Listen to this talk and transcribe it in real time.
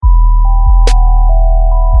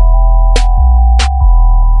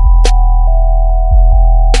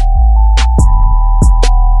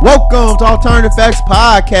Welcome to Alternative Facts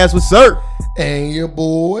Podcast with Sir and your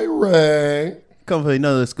boy Ray. Come for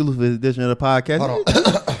another exclusive edition of the podcast. Hold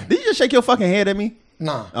on. Did you just shake your fucking head at me?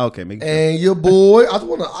 Nah. Okay, make and your boy, I'm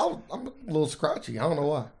a little scratchy. I don't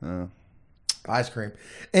know why. Ice cream.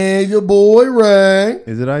 And your boy Ray.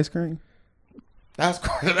 Is it ice cream? That's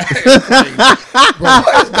crazy. Bro,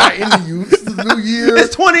 what's got into you? This is the new year.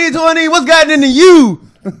 It's 2020. What's gotten into you?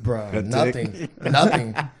 Bro,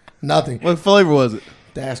 nothing. What flavor was it?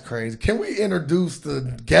 That's crazy. Can we introduce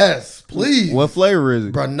the guests, please? What flavor is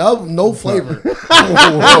it? Bro, no flavor. What you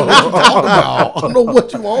talking about? I don't know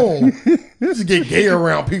what you on. You just get gay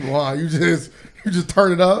around people, huh? You just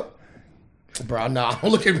turn it up. Bro, nah,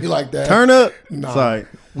 don't look at me like that. Turn up? Nah. Sorry.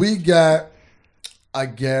 We got a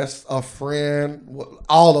guest, a friend,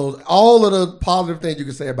 all of the positive things you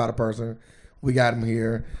can say about a person. We got him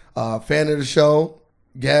here. Fan of the show,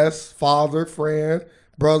 guest, father, friend,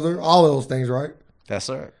 brother, all of those things, right? That's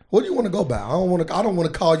right. What do you want to go by? I don't want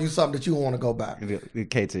to call you something that you want to go by.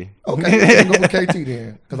 KT. Okay, let's go with KT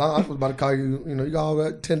then. Because I was about to call you, you got all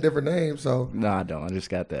that 10 different names. So No, I don't. I just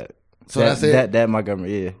got that. So that's it? That my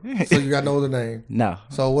government, yeah. So you got no other name? No.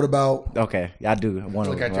 So what about... Okay, I do.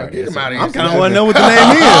 Look at you. Get him out of here. I kind of want to know what the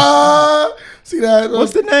name is. See that?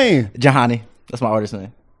 What's the name? Jahani. That's my artist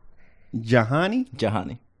name. Jahani?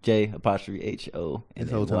 Jahani. J''HO. This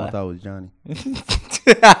whole time I thought it was Johnny.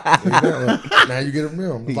 Now you get it from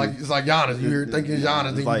him. It's like Giannis. You're thinking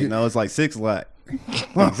Giannis. It's like, no, it's like 6 lakh.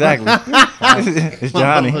 Exactly. It's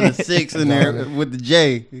Johnny. Put a 6 in there with the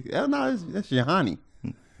J. Oh, no, that's Jahani.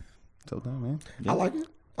 So dumb, man. I like it.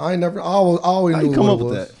 I always How knew you come what up it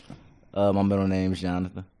with was. that? My middle name is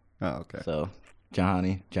Jonathan. Oh, okay. So,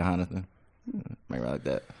 Jonathan. Maybe like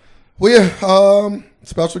that. Well, yeah,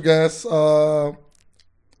 special guest.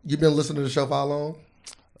 You've been listening to the show for how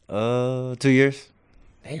long? 2 years.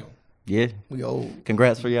 Damn. Yeah. We old.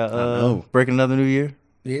 Congrats for y'all breaking another new year.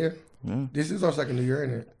 Yeah. This is our second new year,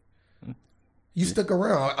 isn't it? You stuck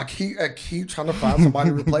around. I keep trying to find somebody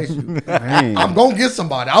to replace you. Man. I'm gonna get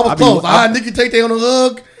somebody. I was close. I had Nikki Tate on the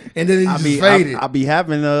hook, and then it just faded. I'll be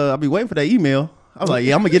waiting for that email. I was like,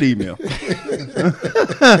 yeah, I'm gonna get an email.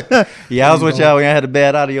 Yeah, I was with y'all when y'all had the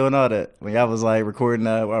bad audio and all that. When y'all was like recording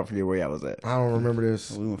that, I forget where y'all was at. I don't remember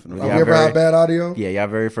this. We went from Have we ever had bad audio? Yeah, y'all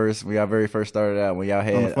very first started out when y'all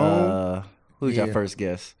had who's y'all first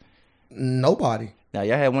guest? Nobody. Now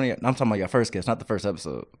y'all had one of your, I'm talking about your first guest, not the first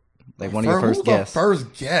episode. Like one of your first guests.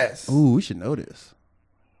 First guest. Ooh, we should know this.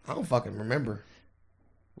 I don't fucking remember.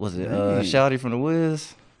 Was it Shouty from the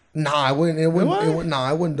Wiz? Nah, it wasn't. It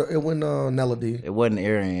wasn't Nella D. It wasn't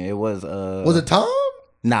Arian. It was Was it Tom?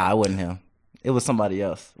 Nah, it wasn't him. It was somebody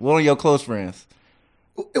else. One of your close friends.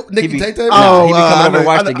 Nikki Tate? He be coming over and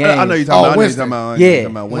watch the game. I know you're talking about. Winston. Yeah.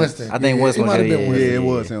 Winston. I think Winston. It might have been Winston. Yeah, it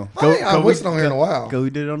was him. I ain't had Winston on here in a while. Because we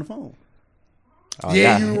did it on the phone. Oh,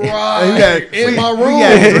 yeah, you right. In my room. We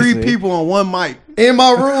had 3 people on one mic. In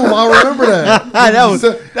my room. I remember that.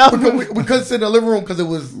 that was we couldn't sit in the living room because it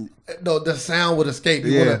was the sound would escape.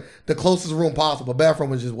 You want the closest room possible.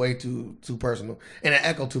 Bathroom was just way too personal. And it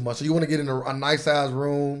echoed too much. So you want to get in a nice size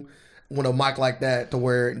room with a mic like that to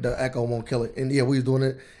where the echo won't kill it. And yeah, we was doing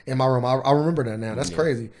it in my room. I remember that now. That's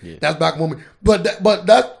crazy. Yeah. That's back when we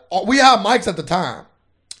we had mics at the time.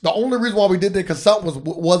 The only reason why we did that because something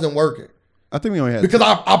wasn't working. I think we only had because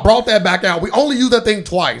I brought that back out. We only used that thing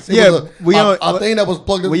twice. It was a thing that was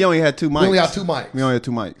plugged in. We only had 2 mics. We only had 2 mics. We only had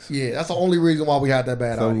 2 mics. Yeah, that's the only reason why we had that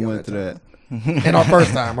bad audio. So we went to that. And our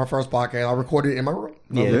first podcast, I recorded it in my room.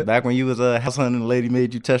 Yeah, back when you was house hunting, the lady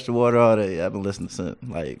made you touch the water, all that. I've been listening since.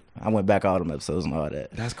 Like, I went back all them episodes and all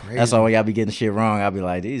that. That's crazy. That's why when y'all be getting shit wrong, I'll be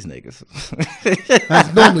like, these niggas.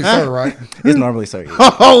 That's normally Sir, right? It's normally Sir. Yeah.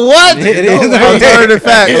 Oh, what? It is. Alternative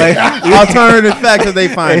facts. Alternative facts that they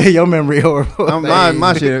find. Your memory horrible.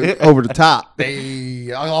 My shit over the top.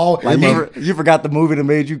 You forgot the movie that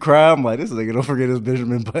made you cry. I'm like, this nigga don't forget his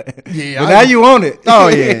Benjamin Button. Yeah, but now you own it. Oh,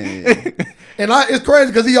 yeah. And it's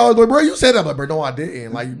crazy because he always like, bro, you said that, but bro, no, I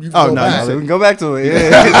didn't. Like, you can go back. We can go back to it.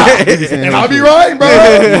 Yeah. And I'll be right,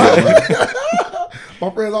 bro. My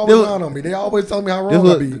friends always down on me. They always tell me how wrong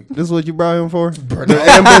I be. This is what you brought him for? Bro, to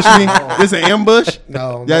ambush me? This an ambush?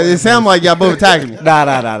 No. Yeah, it sounds like y'all both attacking me.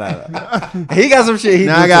 Nah. He got some shit.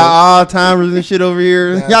 I got all timers and shit over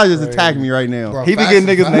here. Y'all just attacking me right now. Bro, he be getting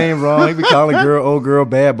niggas' name wrong. He be calling old girl,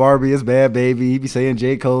 bad Barbie. It's bad baby. He be saying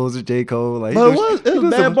J. Cole's or J. Cole. Like, but it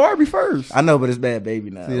was bad Barbie first. I know, but it's bad baby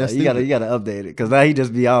now. See, like, you gotta update it because now he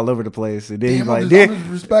just be all over the place. And then he be like, then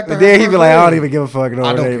he be like, I don't even give a fuck. I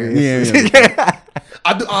don't care. Yeah.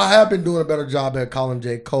 I have been doing a better job at calling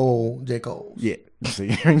J. Cole. Yeah.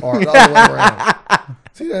 Or the other way around.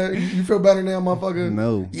 See that? You feel better now, motherfucker?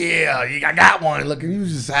 No. Yeah, I got one. Look, you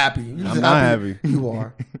was just happy. You just I'm not happy. You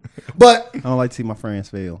are. But I don't like to see my friends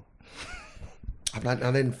fail. I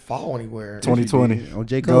didn't fall anywhere. 2020. Oh,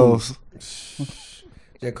 J. Cole. Goals.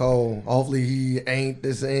 J. Cole. Hopefully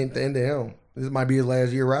this ain't the end of him. This might be his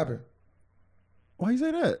last year rapping. Why you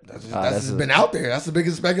say that? That's just been out there. That's the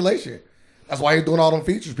biggest speculation. That's why he's doing all them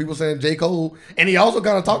features. People saying J. Cole, and he also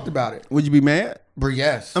kind of talked about it. Would you be mad? But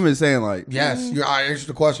yes, I'm just saying, like, yes. I answered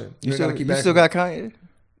the question. You gotta keep still got Kanye?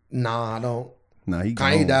 Nah, I don't. nah, he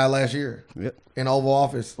Kanye gone. died last year Yep. in the Oval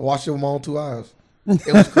Office. I watched it with my own 2 eyes.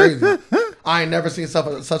 It was crazy. I ain't never seen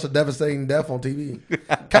such a devastating death on TV.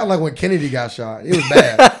 Kind of like when Kennedy got shot. It was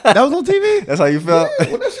bad. That was on TV. That's how you felt?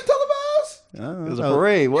 Yeah, when that shit televised. Oh, It was a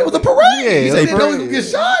parade. It was a parade. Yeah, You it say was a no, you parade. get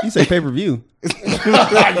shot? You say pay per view.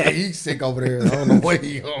 Yeah, he's sick over there. I don't know what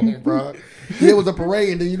he on, bro. Yeah, it was a parade,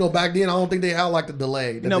 and then back then I don't think they had like the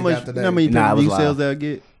delay that You know they how got much? today. You know how many Nah, it pay per was view live. sales they'll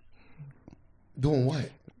get? Doing what?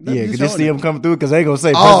 Yeah, Just because you see showing him coming through because they gonna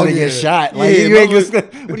say Oh, president get yeah. shot. Like Yeah, you ain't just,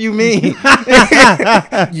 what do you mean?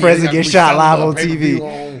 President get shot live on TV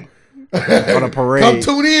on a parade. Come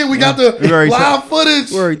tune in. We got the We already live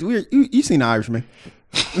footage. You seen the Irishman?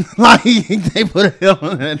 Like they put a hill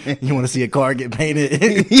on that. You want to see a car get painted?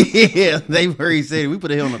 Yeah, they already said we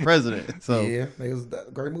put a hill on the president. So Yeah, it was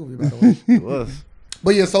a great movie by the way. It was.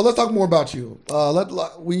 But yeah, so let's talk more about you.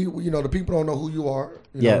 We the people don't know who you are.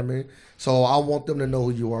 You know what I mean? So I want them to know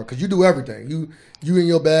who you are because you do everything. You in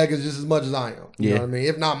your bag is just as much as I am. You know what I mean?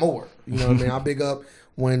 If not more. You know what I mean? I big up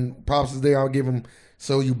when Props is there. I'll give him.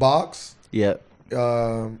 So you box. Yep.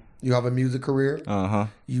 You have a music career. Uh-huh.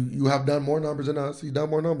 You have done more numbers than us. You've done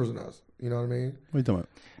more numbers than us. You know what I mean? what are you talking about?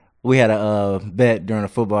 We had a bet during a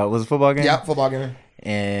football. Was it a football game? Yeah, football game.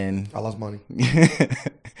 And I lost money.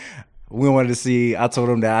 we wanted to see. I told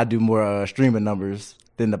him that I do more streaming numbers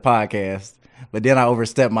than the podcast. But then I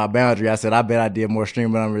overstepped my boundary. I said, I bet I did more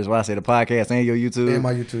streaming numbers when I say the podcast and your YouTube. And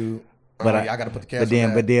my YouTube. But I got to put the cash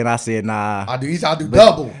but then I said, nah. I do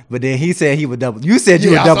double. But then he said he would double. You said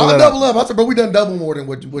you would I double said, it I up. double up. I said, bro, we done double more than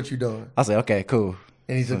what you done. I said, okay, cool.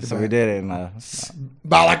 And he said, So we did it. And,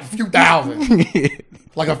 about like a few thousand.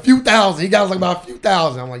 Like a few thousand. He got us like about a few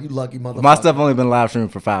thousand. I'm like, you lucky motherfucker. my stuff only been live streaming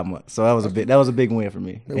for 5 months, so that was a big win for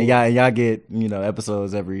me. And y'all get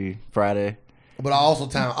episodes every Friday. But I also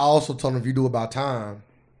told him if you do about time,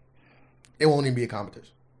 it won't even be a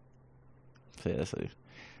competition. Yeah, so.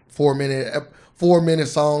 4 minute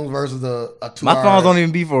songs versus a 2 My hour. phones don't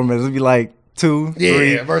even be 4 minutes. It'd be like 2,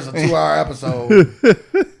 3. Yeah, versus a 2 hour episode.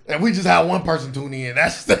 And we just had one person tune in.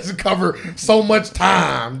 That's cover so much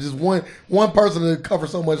time. Just one person to cover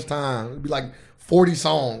so much time. It'd be like 40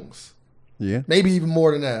 songs. Yeah. Maybe even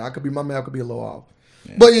more than that. My math could be a little off.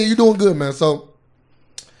 Yeah. But yeah, you're doing good, man. So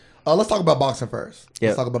let's talk about boxing first.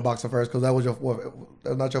 Let's talk about boxing first because that was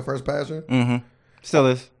not your first passion. Mm-hmm. Still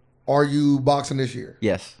is. Are you boxing this year?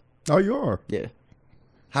 Yes. Oh, you are. Yeah.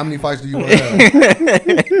 How many fights do you want to have?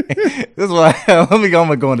 This is why I'm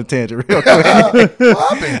gonna go on a tangent real quick. What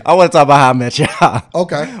happened? I want to talk about how I met y'all.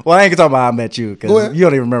 Okay. Well, I ain't gonna talk about how I met you Go because ahead. you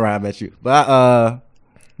don't even remember how I met you. But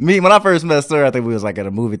when I first met Sir, I think we was like at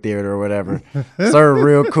a movie theater or whatever. Sir,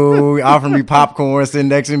 real cool. He offered me popcorn, sitting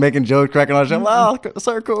next to me, making jokes, cracking on shit. I'm like, oh,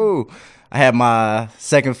 Sir, cool. I had my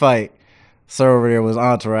second fight. Sir over there was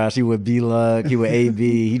Entourage. He would B-Lug. He would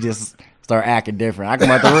AB. He just started acting different. I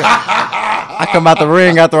come out the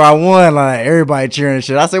ring after I won, like everybody cheering and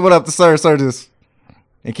shit. I say, what up to Sir? Sir just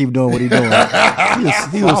and keep doing what he doing.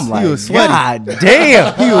 He was sweaty. God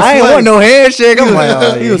damn. He was I ain't sweaty. want no handshake. I'm like,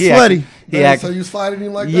 oh, He was yeah, sweaty. So you slided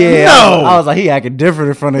him like that? Yeah, No. I was like, he acting different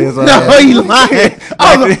in front of his. No, he lying.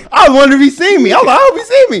 I was wondering if he seen me. I was like, I hope he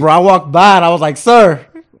seen me. Bro, I walked by and I was like, Sir.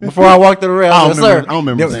 Before I walked to the ring, I was like, Sir. I don't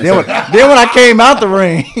remember Then, saying then when I came out the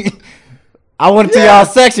ring, I went to y'all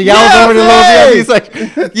section. Y'all was over Yeah, the little VIP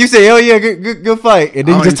section. You said, "Hell yeah, good fight," and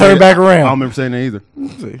then you just turned back I don't around. remember saying that either.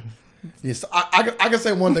 Yes, I can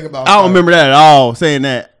say one thing about I don't remember that at all, saying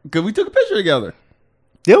that. Because we took a picture together.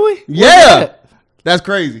 Did we? Where's Yeah. it at? That's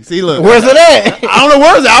crazy. See, look. Where's it at? I don't know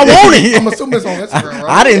where it's at. I want it. I'm assuming it's on Instagram,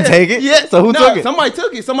 right? I didn't take it. Yeah. So who took it? Somebody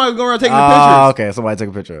took it. Somebody was going around taking the Oh, pictures. okay. Somebody took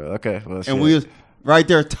a picture. Okay. Well, shit. And we was right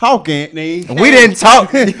there talking. We didn't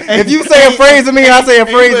talk. If you say a phrase to me, I say a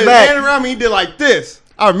phrase back. And around me, he did like this.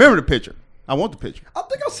 I remember the picture. I want the picture. I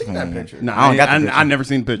think I've seen that picture. No, I don't got the picture. I never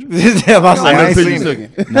seen the picture. I was like, I never ain't seen seen you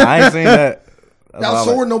it. took it. No, I ain't seen that. Now,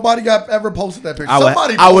 sure, nobody got ever posted that picture. I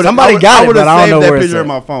would Somebody got it, would've but I don't saved know that where it's picture at. in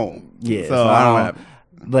my phone. Yeah, So I don't have it.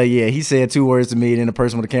 But yeah, he said 2 words to me, then the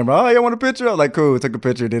person with the camera, oh, you want a picture? I was like, cool, took a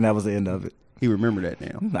picture, then that was the end of it. He remember that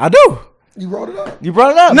now. I do. You brought it up. You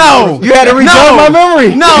brought it up. No. You had to rejog my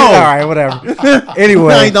memory. No. All right, whatever.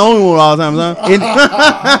 Anyway. I ain't the only one all the time,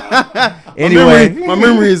 son. Anyway. My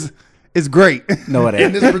memory is great. No, it In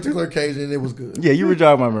ain't. this particular occasion, it was good. Yeah, you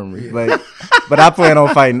rejogged my memory. But I plan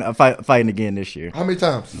on fighting again this year. How many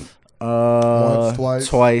times? Once,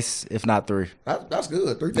 Twice, if not 3. That's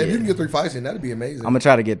good. 3. If you can get 3 fights in, that'd be amazing. I'm gonna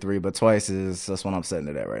try to get 3, but that's what I'm setting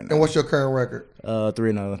it at right now. And what's your current record?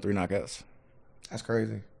 3-0, 3 knockouts. That's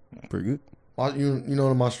crazy. Pretty good. You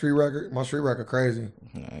know my street record? My street record crazy.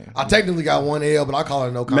 Yeah. I technically got 1 L, but I call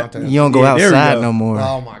it no contest. You don't go Yeah, there we outside go. no more.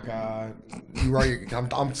 Oh my god, you right?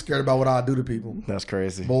 I'm scared about what I do to people. That's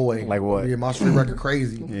crazy. Boy, Like what? Yeah, my street record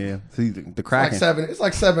crazy. Yeah. See the Like cracking. 7. It's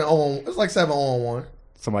like 7 on. It's like 7 on 1.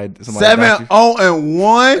 Somebody got you.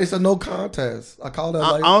 7-0-1. It's a no contest. I call that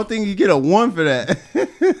I like. don't think you get a 1 for that.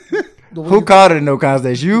 Who called it a no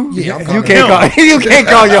contest? You? Yeah, I'm you calling can't it. call. You can't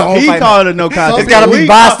call your own He fight. called it no contest. It's gotta be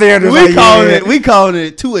bystanders. We like, calling yeah. it. We calling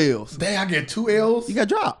it 2 L's. Dang, I get 2 L's. He got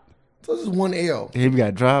dropped. So this is 1 L. He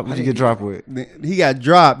got dropped. What'd you get dropped with? He got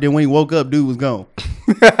dropped. Then when he woke up, dude was gone.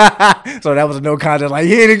 So that was a no contest. Like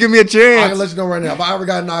he didn't give me a I can chance. let you know right now. If I ever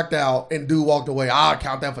got knocked out and dude walked away, I'll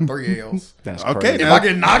count that for 3 L's. That's Okay, crazy. If I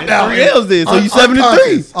get knocked out, 3 L's then. So you 7-3.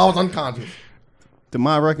 unconscious. I was unconscious. To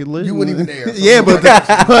my record list, You wasn't even there. So Yeah, but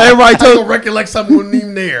everybody I don't told recollect something wasn't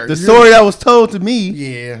even there. the story that was told to me.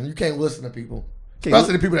 Yeah, you can't listen to people. Can't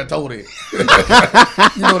Especially the people that told it.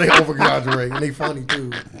 You know they over-exaggerate and they funny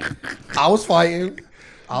too. I was fighting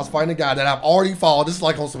a guy that I've already fought. This is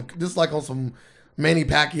like on some Manny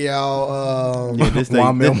Pacquiao. This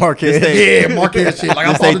Juan Mil Marquez. Yeah, Marquez shit. Like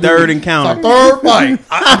This I fought they the third dude. encounter. It's our third fight.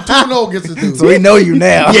 I'm 2-0 against this dude. So he know you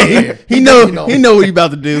now. Yeah. He know what he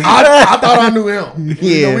about to do. I thought I knew him.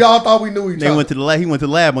 Yeah. You know, we all thought we knew each They other. went to the lab. He went to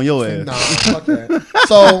the lab on your ass. Nah, fuck that.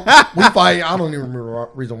 So we fight. I don't even remember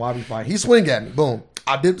the reason why we fight. He swing at me. Boom.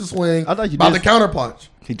 I did the swing. I thought you about did. the counter punch.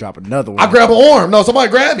 He dropped another one. I grab an arm. No, somebody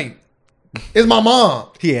grabbed me. It's my mom.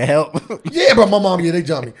 He had help. Yeah, bro, my mom, yeah, they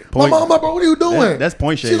jumped me. Point. My mom, like, bro, what are you doing? That's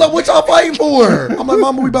point shade. She's like, what y'all fighting for? I'm like,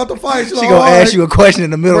 mama, we about to fight. She's She like, gonna all ask right. you a question in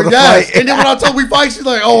the middle of the Yes. fight. And then when I told we fight, she's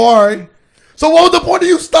like, oh, all right. So what was the point of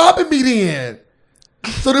you stopping me then?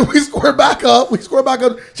 So then we square back up.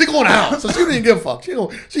 She go in the house. So she didn't give a fuck. She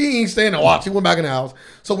ain't staying and watch. She went back in the house.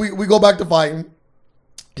 So we go back to fighting.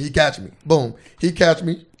 He catch me. Boom. He catch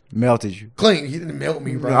me. Melted you. Clean. He didn't melt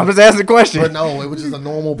me, bro. I'm just asking a question. But no, it was just a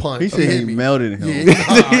normal punch. He So said hit he me. melted him. Yeah.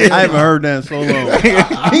 I haven't heard that in so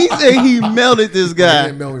long. He said he melted this He guy.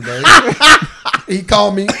 didn't melt me, bro. He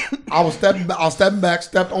called me. I was stepping back,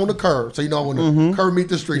 stepped on the curb. So you know when the curb meet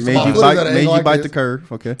the street. So Made my you foot is at an bite, angle like the this.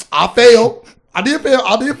 curve. Okay. I failed. I did fail.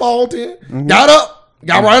 I did fall on 10. Got up.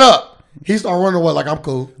 Got right up. He started running away like I'm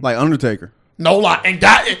cool. Like Undertaker. No lie. And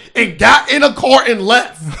got in a car and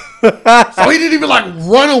left. So he didn't even like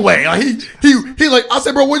run away. Like he like I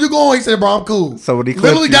said, bro, where you going? He said, bro, I'm cool. So when he clipped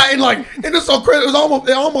literally you- got in like and it's so crazy. It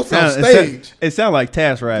almost sounds stage. It sounded like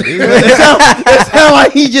Task Rabbit. It sounded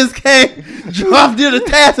like he just came, dropped in the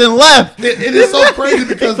task and left. It is so crazy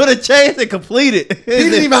because For the chance and completed. he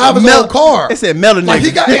didn't even have his own car. It said melon Like he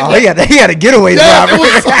nigga. got Oh, he had a getaway yeah, driver.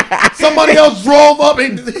 it was somebody else drove up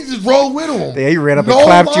and he just drove with him. Yeah, he ran up and No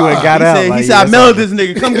clapped you and lie. got He out. said, like, he said I yeah, melted this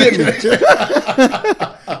nigga. Come get me.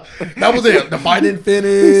 That was it. The fight didn't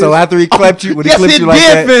finish. So after he clapped you, when he Yes, clipped it you like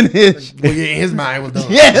that, did finish. well, yeah, in his mind it was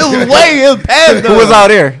done. Yeah, it was past who was out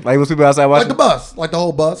there? Like was people outside Like watching? the bus, like the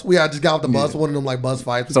whole bus. We had just got off the bus, one of them like bus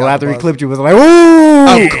fights. We So got after the he bus. clipped you, it was like,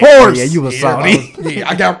 ooh, Of course. Yeah, you was Yeah, salty. yeah,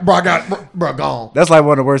 I got gone. That's like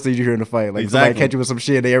one of the worst things you hear in the fight. Like somebody Exactly. catch you with some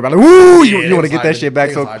shit, they everybody like, woo, Yeah, you want to they get that was shit back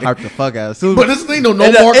hyping. so They was Hurt the fuck out. Soon, But this thing, no It-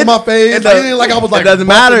 mark it- on my face. it Like, does- it ain't like I was like, it doesn't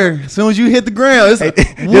matter. As soon as you hit the ground, it's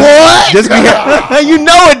Just- just because- you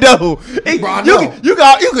know it though. Bro, I you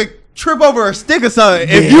know. you could trip over a stick or something.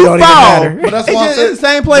 Yeah, If it you don't even fall, matter. But that's it's why I just- said- it's the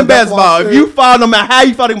same playing but that's why I basketball. If said- you fall, no matter how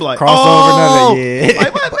you fall, they be like, Crossover, oh, none of that, yeah.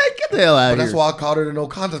 like, man, get the hell out But of that's here. why I called it a no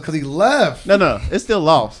contest because he left. No, it's still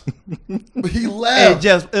lost. But he It left.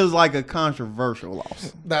 it was like a controversial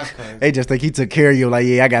loss. That's crazy. They just think he took care of you. Like,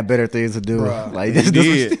 yeah, I got better things to do. Bruh. Like, He this,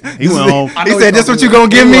 did. this, He went home. I He know said, "This felt what you good. gonna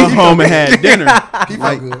give He me?" went home and had dinner. He felt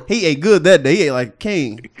Like, good. he ate good that day. He ate like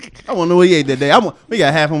king. I want to know what he ate that day. We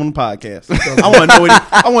got half him on the podcast. I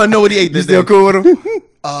want to know what he ate You that still day. cool with him?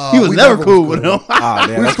 He was We never cool with him. Oh, damn,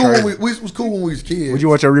 We was that's cool when crazy. we was cool when we was kids. Would you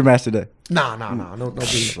want your rematch today? Nah, no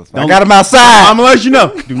beef. I got him outside. I'm gonna let you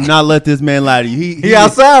know. Do not let this man lie to you. He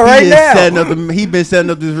outside right now. He been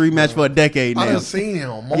setting up this rematch for a decade I now. done seen him.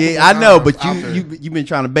 multiple Yeah, I know, times but out there. you been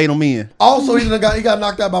trying to bait him in. Also, he got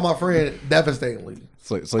knocked out by my friend devastatingly.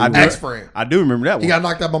 So Ex-friend. I do remember that one. He got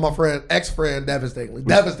knocked out by my friend, ex-friend, devastatingly.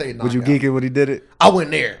 Devastating would you knockout. geek it when he did it? I went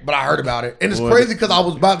there, but I heard about it. And it's Boy, crazy because I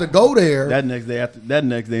was about to go there. that next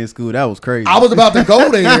day in school, that was crazy. I was about to go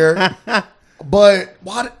there, but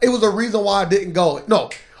it was a reason why I didn't go. No,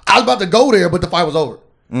 I was about to go there, but the fight was over.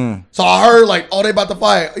 So I heard like, oh, they about to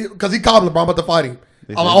fight. Because he called me, bro, I'm about to fight him.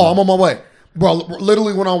 I'm like, oh, I'm on my way. Bro,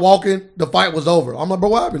 literally when I'm walking, the fight was over. I'm like, bro,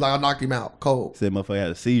 what happened? Like, I knocked him out cold. Said motherfucker had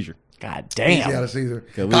a seizure. God damn. He had a seizure.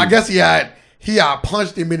 Yeah, I guess he had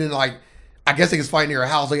punched him in like, I guess he was fighting near a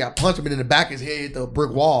house. So he got punched him in the back of his head, hit the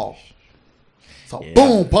brick wall. So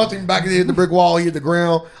boom, punched him back in the head, hit the brick wall, he hit the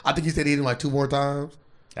ground. I think he said he hit him like 2 more times.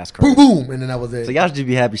 That's crazy. Boom, boom, and then that was it. So y'all should just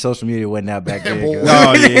be happy social media wasn't out back then. Boy.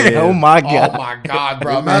 Oh, yeah. Oh my god. Oh my God,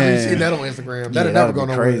 bro! Imagine you seeing that on Instagram. That'd never go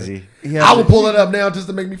nowhere. crazy. I would pull it up now just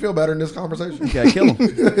to make me feel better in this conversation. You gotta kill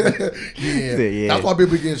him. Yeah, that's why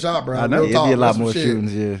people be getting shot, bro. I know. It'd be a lot more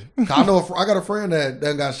shootings, yeah. I know. I got a friend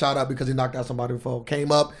that got shot up because he knocked out somebody before.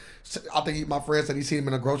 Came up. I think my friend said he seen him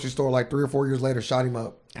in a grocery store like 3 or 4 years later. Shot him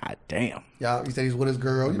up. God damn. Yeah, he said he's with his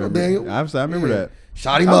girl. You know, Daniel. I remember that.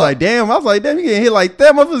 Shot him I up. was like, damn, you getting hit like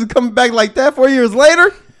that? Motherfuckers coming back like that 4 years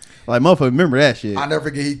later? Like, motherfucker, remember that shit. I never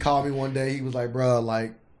forget. He called me one day. He was like, bro,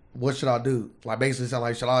 like, what should I do? Like, basically sound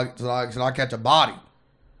like, should I catch a body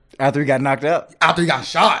After he got knocked out? after he got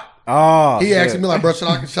shot? Oh. He shit. asked me like, bro, should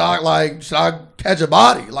I catch a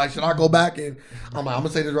body? Like, should I go back and I'm like, I'm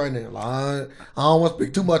gonna say this right now. Like, I don't want to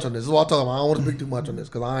speak too much on this. This is what I told him. I don't want to speak too much on this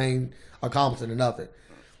because I ain't accomplishing nothing.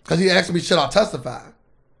 Because he asked me, should I testify?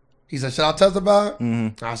 He said, should I testify?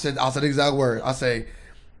 Mm-hmm. I said the exact word. I say,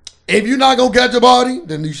 if you're not gonna catch a body,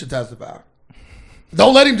 then you should testify.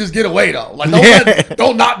 Don't let him just get away though. Like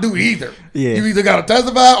don't not do either. Yeah. You either gotta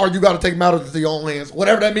testify or you gotta take matters into your own hands.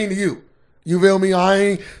 Whatever that mean to you. You feel me? I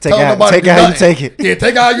ain't telling nobody to do how nothing. you take it. Yeah,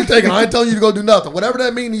 take it how you take it. I ain't telling you to go do nothing. Whatever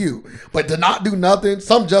that mean to you. But to not do nothing,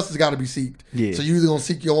 some justice got to be seeked. Yeah. So you either gonna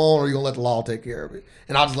seek your own or you gonna let the law take care of it.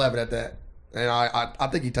 And I'll just leave it at that. And I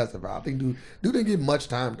think he testified. I think dude didn't get much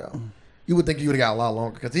time though. You would think he would have got a lot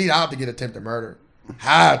longer because he'd have to get attempted murder.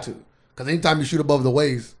 Had to. Because anytime you shoot above the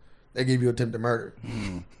waist, they give you attempted murder.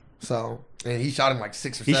 So, and he shot him like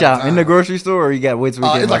 6 or 7 He shot times. in the grocery store or you got wait till we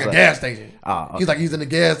get It's like a outside? gas station. Oh, okay. He's like, he's in the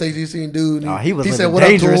gas station. He seen dude. And He was he living said, what up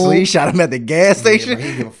to dangerously. him? He shot him at the gas Yeah, station. man, he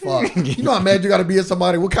didn't give a fuck. You know how mad you got to be at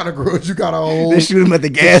somebody? What kind of grudge you got to hold? They shoot him at the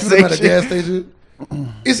They gas shoot him at a station. gas station.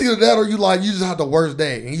 It's either that or you just had the worst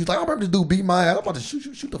day. And he's like, I remember this dude beat my ass. I'm about to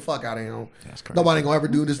shoot the fuck out of him. That's crazy. Nobody ain't gonna ever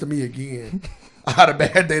do this to me again. I had a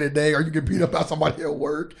bad day today, or you get beat up by somebody at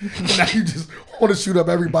work, and now you just want to shoot up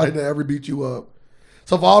everybody that ever beat you up.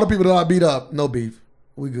 So for all the people that I beat up, no beef.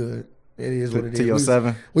 We good. It is what it is. To your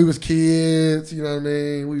 7? We was kids, you know what I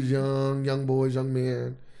mean? We was young boys, young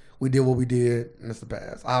men. We did what we did, and it's the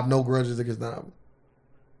past. I have no grudges against none of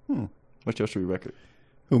them. What's your street record?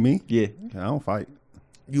 Who, me? Yeah. I don't fight.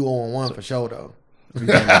 You 0-1 for sure, though.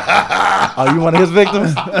 Oh, you one of his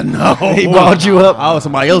victims? No. He balled you up. I was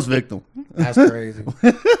somebody else's victim. That's crazy.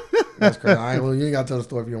 That's crazy. You ain't got to tell the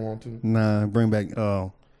story if you don't want to. Nah, bring back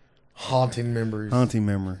Haunting memories. hunting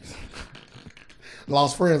memories.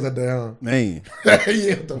 Lost friends that day, huh? Man.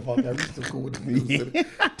 Yeah, what the fuck? I'm still cool with the news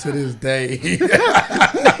to this day.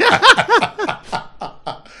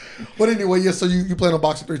 But anyway, yeah, so you played on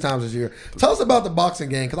boxing 3 times this year. Tell us about the boxing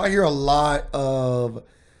game, because I hear a lot of,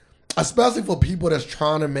 especially for people that's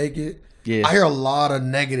trying to make it, Yeah. I hear a lot of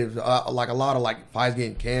negatives, like a lot of fights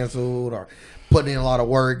getting canceled or putting in a lot of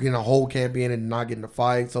work, getting a whole camp in and not getting a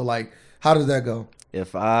fight. So, how does that go?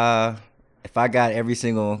 If I got every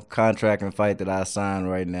single contract and fight that I signed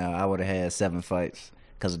right now, I would have had 7 fights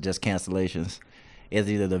because of just cancellations. It's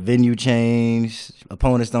either the venue change,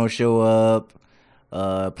 opponents don't show up,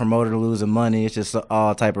 promoter losing money. It's just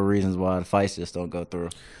all type of reasons why the fights just don't go through.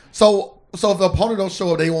 So if the opponent don't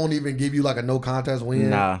show up, they won't even give you a no contest win?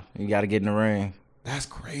 Nah, you got to get in the ring. That's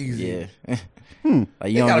crazy. Yeah.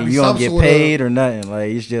 Like you gotta be don't some get sort paid or nothing.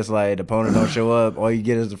 Like it's just like the opponent don't show up. All you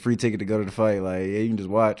get is a free ticket to go to the fight. Like yeah, you can just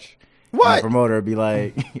watch. What? And the promoter would be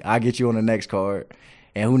like, "I'll get you on the next card."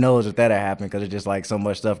 And who knows if that'll happen because it's just like so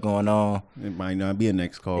much stuff going on. It might not be a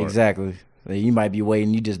next card. Exactly. Like, you might be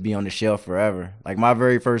waiting. You just be on the shelf forever. Like my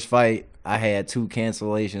very first fight, I had 2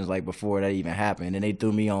 cancellations before that even happened, and they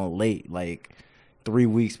threw me on late 3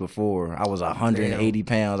 weeks before. I was 180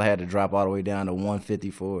 pounds. I had to drop all the way down to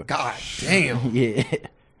 154. God damn. Yeah.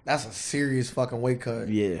 That's a serious fucking weight cut.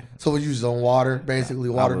 Yeah. So was you just on water, basically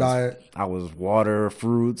water diet? I was water,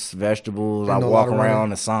 fruits, vegetables. And I a walk lot of around running? in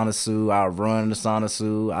the sauna suit. I run in the sauna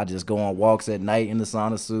suit. I just go on walks at night in the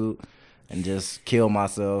sauna suit and just kill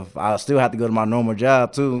myself. I still have to go to my normal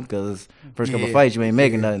job too because first couple of fights you ain't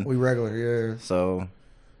making nothing. We regular, yeah. So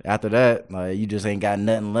After that, like you just ain't got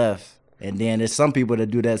nothing left. And then there's some people that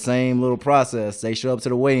do that same little process. They show up to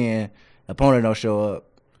the weigh-in, opponent don't show up,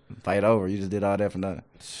 fight over. You just did all that for nothing.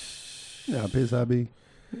 Yeah, piss I be.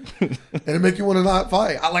 And it make you want to not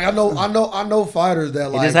fight. I know fighters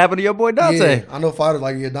that like. It just happened to your boy Dante. Yeah, I know fighters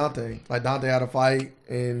like Dante. Like Dante had a fight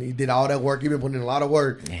and he did all that work. He been putting in a lot of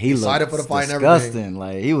work. He excited looked for the fight disgusting. and everything.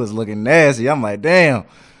 Like he was looking nasty. I'm like, damn.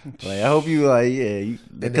 Like I hope you like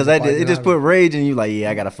because it just put rage in you. Like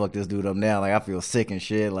I gotta fuck this dude up now. Like I feel sick and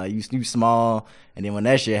shit. Like you small, and then when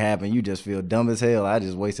that shit happened, you just feel dumb as hell. I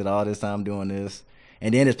just wasted all this time doing this.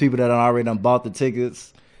 And then there's people that already done bought the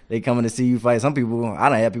tickets. They coming to see you fight. Some people, I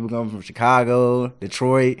done have people coming from Chicago,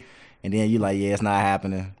 Detroit, and then you like, yeah, it's not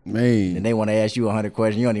happening. Man. And they want to ask you 100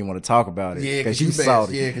 questions. You don't even want to talk about it. Yeah, because you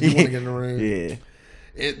salty. Yeah, because you want to get in the ring. Yeah.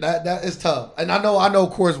 That is tough. And I know,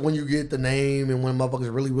 of course, when you get the name and when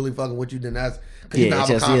motherfuckers really fucking with you, then that's because you can have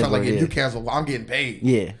a contract like if you cancel, well, I'm getting paid.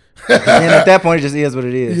 Yeah. And then at that point, it just is what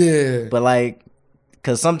it is. Yeah. But like,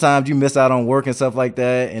 because sometimes you miss out on work and stuff like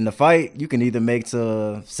that. In the fight, you can either make to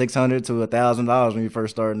 $600 to $1,000 when you're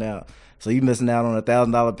first starting out. So you missing out on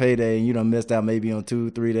 $1,000 payday, and you done missed out maybe on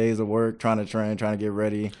 2-3 days of work trying to train, trying to get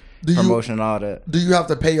ready, promotion, and all that. Do you have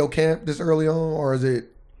to pay your camp this early on, or is it?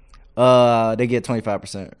 They get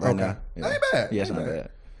 25% right now. Yeah. Ain't bad. Yeah, it's ain't not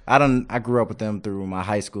bad. I grew up with them through my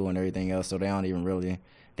high school and everything else, so they don't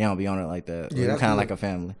be on it like that. Yeah, kind of like a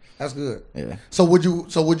family. That's good. Yeah. So would you?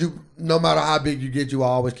 No matter how big you get, you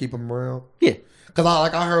always keep them around. Yeah. Cause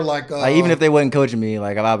I heard like even if they wasn't coaching me,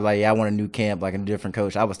 like if I was like, yeah, I want a new camp, like a different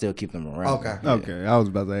coach, I would still keep them around. Okay. I was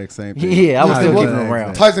about to ask the same thing. Yeah, I would still keep them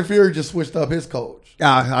around. Tyson Fury just switched up his coach.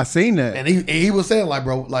 I seen that, and he was saying like,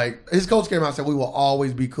 bro, like his coach came out and said we will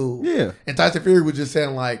always be cool. Yeah. And Tyson Fury was just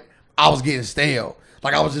saying like I was getting stale.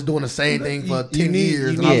 Like I was just doing the same thing for 10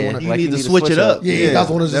 years. You need to switch it up. Yeah, that's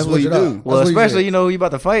what to switch it up. Well, especially you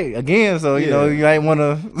about to fight again, so you ain't want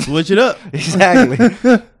to switch it up.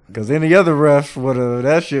 Exactly. Because any other ref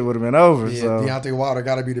that shit would have been over. Yeah, so. Deontay Wilder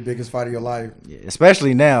got to be the biggest fight of your life. Yeah,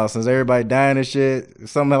 especially now, since everybody dying and shit. If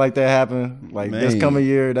something like that happen, like this coming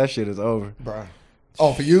year, that shit is over. Bruh.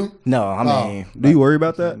 Oh, for you? No, I mean. Do you worry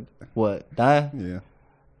about that? What, dying? Yeah.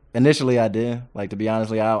 Initially, I did. Like, to be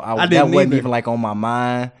honest, that wasn't even like on my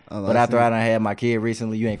mind. But after I done had my kid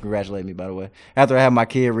recently, you ain't congratulating me, by the way. After I had my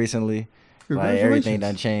kid recently, like everything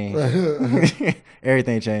done changed.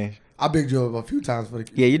 Everything changed. I bigged you up a few times for the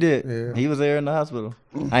kid. Yeah, you did. Yeah. He was there in the hospital.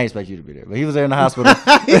 I ain't expect you to be there, but he was there in the hospital.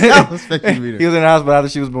 I expect you to be there. He was in the hospital after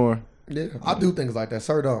she was born. Yeah, I do things like that.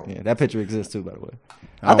 Sir, don't. Yeah, that picture exists too, by the way.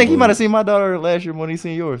 I think he might have seen my daughter last year more than he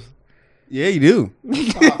seen yours. Yeah, you do.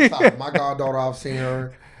 Stop. My goddaughter, I've seen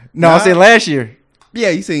her. No, I said last year. Yeah,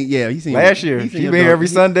 you seen last year. She been here every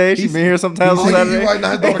Sunday. She been here sometimes on Saturday. Right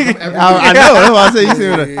now, his daughter come every I know. That's why I said you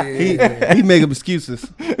seen he make up excuses.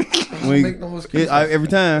 Make no excuses. Every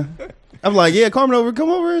time. I'm like, yeah, come over.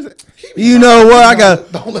 You know what?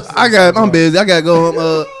 I'm busy. I gotta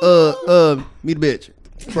go meet a bitch.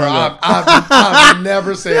 Bro, I've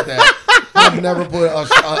never said that. I've never put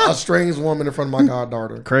a strange woman in front of my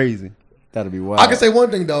goddaughter. Crazy. That'd be wild. I can say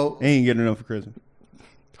one thing though. Ain't getting enough for Christmas.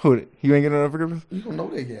 Who? You ain't getting enough for Christmas? You don't know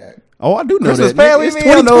that yet. Oh, I do know Christmas that. It's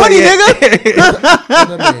 2020,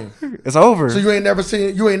 nigga. It's over. So you ain't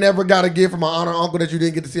never got a gift from an aunt or uncle that you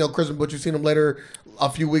didn't get to see on Christmas, but you seen them later, a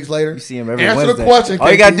few weeks later. You see him every Answer Wednesday. the question.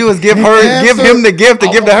 All you gotta do is give him the gift to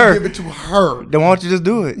give to her. Give it to her. Then why don't you just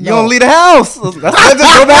do it? You don't leave the house. Let's just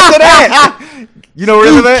go back to that. You know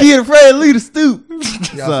where that? Kid afraid to leave the stoop.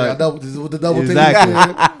 Yeah, this is with the double team. Exactly.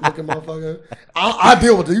 Looking motherfucker. I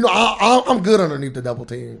deal with it. You know, I'm good underneath the double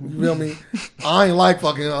team. You feel me? I ain't like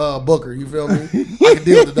fucking Booker. You feel me? I can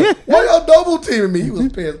deal with the double. Why y'all double teaming me? He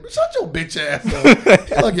was pissed. Shut your bitch ass up.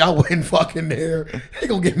 He's like, y'all wasn't fucking there. He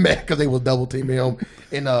gonna get mad because they was double teaming him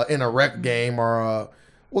in a rec game or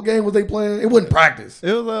what game was they playing? It wasn't practice.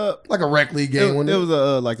 It was like a rec league game. It was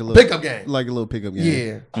like a little pickup game. Like a little pickup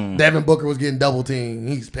game. Yeah. Devin Booker was getting double teamed.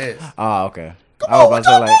 He's pissed. Oh, okay. Come on, what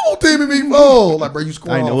y'all double teaming me for? Like, bro, you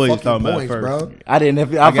scoring all fucking points, bro. I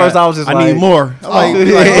didn't. At first, I was just I need more. Like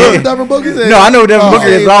Devin Booker said. No, I know Devin Booker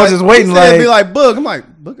is. I was just waiting. Like, be like Book. I'm like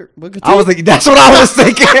Booker. I was thinking. That's what I was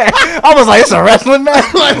thinking. I was like, it's a wrestling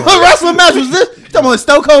match. Like, what wrestling match was this? You talking about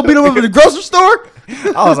Stone Cold beat him up at the grocery store?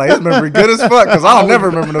 I was like, this memory good as fuck because I don't never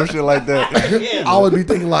remember no shit like that. I would be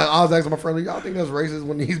thinking like, I was asking my friend, y'all think that's racist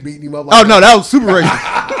when he's beating him up? Like, oh no, that was super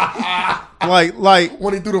racist. like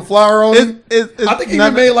when he threw the flower on him. I think he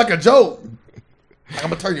even made like a joke. Like, I'm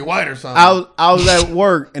gonna turn you white or something. I was at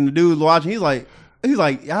work and the dude was watching. He's like,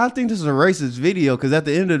 I think this is a racist video because at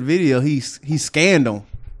the end of the video he scanned him.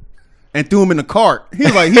 and threw him in the cart. He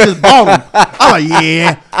was like, he just bought him. I'm like,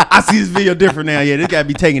 yeah, I see this video different now. Yeah, this got to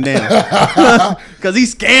be taken down. Because he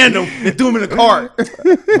scanned him and threw him in the cart.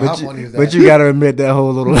 How funny is that? But you got to admit that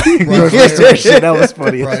whole little shit, that was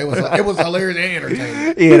funny. Right, it was hilarious and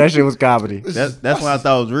entertaining. Yeah, that shit was comedy. That's why I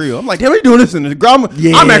thought it was real. I'm like, damn, we doing this in the grandma.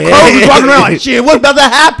 Yeah. I'm at Kroger's walking around like, shit, what's about to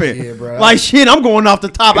happen? Yeah, bro. Like, shit, I'm going off the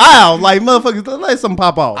top aisle. Like, motherfuckers, let something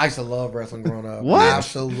pop off. I used to love wrestling growing up. What?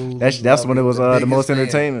 Absolutely. That's when it was the most fan.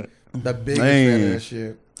 entertainment. The biggest fan of that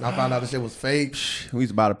shit. I found out this shit was fake. We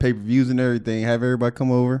used to buy the pay-per-views and everything, have everybody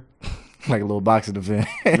come over. Like a little boxing event.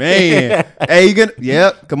 Man. Hey, you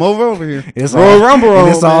gonna, come over here. It's Royal all, Rumble and on,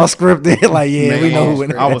 it's all scripted. Like, yeah, Man, we know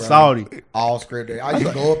who I was salty. All scripted. I used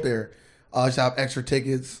to go up there. I used to have extra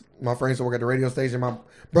tickets. My friends used to work at the radio station. My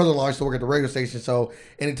brother-in-law used to work at the radio station. So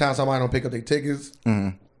anytime somebody don't pick up their tickets,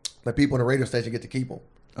 the people in the radio station get to keep them.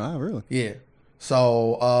 Oh, really? Yeah.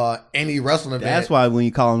 So any wrestling event. That's why when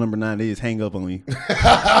you call number 9, they just hang up on you.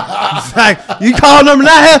 It's like, you call number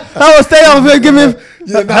 9, I will stay over here, give me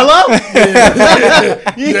hello?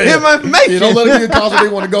 You hear my information. Yeah, don't let them get calls that they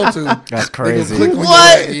want to go to. That's crazy. Click on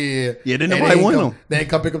What? Yeah. Yeah, then nobody won them. They ain't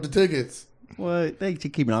come pick up the tickets. What? They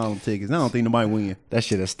keep keeping all them tickets. I don't think nobody win. That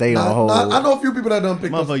shit has stayed on hold. I know a few people that done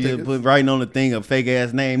picked up the Motherfucker just tickets. put writing on the thing a fake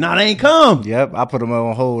ass name. Nah, they ain't come. Yep, I put them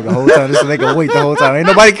on hold the whole time just so they can wait the whole time. Ain't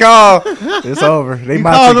nobody call. It's over. They You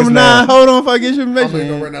my call tickets them now. 9. Hold on if I get your I'm information.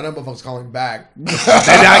 leaving right now. That motherfucker's calling back. They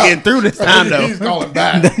not getting through this time though. He's calling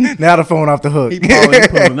back. Now the phone off the hook. He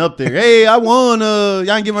pulling up there. Hey, I won.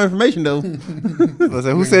 Y'all ain't get my information though. I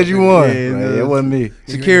said, who said you won? Yeah, Like, it wasn't me.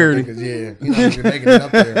 Security. Yeah, he's not even making it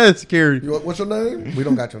up there. Security. What's your name? We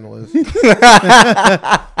don't got you on the list.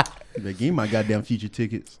 Like, give me my goddamn future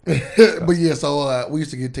tickets. But yeah, so we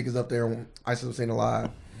used to get tickets up there. When I used to see it live.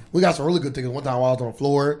 We got some really good tickets. One time while I was on the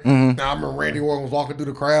floor. Now I remember Randy Orton was walking through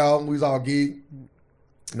the crowd. We was all geek.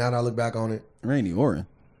 Now that I look back on it, Randy Orton.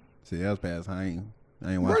 See, that was past. I ain't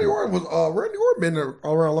watching. Randy Orton been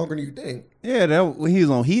around longer than you think. Yeah, that when he was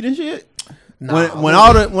on Heat and shit. Nah, when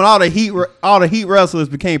all the Heat wrestlers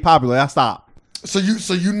became popular, I stopped. So you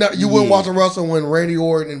wouldn't watch a wrestling when Randy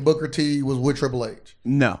Orton and Booker T was with Triple H?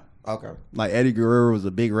 No. Okay. Like Eddie Guerrero was a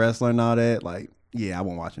big wrestler and all that. Like, yeah, I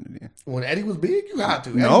wasn't watching it then. When Eddie was big, you had to.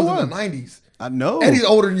 Eddie No, was in the 90s. I know. Eddie's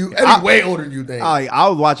older than you. Eddie's way older than you think. I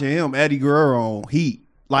was watching him, Eddie Guerrero on Heat.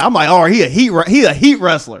 Like, I'm like, oh, he a Heat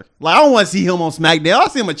wrestler. Like, I don't want to see him on SmackDown. I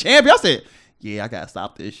see him a champion. I said, yeah, I gotta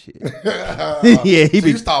stop this shit. Yeah,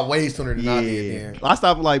 you stopped way sooner than I did. Then. I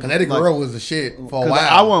stopped like Eddie Guerrero was the shit for a while.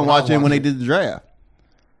 I wasn't watching when they did the draft.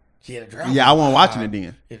 Yeah, the draft. Yeah, I wasn't watching it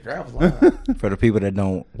then. Yeah, the draft was live. For the people that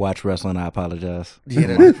don't watch wrestling, I apologize.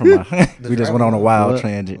 Yeah, We just went on a wild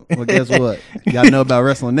tangent. Well, guess what? Y'all know about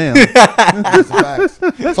wrestling now. That's the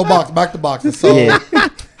facts. So back to boxing. So Yeah.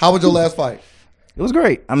 how was your last fight? It was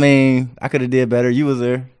great. I mean, I could have did better. You was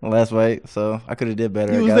there the last fight, so I could have did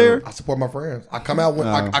better. You was there? I support my friends. I come out when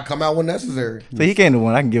I come out when necessary. So he came to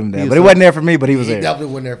one. I can give him that. He But it was wasn't there for me, but he was He there. definitely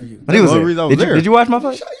wasn't there for you. But he was That's the there. only reason I was Did there. you watch my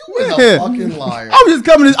fight? You was a Yeah. fucking liar. I was just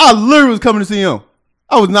coming. I literally was coming to see him.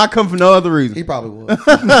 I was not coming for no other reason. He probably would.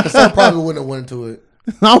 Some probably wouldn't have went to it.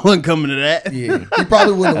 I wasn't coming to that. Yeah, he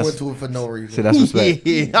probably wouldn't have went to it for no reason. See, that's respect.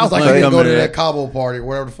 Yeah, I It's was like not he didn't coming go to to that that. Cabo party,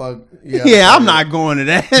 whatever the fuck. Yeah, I'm not going to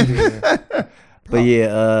that. Yeah. But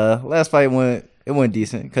yeah, last fight went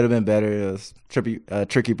decent. Could have been better. It was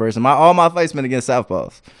tricky person. All my fights been against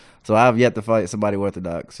southpaws, so I've yet to fight somebody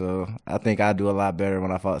orthodox. So I think I do a lot better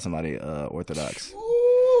when I fought somebody orthodox.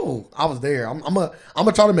 Ooh, I was there. I'm gonna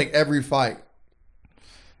try to make every fight.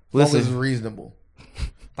 As long as it's reasonable.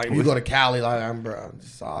 Like if you go to Cali, like I'm bro.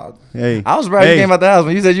 Hey, I was surprised you came out the house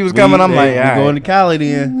when you said you was coming. I'm like, all right. going to Cali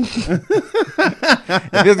then.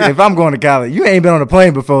 If I'm going to Cali, you ain't been on a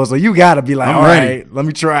plane before, so you gotta be like, I'm all ready. right, let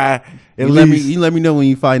me try. You let me know when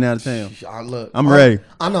you fighting out of town. Look, I'm ready.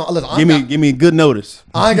 I know. Listen, Give me a good notice.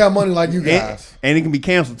 I ain't got money like you guys. And it can be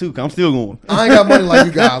canceled too. 'Cause I'm still going. I ain't got money like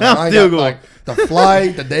you guys. I ain't Still got going. like the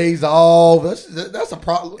flight, the days off. That's a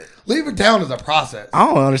problem. Leaving town is a process. I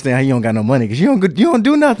don't understand how you don't got no money because you don't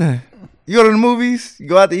do nothing. You go to the movies, you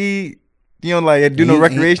go out to eat. You don't like do no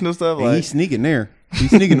recreational stuff. And Like he's sneaking there.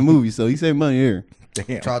 He's sneaking the movie, so he saved money there.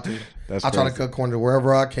 damn, Try to. That's I try to crazy. cut corners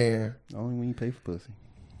wherever I can. Only when you pay for pussy.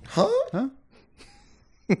 Huh?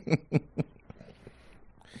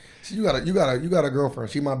 See, you got a girlfriend.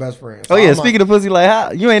 She my best friend. So Oh yeah, speaking of pussy, like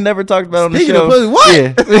how you ain't never talked about on the Speaking show. of pussy, what?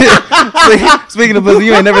 Yeah. Speaking of pussy,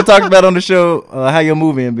 you ain't never talked about on the show how your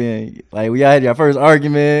moving been. Like y'all had your first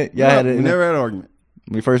argument. Y'all had We never had an argument.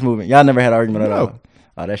 your first movement. Y'all never had an argument at No. all.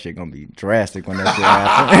 Oh, that shit gonna be drastic when that shit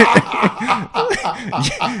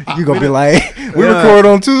happens. You gonna be like, we record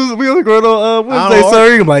on Tuesday, we record on Wednesday,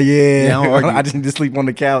 sir. You gonna be like, yeah, I don't argue. I just need to sleep on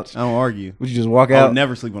the couch. I don't argue. Would you just walk I out? would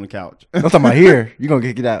never sleep on the couch. I'm talking about here. You gonna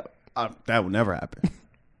kick it out? That would never happen.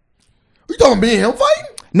 You talking me and him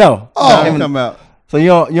fighting? No. Oh, I'm talking about. So you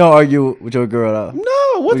don't argue with your girl though?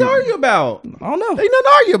 No, what's to argue about? I don't know. Ain't nothing to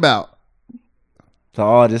argue about. So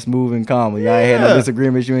all just moving calmly. Y'all ain't had no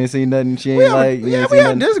disagreements. You ain't seen nothing. She ain't like. We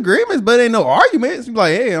have disagreements, but ain't no arguments. Be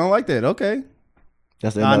like, hey, I don't like that. Okay,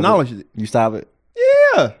 That's I acknowledge it. You stop it.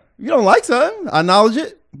 Yeah, you don't like something, I acknowledge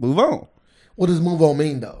it. Move on. what does move on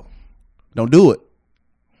mean though? Don't do it.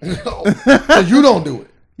 So you don't do it.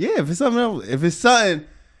 Yeah, if it's something else, if it's something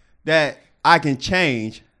that I can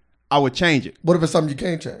change, I would change it. What if it's something you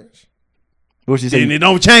can't change? What she say? Then it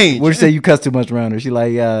don't change. What she say? You cuss too much around her. She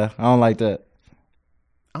like, I don't like that.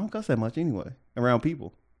 I don't cuss that much anyway around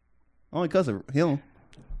people. I only cuss at him.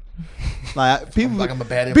 Like people, Like I'm a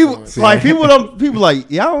bad people, influence. like people don't. People like,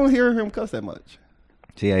 yeah, I don't hear him cuss that much.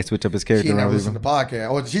 See, I switch up his She character ain't never around listen to people.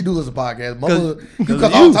 podcast. Or she do listen to podcast. Mother, you Cause cuss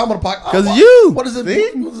of all you. the time on the podcast. Cause of what- you. What is it?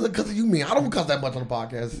 See? What is it because of you mean? I don't cuss that much on the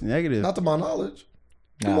podcast. Negative. Not to my knowledge.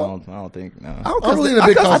 No, I don't think. No. I don't I'm cuss. really a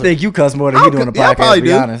big I cuss- I think you cuss more than I you do on the don't- yeah, I podcast. probably To be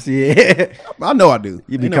do. honest, yeah. I know I do.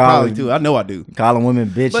 You be Ain't no probably calling- too. I know I do. Calling women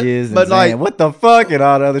bitches but and like- saying what the fuck and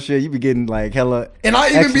all the other shit. You be getting like hella. And I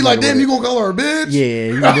even be excellent like, with damn, it. you gonna call her a bitch?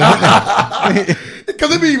 Yeah, you do.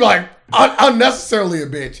 Because it be like unnecessarily a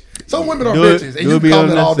bitch. Some women are Do it- bitches, and do you it be can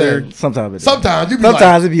comment all day. unnecessary. Sometimes. It Sometimes you be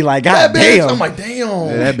Sometimes like, it be like, that God bitch. damn. I'm like, damn.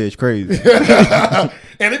 Yeah, that bitch crazy.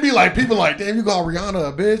 And it be like people like, damn, you call Rihanna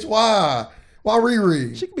a bitch? Why? Why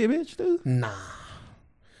Riri? She can be a bitch too. Nah.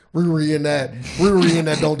 Riri in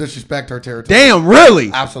that don't disrespect her territory. Damn,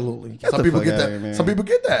 really? Absolutely. Get Some the people fuck get outta that. here, man. Some people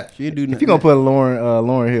get that. She do. If you gonna put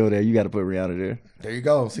Lauren Hill there, you got to put Rihanna there. There you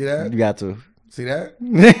go. See that? You got to. See that?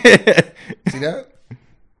 See that?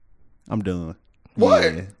 I'm done. What?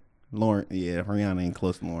 Yeah. Rihanna ain't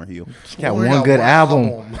close to Lauren Hill. She got Lauren one got good one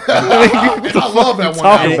album. I love that one. talking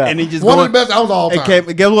album. about? And he just One going, of the best albums of all time.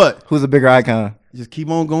 and guess what? Who's a bigger icon? Just keep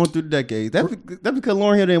on going through the decades. That's because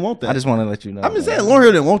Lauren Hill didn't want that. I just want to let you know. I'm just saying Lauren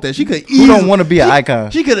Hill didn't want that. She could Who easily don't want to be an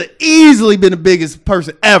icon? She could have easily been the biggest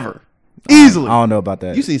person ever. Easily. I don't know about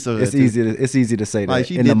that. You seen some of It's that, too. easy to say Like that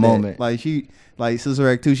she in did the that. moment. Like Sister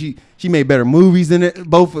Act 2. She made better movies than it.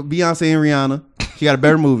 Both Beyonce and Rihanna. She got a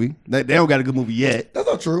better movie. They don't got a good movie yet. That's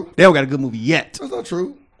not true. They don't got a good movie yet. That's not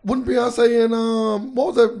true. Wouldn't Beyonce in what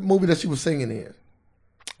was that movie that she was singing in?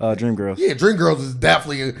 Dreamgirls. Yeah, Dreamgirls is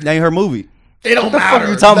definitely. That ain't her movie. It don't matter.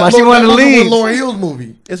 you talking about? She won the That leads. was Lauryn Hill's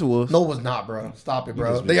movie. Yes, it was. No, it was not, bro. Stop it,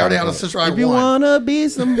 bro. They already had a Sister Act If you 1. wanna be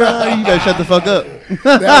somebody, you better shut the fuck up. They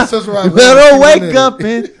had a Sister Act 1. Better She wake wasn't up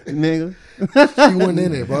in it. and nigga. She wasn't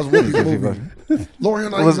in it, bro. It was Whoopi's movie. Lauryn Hill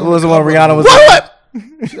not What was even the on the one cover. Rihanna was? What?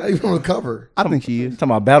 She's not even on the cover. I think she is.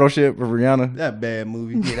 Talking about Battleship with Rihanna. That bad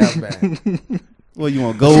movie. Yeah, that was bad. Well, you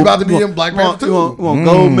want gold? She about to be you in want- Black you want- Panther You want, 2. you want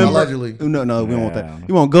gold member? Allegedly. No, we don't want Yeah. that.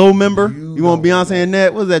 You want gold member? You want don't Beyonce in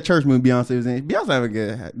that? What was that church movie Beyonce was in? Beyonce haven't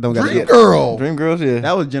get don't got Dream Girl. Dreamgirls, yeah.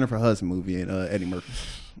 That was Jennifer Hudson movie and Eddie Murphy.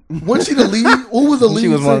 Wasn't she the lead? Who was the lead She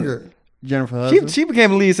was one- singer? Jennifer Hudson. She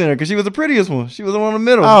became a lead singer because she was the prettiest one. She was the one in the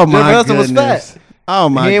middle. Oh Jennifer my Hudson goodness. was fat. Oh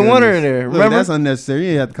my! He ain't goodness. want her in there, Look, remember? that's unnecessary. You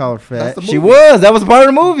didn't have to call her fat. That's the She movie. was. That was part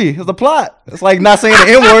of the movie. It was a plot. It's like not saying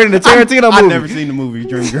the N word in the Tarantino movie. I never seen the movie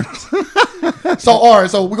Dreamgirls. So, all right.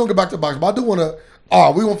 So, we're going to get back to the box. But I do want to. All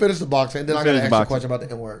right. We're going to finish the boxing. And then I got to Finish ask you a boxing. question about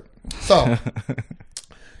the N word. So,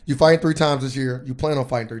 you fighting 3 times this year. You plan on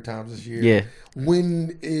fighting 3 times this year. Yeah.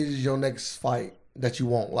 When is your next fight that you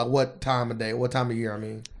want? Like, what time of day? What time of year, I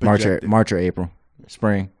mean? March or April.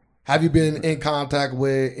 Spring. Have you been in contact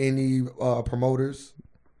with any promoters?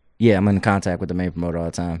 Yeah, I'm in contact with the main promoter all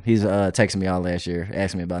the time. He's texting me all last year,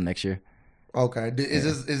 asking me about next year. Okay.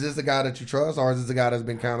 Is this the guy that you trust, or is this the guy that's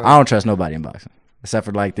been kind of? I don't trust nobody in boxing except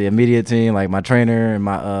for like the immediate team, like my trainer and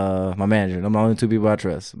my manager. I'm the only 2 people I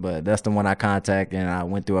trust. But that's the one I contact, and I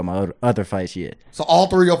went through all my other fights yet. So all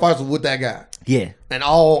 3 of your fights was with that guy, Yeah. and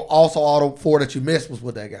all the 4 that you missed was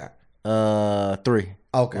with that guy. 3.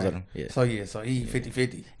 Okay. Was with him, yeah. So he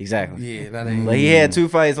 50-50. Exactly. Yeah, that ain't. But he had 2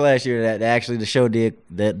 fights last year that actually the show did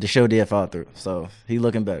fall through. So he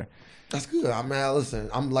looking better. That's good. I mean, listen.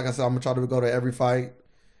 I'm like I said. I'm gonna try to go to every fight.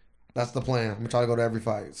 That's the plan. I'm gonna try to go to every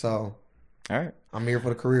fight. So All right. I'm here for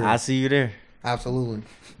the career. I see you there. Absolutely.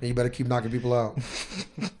 And you better keep knocking people out.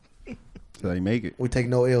 So they make it. We take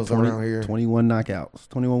no L's around here. 21 knockouts,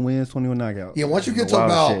 21 wins, 21 knockouts. Yeah. Once you get to Wild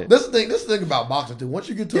about shit. this is the thing about boxing too. Once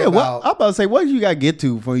you get to Yeah, about. I'm about to say, what you got to get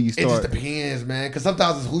to before you It just start? depends, man. Because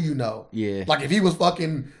sometimes it's who you know. Yeah. Like if he was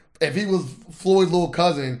Floyd's little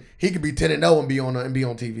cousin, he could be 10-0 and be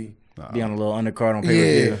on TV. be on a little undercard on Yeah,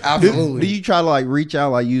 pay-per-view. absolutely. Do you try to like reach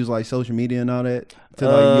out, like use like social media and all that to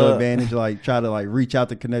like your advantage? Like try to like reach out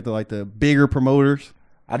to connect to like the bigger promoters.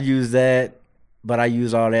 I'd use that, but I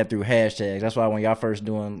use all that through hashtags. That's why when y'all first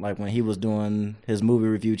doing, like when he was doing his movie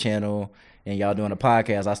review channel and y'all doing a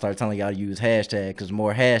podcast, I started telling y'all to use hashtags because the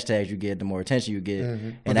more hashtags you get, the more attention you get. Mm-hmm.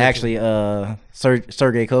 And actually,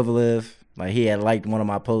 Sergey Kovalev, like he had liked one of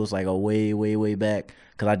my posts like way back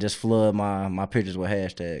because I just flood my pictures with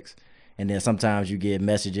hashtags. And then sometimes you get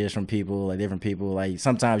messages from people, like different people. Like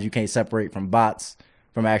sometimes you can't separate from bots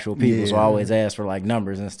from actual people, so I always ask for like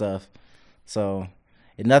numbers and stuff. So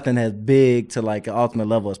nothing as big to like an ultimate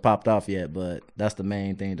level has popped off yet, but that's the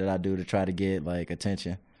main thing that I do to try to get like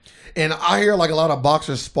attention. And I hear like a lot of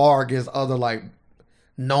boxers spar against other like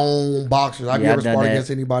known boxers. Have you ever sparred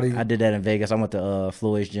against anybody? I did that in Vegas. I went to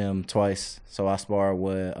Floyd's gym twice, so I sparred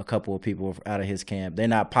with a couple of people out of his camp. They're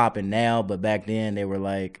not popping now, but back then they were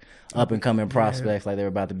like up and coming prospects, like they were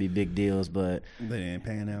about to be big deals. But They didn't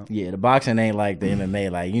pan out. yeah, the boxing ain't like the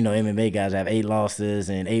MMA. Like MMA guys have 8 losses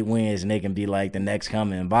and 8 wins, and they can be like the next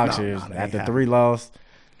coming. Boxers after 3 losses,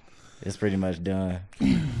 it's pretty much done.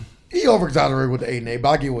 He over-exaggerated with the 8 and 8, but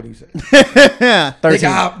I get what he said. 13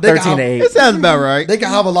 to 8. It sounds about right. They can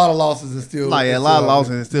have a lot of losses and still Like a lot of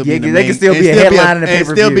losses and still be the they main, can still and be a headline in the and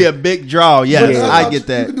pay-per-view. still be a big draw. Yes, Yeah. I get You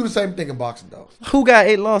that. can do the same thing in boxing, though. Who got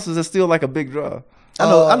 8 losses is still like a big draw?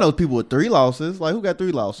 I know people with 3 losses. Like who got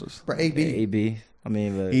 3 losses? For AB. AB. I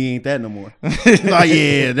mean, but He ain't that no more. Like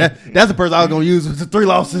yeah, that's the person I was gonna use with the 3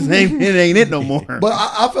 losses. It ain't it no more. But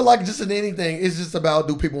I feel like just in anything, it's just about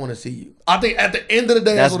do people want to see you. I think at the end of the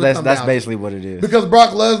day, that's what it comes that's down basically what it is. to. Because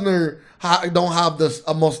Brock Lesnar don't have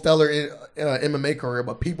a most stellar MMA career,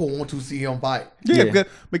 but people want to see him fight. Yeah,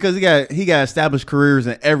 because he got established careers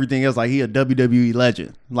and everything else. Like he a WWE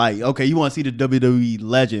legend. Like okay, you want to see the WWE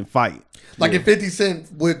legend fight? Like if 50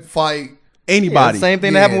 Cent would fight Anybody? Same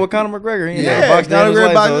thing that happened with Conor McGregor. He Yeah, never boxed down his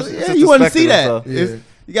life, so it's just you a want to see spectacle, that. so. Yeah.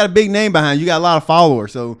 You got a big name behind you. You got a lot of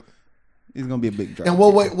followers, so it's gonna be a big draw. And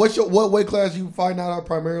what weight class you fighting out of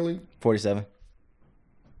primarily? 47.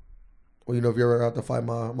 Well, you know, if you ever have to fight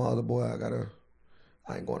my other boy, I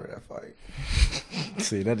ain't going to that fight.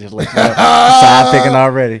 See, that just looks side picking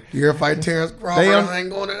already. You ever fight Terrence Crawford? I ain't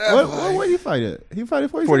going to that fight. What you fight at? He fight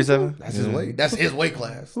at 47. That's his weight. That's his weight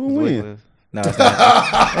class. Who win? No, it's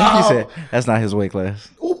not. He said that's not his weight class.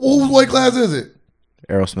 Whose weight class is it?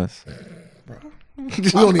 Aerosmith. We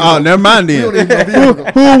don't even Oh, know. never mind We then. don't even know if he ever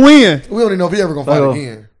gonna, Who win? we don't even know if he ever gonna fight Oh.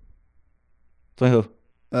 again. So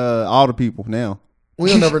who? All the people now. We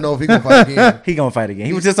don't never know if he gonna fight again. He gonna fight again.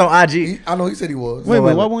 He was just on IG. I know he said he was. Wait,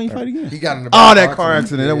 wait, why wait. won't you fight again? He got in the Oh, that car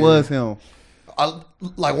accident. That Yeah. was him.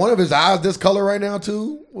 Like one of his eyes this color right now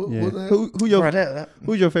too. Yeah. Was that?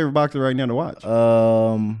 Who's your favorite boxer right now to watch?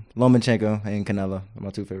 Lomachenko and Canelo are my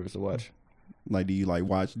 2 favorites to watch. Like, do you like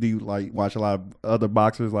watch a lot of other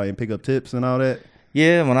boxers like and pick up tips and all that?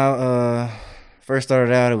 Yeah, when I first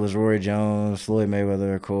started out, it was Roy Jones, Floyd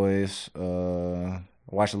Mayweather, of course.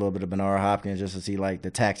 Watched a little bit of Bernard Hopkins just to see like the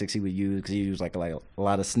tactics he would use because he used like a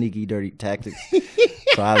lot of sneaky, dirty tactics.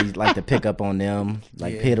 So I like to pick up on them,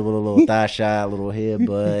 like hit it with a little thigh shot, a little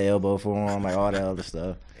headbutt, elbow forearm, like all that other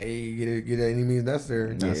stuff. Hey, get it any means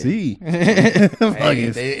necessary. I see. Hey,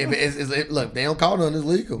 look, they don't call none. It's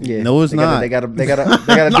legal. Yeah, No, it's they not. They gotta do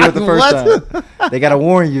it the first time. They gotta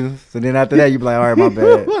warn you. So then after that, you be like, all right, my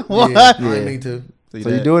bad. What? Yeah, I didn't mean to. So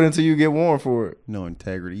you do it until you get warned for it. No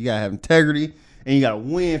integrity. You gotta have integrity, and you gotta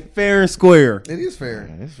win fair and square. It is fair.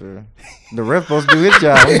 That's fair. The ref supposed to do his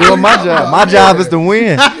job. I'm doing my job. My job is to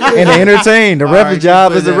win and to entertain. The ref's right,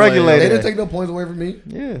 job you is put to it that way. regulate They it. didn't take no points away from me.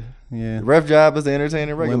 Yeah. Yeah. The ref job is to entertain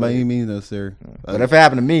and Win by regulate. any means necessary. But if it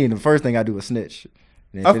happened to me, the first thing I do is snitch.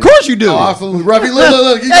 And Of if it- course you do. Oh, absolutely. Ruffy,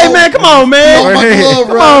 look. Hey man, come on, man. Oh, my glove, Come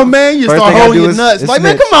bro. on, man. You First start thing I holding do your is- nuts. is Like,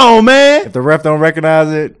 man, snitch. come on, man. If the ref don't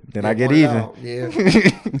recognize it, then I get even. Yeah.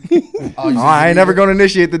 I ain't never gonna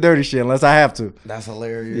initiate the dirty shit unless I have to. That's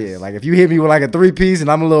hilarious. Yeah, like if you hit me with like a 3-piece and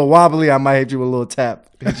I'm a little wobbly, I might hit you with a little tap.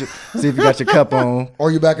 See if you got your cup on.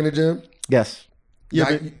 Are you back in the gym? Yes. You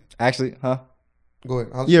Actually, huh? Go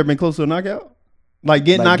ahead. ever been close to a knockout? Like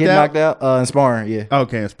getting Like knocked getting out? knocked out and sparring, yeah.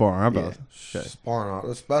 Okay, sparring. I'm about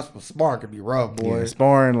Sparring. Sparring could be rough, boy. Yeah,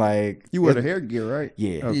 sparring like You wear the hair gear, right?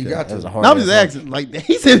 Yeah, Okay. You got that was to. a hard. No, I'm just ass asking. Like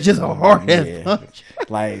he said, it's just a hard ass Yeah. punch.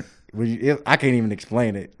 Like I can't even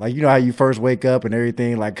explain it. Like you know how you first wake up and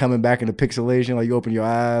everything, like coming back into pixelation, like you open your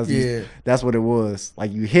eyes. Yeah. That's what it was.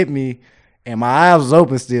 Like you hit me, and my eyes was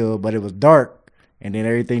open still, but it was dark, and then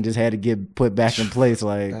everything just had to get put back in place.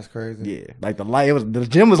 Like That's crazy. yeah, like the light. The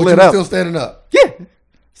gym was But lit you up. still standing up. Yeah,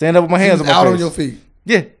 stand up with my You hands was on my out face. on your feet.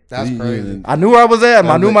 Yeah, That's crazy. I knew where I was at.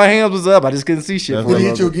 I knew my hands was up. I just couldn't see shit. Did he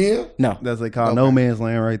hit you again? No. That's they call no man's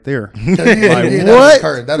land right there. Like, what?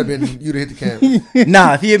 That'd have been you'd have hit the camera.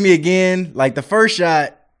 Nah, if he hit me again, like the first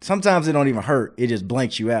shot, sometimes it don't even hurt. It just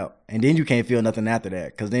blanks you out. And then you can't feel nothing after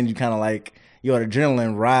that. Because then you kind of like, your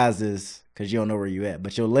adrenaline rises because you don't know where you at.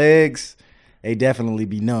 But your legs, they definitely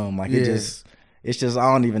be numb. Like it's just,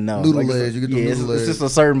 I don't even know. Noodle like, legs. You get the noodle legs. It's just a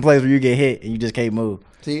certain place where you get hit and you just can't move.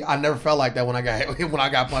 See, I never felt like that when I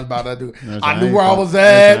got punched by that dude. That's I how knew I where I felt. was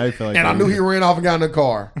That's at, how I felt like and I that. knew he ran off and got in the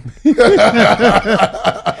car.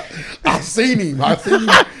 I seen him.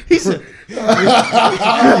 He said,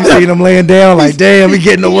 You seen him laying down like, damn, he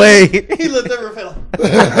getting away. he looked over and fell.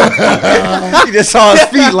 He just saw his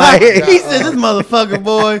feet like, He said, this motherfucker,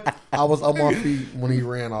 boy. I was on my feet when he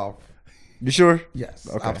ran off. you sure? Yes,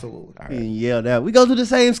 Okay. absolutely. He yelled out, we go to the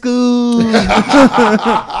same school. Wait.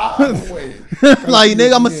 Like,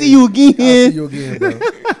 nigga, I'm going to see you I'll see again. you again, bro.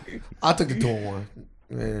 I took the 2-1.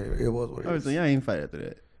 Man, it was what it I was was. like, y'all ain't fight after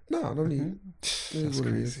that. No need. That's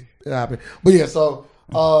crazy. It happened. But yeah, so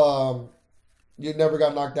you never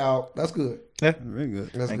got knocked out. That's good. Yeah. Very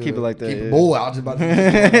good. That's And good. keep it like that, Keep it yeah. boy. I was just about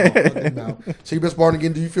to So you been sparring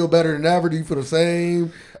again. Do you feel better than ever? Do you feel the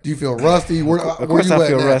same? Do you feel rusty? Where Of course you I at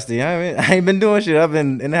feel now? rusty. I ain't been doing shit. I've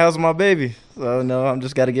been in the house with my baby. So no, I'm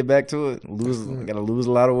just got to get back to it. Got to lose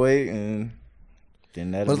a lot of weight and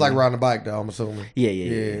then that. But it's like riding a bike, though. I'm assuming.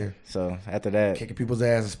 Yeah. So after that, Kicking people's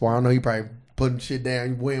ass and sparring. I know you probably putting shit down.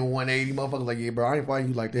 You weighing 180, motherfuckers like, yeah, bro, I ain't fighting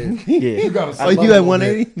you like that. yeah, You gotta. Oh, slim up you a at little bit.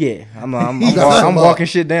 180? yeah, I'm gotta slim up. walking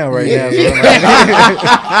shit down right Yeah. now.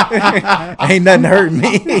 So ain't nothing hurting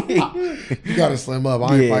me. You gotta slim up.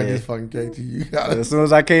 I ain't Yeah. fighting this fucking KT. You gotta. As soon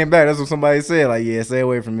as I came back, that's what somebody said. Like, yeah, stay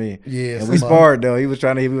away from me. Yeah, And we slim up. sparred though. He was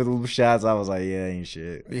trying to hit me with little shots. I was like, yeah, ain't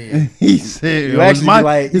shit. Yeah. He said, You actually be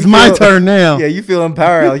like, it's you my feel- turn now. Yeah, you feel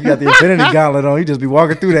empowered. Like you got the Infinity Gauntlet on. You just be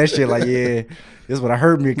walking through that shit like, yeah, this is what I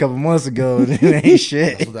hurt me a couple months ago. And it ain't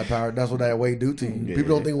shit. That's what that weight do to you. Yeah.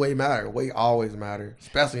 People don't think weight matter. Weight always matter,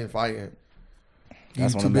 especially in fighting.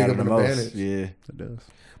 That's He's when too it big mattered of the an most. advantage. Yeah. It does.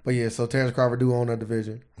 But yeah, so Terrence Crawford do own that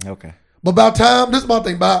division. Okay. But about time, this is my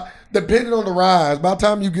thing. Depending on the rise, by the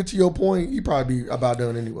time you get to your point, you probably be about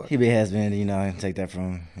done anyway. He has been, you know, I can take that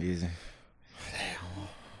from him easy.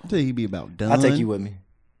 I tell you, he be about done. I'll take you with me.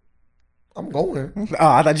 I'm going. Oh,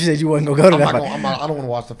 I thought you said you wasn't gonna go to I'm that not fight. going. I don't want to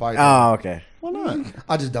watch the fight. Oh, okay. Why not?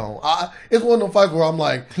 I just don't. It's one of those fights where I'm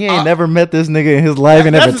like, He ain't never met this nigga in his life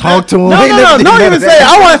and never talked to him. No, Ain't no, never no. did Don't none even of say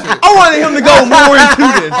that. it. I wanted him to go more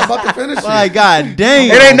into this. I'm about to finish it. Like, god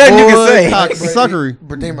damn. It ain't nothing you can boy. say. Cocksuckery.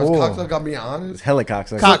 But damn, cocksucker got me honest. It's hella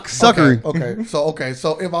cocksucker. Cocksuckery. Okay.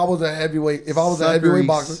 So if I was a heavyweight, Suckery.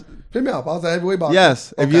 boxer, pick me up. If I was a heavyweight boxer.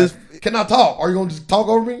 Yes. If Okay. you, Can I talk? Are you gonna just talk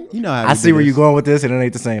over me? you know how I we see do where this. you're going with this, and it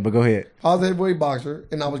ain't the same. But go ahead. If I was a heavyweight boxer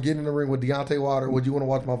and I was getting in the ring with Deontay Wilder, would you want to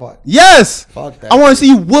watch my fight? Yes. Fuck that. I want to see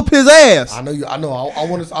you whoop his ass. I know you. I know. I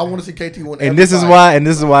want to see KT win. And every this is fight. why. And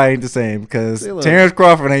this is why it ain't the same because See, look. Terrence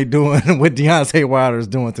Crawford ain't doing what Deontay Wilder is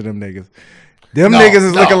doing to them niggas. Them No, niggas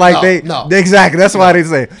is no, looking like no. exactly. That's why they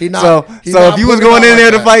say. He not- so he so not if you was putting going it in out there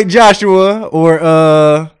like to that. fight Joshua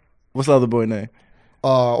or what's the other boy name?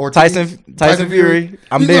 Or Tyson Fury.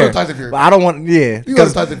 I'm You go there. to Tyson Fury. But I don't want. Yeah. You go to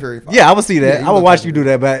 'cause- Tyson Fury. Fight. Yeah, I would see that. Yeah, you I go would to watch Tyson you do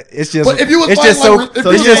Fury. that, but it's just But if you was it's fighting just so like- if it's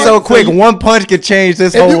you just was so like- quick. One punch could change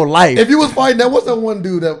this If whole you- life. If you was fighting that, what's that one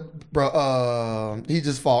dude that, bro? He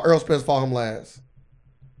just fought. Earl Spence fought him last.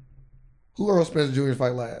 Who Earl Spence Jr.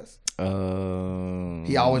 fight last?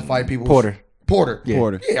 He always fight people. Porter. Porter. Yeah.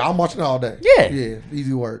 Porter. Yeah, I'm watching all day. Yeah. Yeah,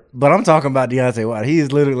 easy work. But I'm talking about Deontay Wilder. He is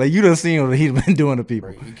literally like you done seen what he's been doing to people.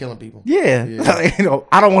 He killing people. Yeah, Yeah. Like, you know,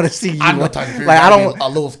 I don't want to see you. I know like, Tyson Fury. like I gotta don't be a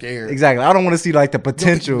little scared. exactly. I don't want to see like the You don't think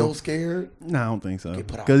potential. No scared. No, I don't think so. Get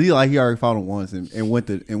put out. Because he already fought him once and went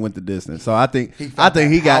the distance. So I think He felt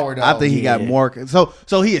he that got power, though. I think he got Yeah. more.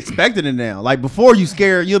 So he expected it now. Like before, you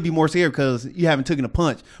scared, you'll be more scared because you haven't taken a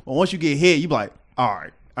punch. But once you get hit, you be like, all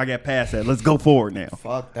right, I got past that. Let's go forward now.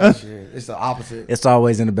 Fuck that shit. It's the opposite. It's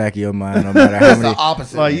always in the back of your mind, no matter how It's the many.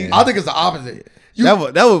 opposite. Like, you- I think it's the opposite. You, That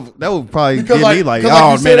would probably Because get like- me like, because like oh you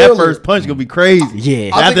man, said that earlier- first punch gonna be crazy.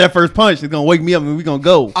 Yeah. I After think- that first punch, it's gonna wake me up and we gonna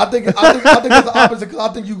go. I think it's the opposite because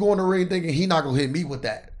I think you go in the ring thinking he not gonna hit me with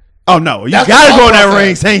that. Oh no, you That's gotta what go in I'm that saying.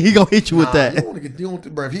 ring saying he gonna hit you with Nah, that. You don't want to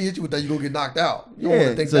get, bro. If he hit you with that, you gonna get knocked out. You don't want Yeah,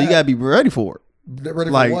 to think so that. you gotta be ready for it. Ready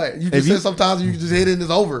like, for what? You if just you- said sometimes you just hit it and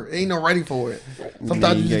it's over. Ain't no ready for it.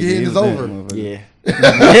 Sometimes you just get hit and it's that over. motherfucker. Yeah,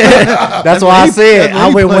 That's why I said that's what I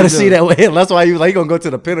he wouldn't want to played see that with him. That's why he was like, he gonna go to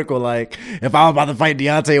the pinnacle. Like, if I was about to fight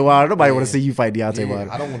Deontay Wilder, nobody want to see you fight Deontay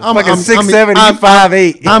Wilder. I don't want I'm to. fucking 6'7", you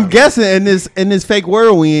 5'8". I'm guessing in this fake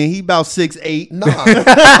whirlwind, he about 6'8". Nah,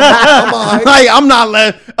 I'm all right. Like, I'm not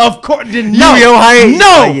letting. Of course, no, your height?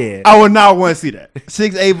 no, Yeah. I would not want to see that.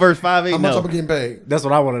 6'8" versus 5'8". How much No, I'm getting paid? That's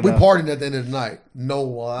what I want to We know. partying at the end of the night. No,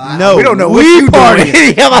 no, we don't know what we you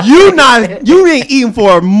partying. doing. You ain't eating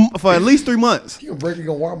for at least 3 months. You gonna break? You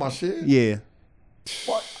gonna wear my shit? Yeah,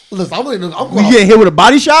 What? Listen, I'm you going. getting hit with a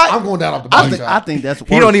body shot? I'm going down off the I body think, shot. I think that's.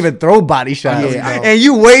 He don't even throw body shots. Yeah. And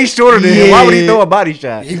you way shorter than him. Why would he Yeah. throw a body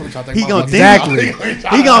shot? He gonna try to take He my gonna fucking think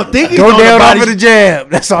shot. he gonna think he Go throwing a down body off of the jab.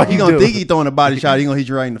 That's all He you gonna do. think he throwing a body shot. He gonna hit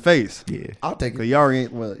you right in the face. Yeah. I'll take Cause it. you already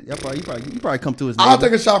ain't. Well, you probably come to his. I'll neighbor.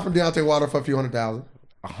 take a shot from Deontay Wilder for a few $100,000.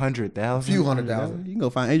 100,000. Few $100,000. You can go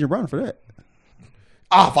find Adrian Brown for that.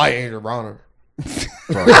 I'll fight Andrew Browner.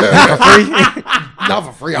 Not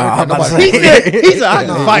for free. I I'm don't about fight to nobody. say. He said, I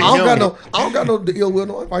Nah, can fight. I don't him. got no ill will.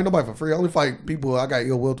 No, I fight nobody for free. I only fight people I got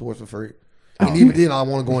ill will towards for free. And even then, I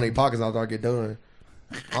want to go in their pockets after I get done.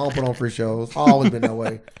 I don't put on free shows. I've always been that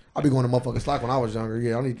way. I be going to motherfucking slack when I was younger.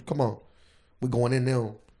 Yeah, come on. We going in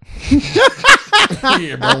now.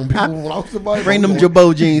 Yeah, bro. When I was somebody, Bring bro, them we going-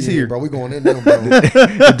 Jabot jeans Yeah, here. bro. We going in now, bro.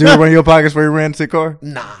 The dude run your pockets before he ran to the car?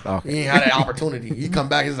 Nah, Okay. he ain't had that opportunity. He come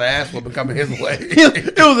back, his ass whooping coming his way.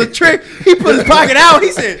 It was a trick. He put his pocket out.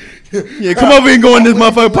 He said, "Yeah, come over here and go in this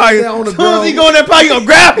motherfucker pocket." down on the As soon as he ground. go in that pocket, he gonna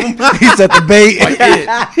grab him. He set the bait.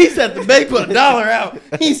 He set the bait, put $1 out.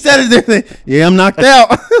 He said it there. Said, "Yeah, I'm knocked out."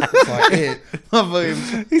 It's like it.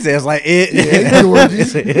 Motherfucker. He says like it. Yeah, George,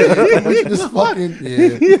 you just fucking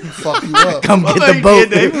fuck you up. Come get the Motherfucker boat.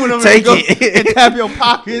 did that. He went over Take there and go it. and tap your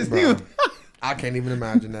pockets. He Bro. was- I can't even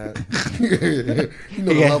imagine that. You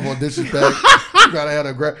know the level of disrespect. You gotta have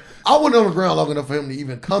a grab. I wasn't on the ground long enough for him to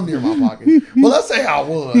even come near my pocket. But let's say I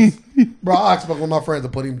was. Bro, I expect one of my friends to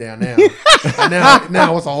put him down now. And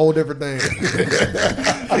now it's a whole different thing.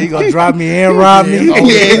 You gonna drop me and rob Yeah, me? it's a whole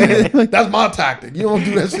different thing. That's my tactic. You don't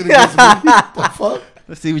do that shit against me. The fuck?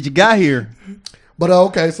 Let's see what you got here. But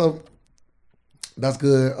okay, so that's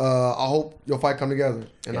good. I hope your fight come together,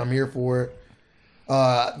 and I'm here for it.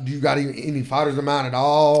 Do you got any fighters in mind at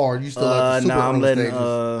all, or are you still at the super I'm early letting.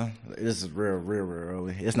 stages? This is real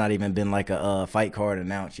early. It's not even been like a fight card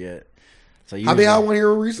announced yet. So I mean, I one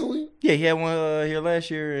here recently. Yeah, he had one here last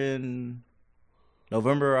year in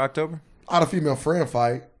November or October. I had a female friend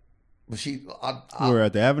fight, but We're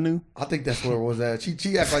at the Avenue. I think that's where it was at. She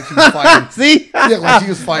acted like she was fighting. See, She acted like she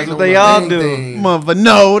was fighting. That's on what they the all main do. thing. motherfucker.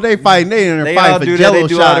 No, they fighting. They in there They all fighting do for that. Jello They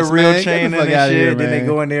do shots, all the real man. Get chaining the fuck and outta shit. here, Then they man.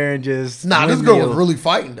 go in there and just Nah, this girl was really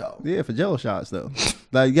fighting though. Yeah, for Jello shots though.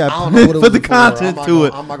 Like, you I got don't know what it put was the for. content I'm to not it.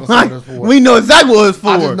 gonna- I'm not gonna say what it's for. We know exactly what it's for.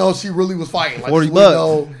 I just know she really was fighting. Like, $40 she really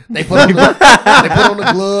know- They put on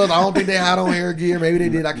the gloves. I don't think they had on hair gear. Maybe they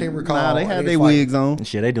did. I can't recall. Nah, they And had their fighting. wigs on.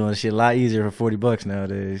 shit. They doing shit a lot easier for $40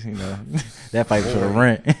 nowadays. You know, that fight was for the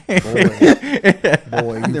rent.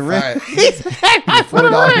 Boy, you The fat. rent.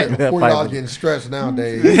 $40 getting stretched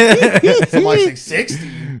nowadays. Somebody say 60.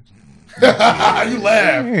 You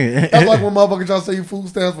laugh. That's like when motherfuckers try to say your food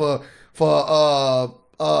stands for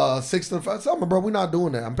 6 to 5. Something, bro. We're not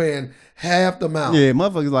doing that. I'm paying half the amount. Yeah,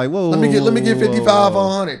 motherfuckers like, whoa. Let me get 55 or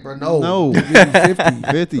 100, bro. No, No. Give me 50.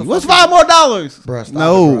 50. What's $5 more? Bro, stop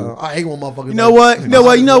No. it, bro. I hate when motherfuckers. You know what? You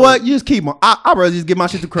know what? You just keep them. I'd rather just get my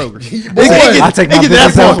shit to Kroger. Boy, I take my It get to that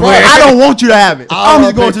business point. elsewhere. I don't want you to have it. I'm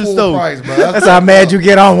just going to the store. Price, bro. That's how mad you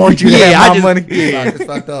get. I don't want you to Yeah, have I my just- money. It's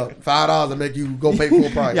fucked up. $5 to make you go pay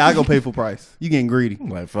full price. Yeah, I go pay full price. You getting greedy.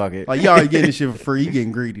 Like fuck it. Like, you already getting this shit for free. You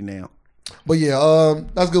getting greedy now. But yeah,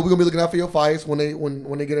 that's good. We're gonna be looking out for your fights when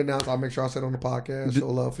they get announced. I'll make sure I say it on the podcast. Show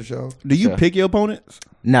love for sure. Do you Sure. pick your opponents?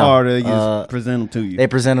 No. Or they just present them to you? They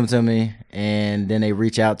present them to me, and then they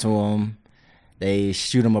reach out to them. They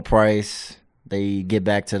shoot them a price. They get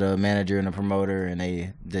back to the manager and the promoter, and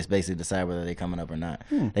they just basically decide whether they're coming up or not.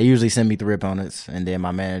 They usually send me 3 opponents, and then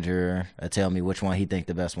my manager will tell me which one he think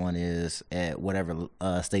the best one is at whatever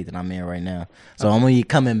state that I'm in right now. So I'm only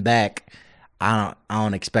coming back. I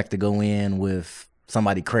don't expect to go in with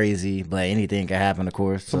somebody crazy, but anything can happen, of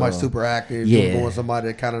course. Somebody So, super active. yeah. You're going somebody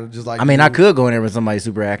that kind of just like. I mean, you. I could go in there with somebody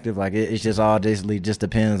super active. Like it's just all basically just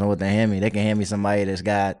depends on what they hand me. They can hand me somebody that's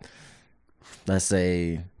got, let's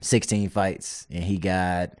say, 16 fights, and he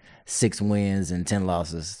got 6 wins and 10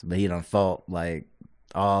 losses, but he done fought like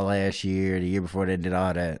all last year, the year before they did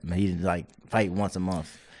all that. But he like fight once a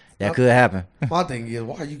month. That could happen. My thing is,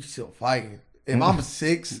 why are you still fighting? If I'm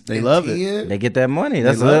 6, They and love it. 10, They get that money.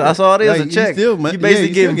 That's love it. all it is. Like, A you check. still- You yeah, basically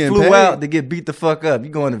you still getting getting flew paid. out to get beat the fuck up. You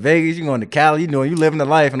going to Vegas, you going to Cali, you living the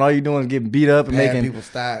life, and all you doing is getting beat up and paying making people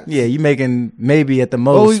stats. Yeah, you making maybe at the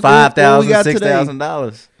What we most $5,000, got today?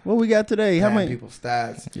 $6,000. What we got today? How Paying many? people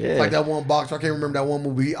stats. Yeah. It's like that one boxer. I can't remember that one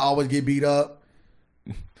movie. He always get beat up.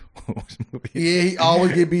 Yeah, he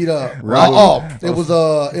always get beat up. Rocky. It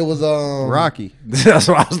was Rocky. That's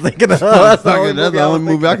what I was thinking of. That's That's the only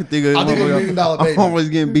movie I can think of. I think it was $1 Million Baby. I'm always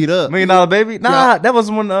getting beat up. $1 Million Baby? Nah, Yeah. that was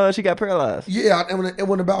when she got paralyzed. Yeah, it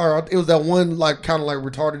wasn't about her. It was that one like kind of like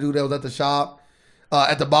retarded dude that was at the shop.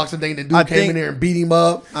 At the boxing thing, the dude I came think- in there and beat him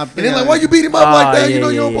up. I And think then like, I- why you beat him up like that? yeah, You know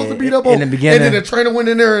you're yeah, supposed to yeah. beat up In on. the beginning. And then the trainer went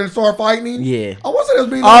in there and started fighting him. Yeah. I wasn't as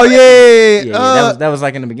being. Oh yeah. Yeah, that was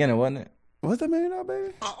like in the beginning, wasn't it? What's that $1 Million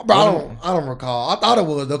Baby? Bro, I don't recall. I thought it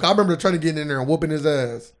was though. 'Cause I remember the trainer getting in there and whooping his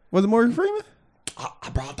ass. Was it Morgan Freeman? I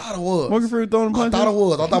thought it was. Morgan Freeman throwing I punches. thought it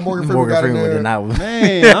was. I thought Morgan Freeman Morgan got Freeman in did there. not.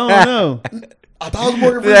 Man, I don't know. I thought it was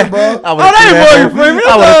Morgan Freeman, bro. that ain't Morgan Freeman.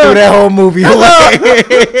 I would have threw that whole movie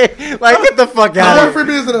away. Like, get the fuck Morgan out of here.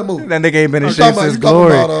 Freeman is in that movie. That nigga ain't been in You shape since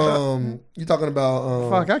glory. talking about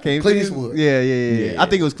Fuck, I can't. Clint think. Eastwood. Yeah. I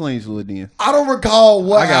think it was Clint Eastwood then. I don't recall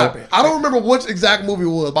what I got- happened. I don't remember which exact movie it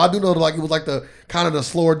was, but I do know that like it was like the kind of the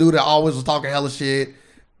slower dude that always was talking hella shit.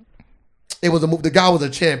 It was a movie. The guy was a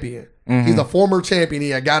champion. He's a former champion. He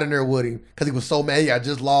had got in there with him because he was so mad. He had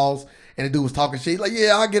just lost, and the dude was talking shit. He's like,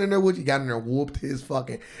 yeah, I'll get in there with you. He got in there, whooped his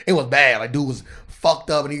fucking. It was bad. Like dude was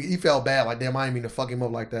fucked up, and he felt bad. Like damn, I didn't mean to fuck him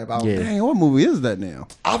up like that. But Yeah. Dang, what movie is that now?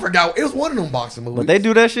 I forgot. It was one of them boxing movies. But they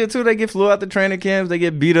do that shit too. They get flew out the training camps. They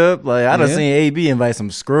get beat up. Like I done Yeah. seen AB invite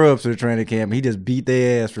some scrubs to the training camp. He just beat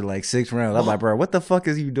their ass for like 6 rounds. I'm like, bro, what the fuck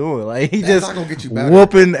is you doing? Like he That's just not gonna get you better.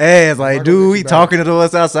 whooping ass. Like Not gonna get dude, you he better. talking to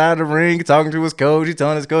us outside the ring, talking to his coach. He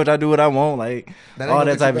telling his coach, I do what I want. Like That ain't all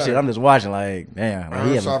gonna that get you type of shit. better. I'm just watching. Like damn. Like,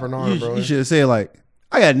 Iron he sharpen iron, bro. You should have said like,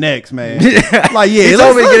 I got next, man. he Like yeah,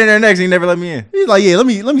 told me to get in there next. He never let me in. He's like, yeah, let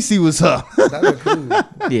me see what's up. That was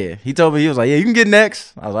cool. Yeah, he told me he was like, yeah, you can get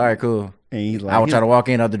next. I was all right, cool. And he's like, I would try to walk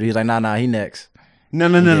in other dude. He's like, nah, he next. no.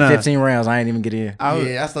 He did 15 rounds. I ain't even get in.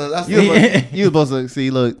 Yeah, that's You was supposed to see.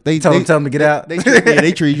 Look, they Tell him to get out.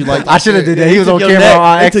 They treat you like I should have did that. He was on took camera your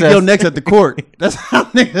on They took access. your next at the court. That's how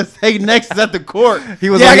niggas take next at the court. He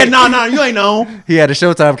was yeah, on I it. got no, you ain't know. He had the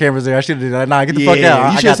Showtime cameras there. I should have did that. Nah, get the fuck out. you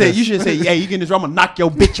I should got say this. you should say, yeah, you get in this room, I'm gonna knock your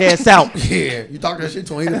bitch ass out. Yeah, you talk that shit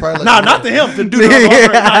to him. He didn't probably No, let you not know. to him. To do that.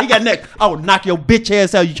 Nah, he got next. I would knock your bitch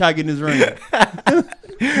ass out. You try to get in this ring.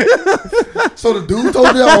 So the dude told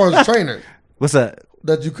you that, or his trainer What's that?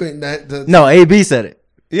 that you couldn't. No, AB said it.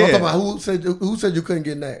 I'm Yeah. talking about who said you couldn't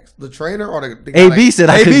get next? The trainer or the guy AB said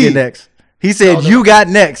I couldn't AB. get next. He said No, no. you got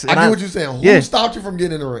next. I And get what you're saying. Who Yeah. stopped you from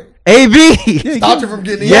getting in the ring? AB. Stopped you from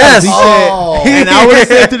getting in? Yes. He Oh. said, and I would have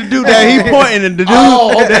said to the dude that he pointing, and the dude,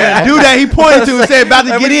 the dude that he pointed to and said about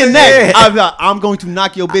to get in next. I was like, I'm going to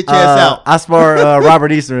knock your bitch ass out. I sparred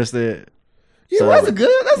Robert Easter instead. Yeah, so- that's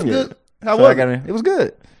good. That's Yeah. good. How So was I got in. It was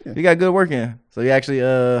good. We got good work in. So he actually,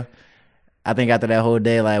 I think after that whole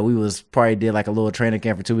day, like we was probably did like a little training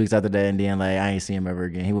camp for 2 weeks after that, and then like I ain't see him ever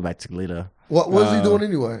again. He went back to Toledo. What was he doing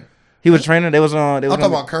anyway? He was training. They was on. They was I'm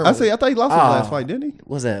talking on- about currently. I thought he lost his last fight, didn't he? What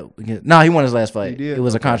was that? No, he won his last fight. He did? It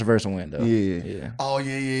was a Okay. controversial win though. Yeah. Oh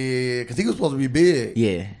yeah. Because he was supposed to be big.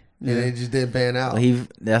 Yeah. And it just didn't pan out. So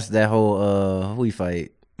that's that whole who he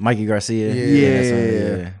fight? Mikey Garcia. Yeah. that's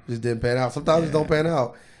what- yeah. Just didn't pan out. Sometimes it don't pan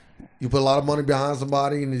out. You put a lot of money behind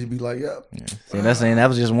somebody and it just be like, yep. See, that's saying that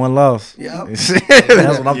was just one loss. Yep. That's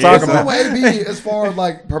what I'm talking So about. AB, as far as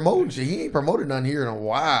like promoting shit, he ain't promoted nothing here in a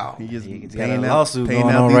while. He just He's got paying a out, lawsuit paying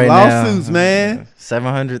going out on these right now. lawsuits, man.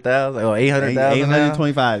 700,000 or 800,000 now.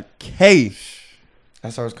 825K.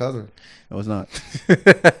 That's our cousin. No, it's not.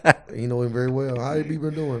 You know him very well. How AB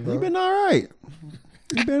been doing, bro? He been all right.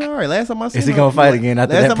 He been all right. Last time I seen Is he him, gonna fight again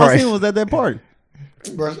after last that time I price? seen him was at that party.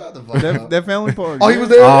 Bro, shut the fuck up. That family party. Oh, he was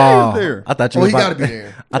there? Yeah, he was there. I thought you Oh, was he about, got to be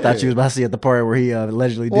there. I thought you was about to see at the part where he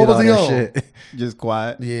allegedly did What was all he that on? shit. Just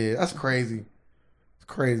quiet. Yeah, that's crazy. It's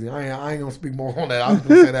crazy. I ain't gonna speak more on that. I was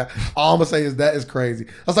gonna say that. All I'm gonna say is that is crazy.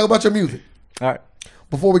 Let's talk about your music. All right.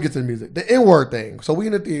 Before we get to the music, the N-word thing. So we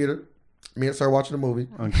in the theater. Me and Sir watching the movie,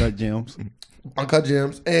 Uncut Gems. Uncut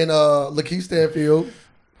Gems, and Lakeith Stanfield,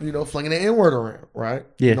 flinging the N-word around, right?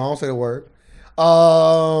 Yeah. No, I don't say the word.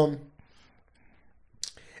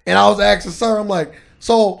 And I was asking Sir, I'm like,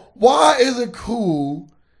 so why is it cool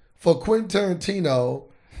for Quentin Tarantino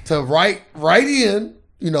to write in,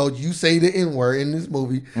 you say the N-word in this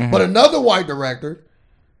movie, but another white director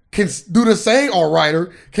can do the same, or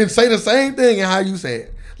writer can say the same thing and how you say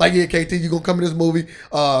it. Like, yeah, KT, you gonna come in this movie?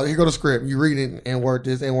 Here go the script. You read it and word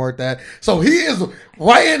this and word that. So he is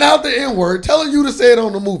writing out the N word, telling you to say it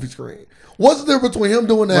on the movie screen. What's the difference between him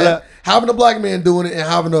doing that, having a black man doing it, and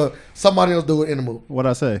having somebody else do it in the movie? What'd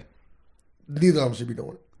I say? Neither of them should be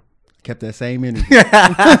doing it. Kept that same energy.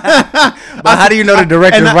 But how do you know the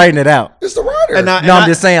director's writing it out? It's the writer. I'm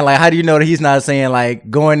just saying, like, how do you know that he's not saying, like,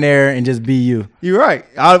 go in there and just be you? You're right.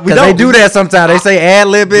 Because they do that sometimes. They say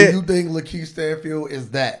ad-lib it. Do you think Lakeith Stanfield is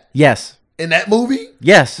that? Yes. In that movie?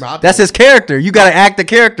 Yes. That's his character. You got to act the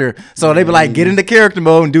character. So they be like, get into character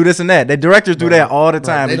mode and do this and that. The directors do that all the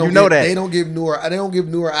time. They You know that. They don't give newer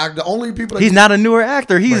actors. The only people that he's not a newer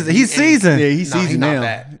actor. He's seasoned. Yeah, he's seasoned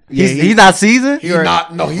now. He's not seasoned? He's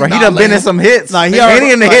not. No, he's Bro, not. he done been in some hits. Like, he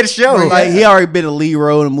already in the hit show. Like, he already been a lead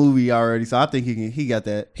role in a movie already. So I think he got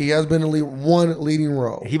that. He has been in one leading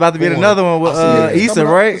role. He about to be in another one with Issa,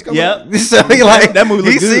 right? Yep. So he like that movie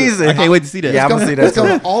looks he's good. seasoned. I can't wait to see that. Yeah, I'm gonna see that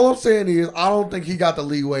too. All I'm saying is, I don't think he got the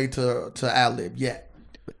leeway to ad-lib yet.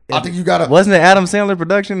 I think you gotta. Wasn't it Adam Sandler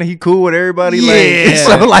production and he cool with everybody? Yeah. Like,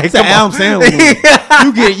 so like It's an Adam Sandler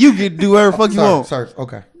movie. You get do whatever the fuck you want. Sorry.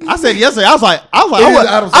 Okay. I said yesterday. I was like, It is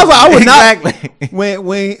Adam I would not. Exactly.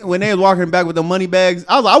 When they was walking back with the money bags,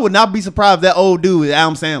 I was like, I would not be surprised if that old dude is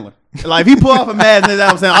Adam Sandler. Like, if he pull off a mask and it's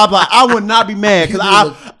Adam Sandler, I'm like, I would not be mad because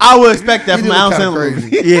I would expect that He from did look Adam kinda Sandler.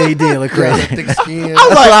 crazy. Yeah, he did look Yeah, crazy. thick skin. I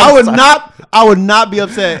was like, I would not be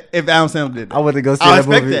upset if Adam Sandler did that. I went to go see I that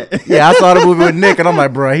expect movie. that. Yeah, I saw the movie with Nick, and I'm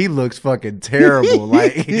like, bro, he looks fucking terrible.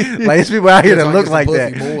 Like there's people out here that Looks look like like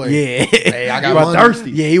that. he's a pussy boy. Yeah, Hey, I You got was money.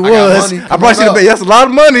 thirsty. yeah, he I got was. money. I Come brought on you to up. bed. That's a lot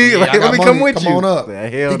of money. Yeah, Like, I got let me money. come with Come you. on up. Yeah,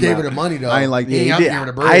 He hell gave nah. her the money though. I ain't like that. He Yeah, ain't he out did. there with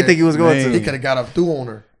the bread. I didn't think he was going Man. He to. could have got up through on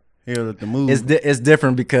her. Here at the move. It's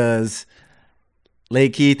different because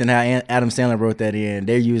Lake Keith and how Adam Sandler wrote that in,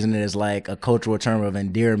 they're using it as like a cultural term of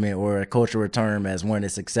endearment or a cultural term as one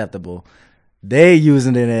that's acceptable. They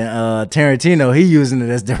using it in Tarantino. He using it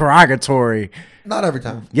as derogatory. Not every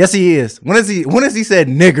time. Yes, he is. When has he said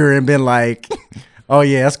nigger and been like, oh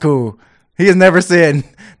yeah, that's cool. He has never said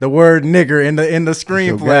the word nigger in the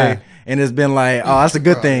screenplay, and it's been like, oh, that's a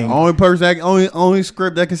good thing. Only person that only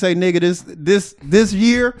script that can say nigga this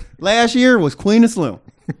year, last year was Queen and Slim.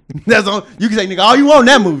 That's all you can say nigga all you want in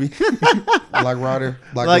that movie. Black Rider.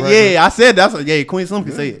 Black Like, Director. yeah, I said that's a, yeah, Queen and Slim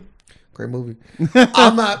can say it. Great movie.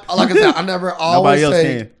 I'm not like I said. I always else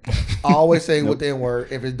say. can. I always say with the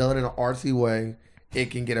N-word, if it's done in an artsy way,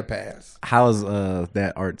 it can get a pass. How's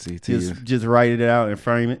that artsy to you? Just write it out and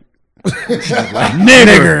frame it.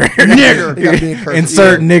 Nigger. It gotta be in cursive.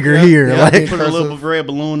 Insert nigger here. Yeah. Like, Put a little red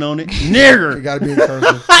balloon on it. Nigger. It gotta be in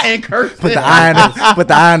cursive. And curse. put the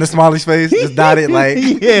eye in the Smalley's face. Just dot it like.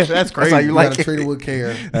 Yeah, that's crazy. how you You like gotta it. treat it with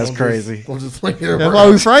care. That's Don't crazy. Just, don't just fling it That's around. why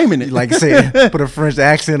we framing it. Like I said, put a French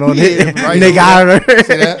accent on Yeah, it. right. Nigga out of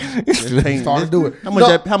See there. that? Start to do it. How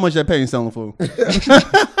much that painting selling for?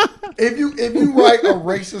 If you write a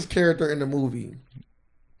racist character in the movie,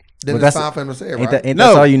 then Well, it's that's- fine for him to say it, Ain't right? that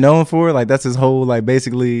No. all you known for? Like that's his whole like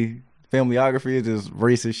basically filmography is just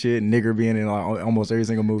racist shit. Nigger being in like, almost every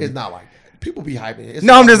single movie. It's not like that. People be hyping it. It's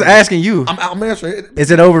No, I'm not just like- asking you. I'm answering it. Is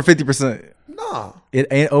it over 50%? Nah. It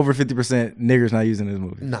ain't over 50% niggers not using this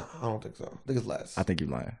movie. Nah, I don't think so. I think it's less. I think you're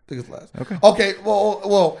lying. think it's less. Okay. Okay.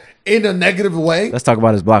 Well, in a negative way. Let's talk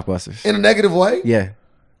about his blockbusters. In a negative way. Yeah.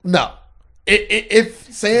 No.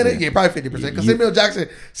 If saying it, yeah, probably 50%. Because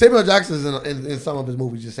Samuel Jackson is in some of his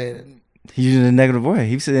movies just saying it. He's using a negative way.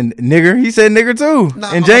 He said nigger. He said nigger too.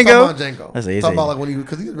 Nah, in I'm Django. talking about Django. I say, Talking about like when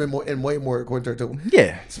because he's been in way more Quentin Tarantino.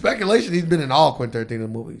 yeah. Speculation, he's been in all Quentin Tarantino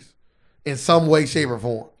movies in some way, shape, or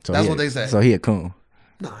form. So That's he- what they say. So he a coon.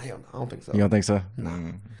 Nah, hell no, I don't think so. You don't think so?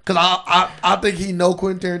 Because I think he know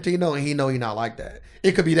Quentin Tarantino and he know he not like that.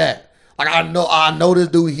 It could be that. Like I know this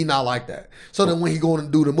dude, he not like that. So then when he going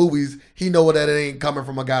to do the movies, he know that it ain't coming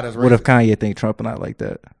from a guy that's racist. What if Kanye think Trump not like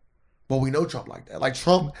that? But we know Trump like that. Like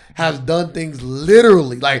Trump has done things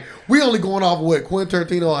literally. Like we only going off what Quentin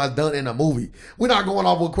Tarantino has done in a movie. We're not going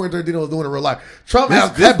off what Quentin Tarantino is doing in real life. Trump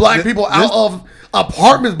has had black people out of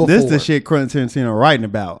apartments before. This the shit Quentin Tarantino writing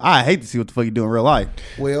about. I hate to see what the fuck he do in real life.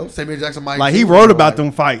 Well, Samuel Jackson might Like he too, wrote you know, about like-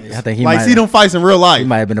 them fights. I think he like might- see them fights in real life. He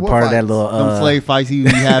might have been a What part of that fights? little them slave fights he be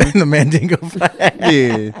having. the Mandingo fight.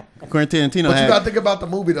 Yeah, Quentin Tarantino. But you had, gotta think about the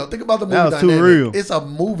movie though. Think about the movie That was too dynamic. real. It's a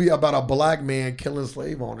movie about a black man killing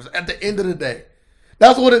slave owners. At the end of the day,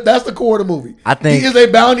 that's what. That's the core of the movie. I think- he is a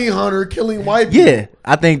bounty hunter killing white people. Yeah,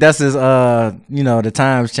 I think that's his. The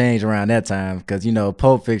times changed around that time because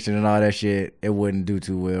Pulp Fiction and all that shit. It wouldn't do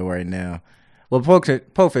too well right now. Well,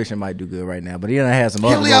 Pulp Fiction might do good right now, but he done had some He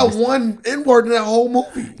other only had movies. one N-word in that whole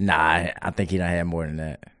movie. Nah, I think he done had more than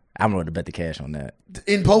that. I'm willing to bet the cash on that.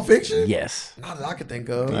 In Pulp Fiction? Yes. Not that I can think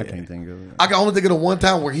of. I can't think of it. I can only think of the one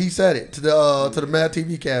time where he said it to the Mad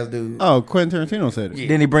TV cast dude. Oh, Quentin Tarantino said it. Yeah.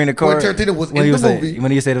 Didn't he bring the car? Quentin Tarantino was when in he the was movie.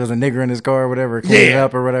 when he said it was a nigger in his car or whatever, clean it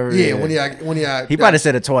up or whatever. Yeah, when he he probably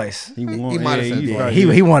said it twice. He might have said he's that. right.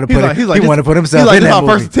 He wanted to put he wanted to put himself He's like, in this that our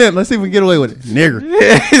movie. first attempt. Let's see if we can get away with it.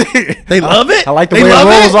 Nigger. They love it. I like the They way it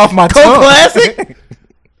love rolls off my Cult tongue. classic.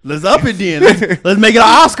 Let's up it then. Let's make it an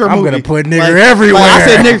Oscar movie. I'm gonna put nigger everywhere.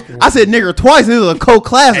 I said nigger twice. This is a cult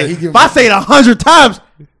classic. Hey, if I say it 100 times,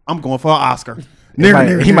 I'm going for an Oscar.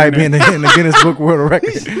 He might be in the Guinness Book World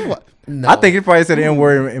Records. No. I think he probably said the N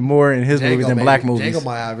word more in his movies than black movies. Django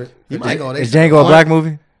might have it. Is Django a black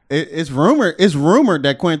movie? It's rumored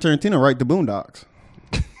that Quentin Tarantino write the Boondocks.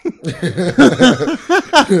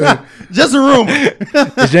 Just a rumor.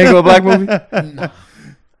 Is Django a black movie?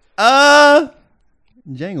 No.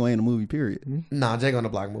 Django ain't a movie, period. Nah, Django in a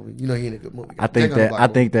black movie. You know he ain't a good movie. I think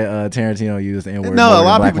that Tarantino used the N word. No, a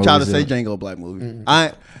lot of people try to say Django a black movie.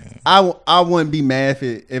 Mm-hmm. I wouldn't be mad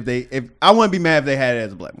if I wouldn't be mad if they had it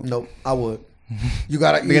as a black movie. Nope, I would. You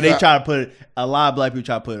gotta because they try to put it. A lot of black people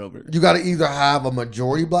try to put it over. You gotta either have a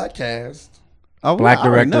majority black cast, black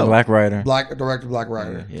director, black writer, black director, black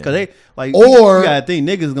writer. Because they like, or you gotta think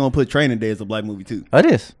niggas gonna put Training Day as a black movie too. Oh, it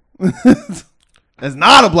is. That's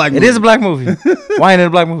not a black movie. It is a black movie. Why ain't it a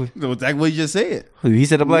black movie? That's what you just said. He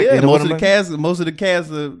said a black. Yeah, most of the cast,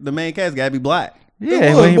 the main cast gotta be black.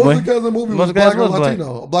 Yeah, most of the cast of the movie was black or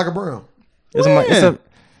Latino, black or brown.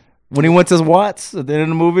 When he went to Watts at the end of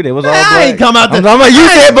the movie, they was all I black. ain't come out there. I'm like, you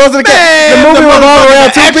said most of the cast. The movie was all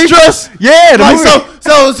around two extras. Yeah, the movie.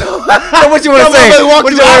 So what you want to say?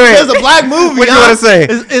 It's a black movie. What you want to say?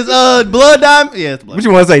 Is Blood Diamond? Yeah, it's Blood. What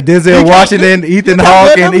you want to say? Denzel Washington, Ethan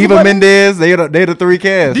Hawke, and Eva Mendes. They the three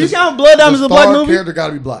casts. Do you count Blood Diamond as a black movie? The character got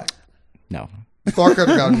to be black. No. Star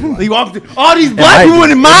character got to be black. He walked through all these black people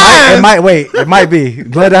in mind. It might be.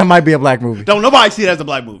 Blood Diamond might be a black movie. Don't nobody see it as a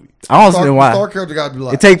black movie. I don't see why. Star character got to be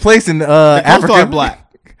black. It take place in Africa. Black.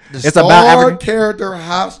 It's about African character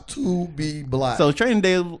has to be black. So Training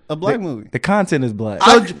Day is a black movie. The content is black.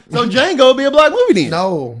 So Django would be a black movie then.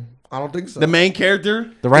 No, I don't think so. The main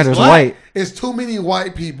character, the writer's white. It's too many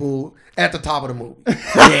white people at the top of the movie.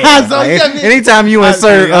 Anytime you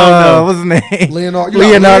insert what's his name? Leonardo.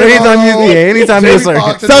 Anytime you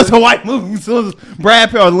insert. So it's a white movie. So it's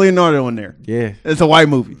Brad Pitt or Leonardo in there. Yeah. It's a white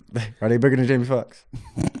movie. Are they bigger than Jamie Foxx?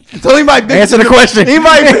 So he might be. Answer the question. He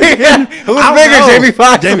might be. Who's bigger, Jamie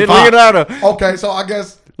Foxx or Leonardo? Okay, so I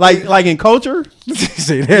guess like in culture.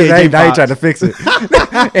 See, now you trying to fix it.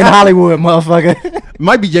 In Hollywood, motherfucker.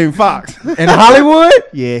 Might be Jamie Foxx. In Hollywood?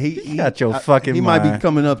 Yeah, he got your fucking He mind. might be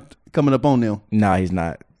coming up on them. No, he's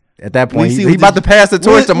not. At that point, He he's about to pass the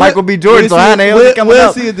torch to Michael B. Jordan. So how the hell is he coming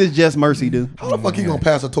up? We'll see if this Just Mercy do. How the fuck he gonna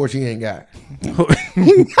pass a torch he ain't got?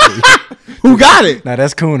 Who got it? Nah,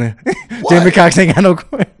 that's Coonan. Jamie Foxx ain't got no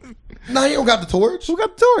coin. Nah, he don't got the torch. Who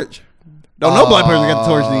got the torch? Don't no black person got the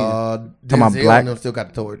torch then. Denzel black. Them still got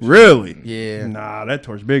the torch. Really? Yeah. Nah, that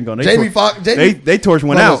torch been gone. Jamie Foxx. They torch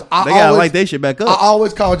went out. They gotta light their shit back up. I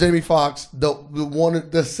always call Jamie Foxx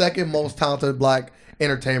the second most talented black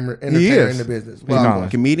entertainer in the business.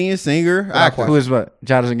 Comedian, singer, actor. Who is what?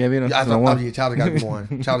 Childish Gambino? Yeah, Childish got to be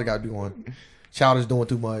one. Childish got to be one. Childish doing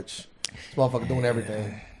too much. This motherfucker doing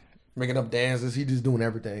everything. Making up dances. He just doing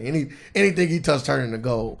everything. Anything he touched turning to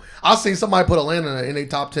gold. I seen somebody put Atlanta in their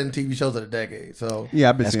top 10 TV shows of the decade. So yeah,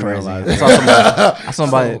 I've been that's seeing crazy. I saw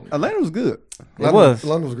somebody. Atlanta was good.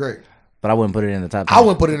 Atlanta was great. But I wouldn't put it in the top 10. I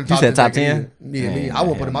wouldn't put it in the top 10. You said top 10? Yeah, me. I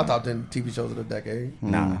wouldn't put it in my top 10 TV shows of the decade.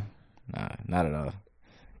 Nah, not at all.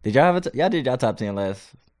 Did y'all have y'all did y'all top 10 last?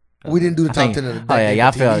 We didn't do the top 10 of the decade. Oh yeah,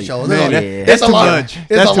 y'all felt shows. That's too much.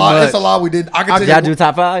 It's a lot we did. Y'all do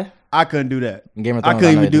top 5? I couldn't do that. Game of Thrones. I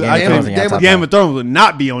couldn't even do. Game of Thrones would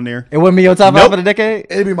not be on there. It wouldn't be your top 5 of the decade.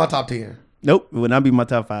 It'd be my top 10. Nope, it would not be my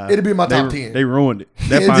top 5. It'd be my top 10. They ruined it.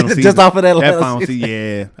 That final season. Just off of that final season.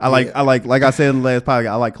 Yeah, I like I said in the last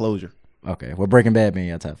podcast. I like closure. Okay, well, Breaking Bad being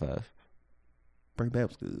your top 5. Breaking Bad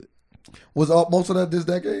was good. Was most of that this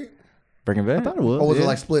decade? Breaking Bad? I thought it was. Or was it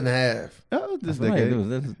like split in half? Oh, this decade. It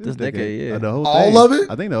was this decade, yeah. The whole all thing. of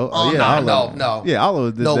it? I think the whole. Oh, yeah, no. Yeah, all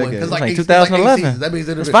of it this decade. Because like 2011. That means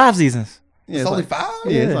it's 5 seasons. Yeah, it's only 5?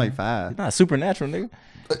 Yeah, it's like 5. It's not Supernatural, nigga.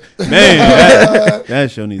 Man,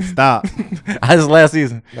 that show needs to stop. I just last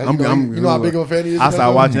season. You know how big of a fan he is? I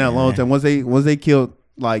started watching that a long time. Once they killed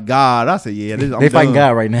like God, I said, yeah, they fighting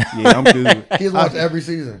God right now. Yeah, I'm good. He's watched every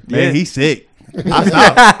season. Man, he's sick. I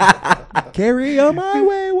stopped. Carry on my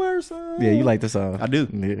wayward son. Yeah, you like the song. I do.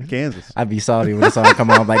 Yeah. Kansas. I'd be salty when the song come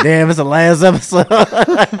on. I'm like, damn, it's the last episode.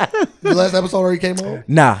 The last episode already came on.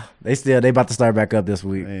 Nah, they about to start back up this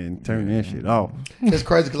week. Man, turn that shit off. It's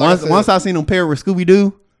crazy because Once I seen them pair with Scooby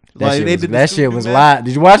Doo. That shit was live.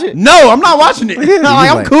 Did you watch it? No, I'm not watching it.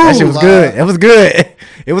 I'm cool. That shit was good. It was good.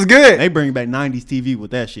 It was good. They bring back 90s TV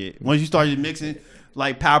with that shit. Once you started mixing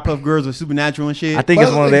like Powerpuff Girls with Supernatural and shit. I think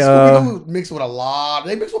it's one of Scooby-Doo mixed with a lot.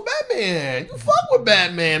 They mixed with Batman. You fuck with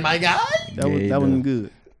Batman, my guy. That wasn't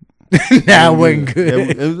good. That wasn't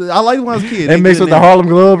good. I liked when I was a kid. They mixed with the Harlem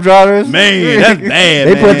Globetrotters. Man, that's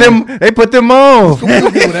bad. They put them on. Scooby-Doo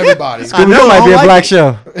with everybody. Scooby-Doo might be a black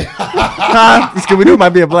show. Scooby-Doo might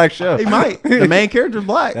be a black show. He might. The main character's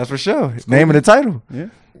black. That's for sure. Name of the title. Yeah.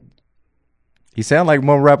 He sound like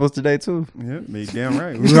more rappers today too. Yeah, damn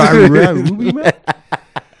right.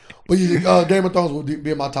 But Game of Thrones will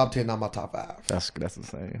be in my top 10, not my top 5. That's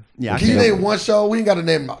insane. Yeah, Can you name one show? We ain't got to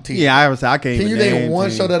name 10. Yeah, I can't. Can you name one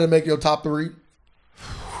show that'll make your top 3?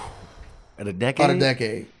 Of the decade? Out of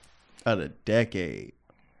decade. Of the decade.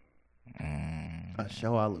 A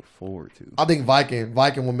show I look forward to. I think Viking.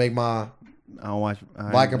 Viking will make my... I don't watch...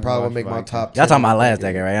 Viking probably will make my top 10. Y'all talking about last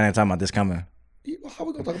decade, right? I ain't talking about this coming. How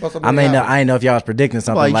we gonna talk about something? I mean, I ain't know if y'all was predicting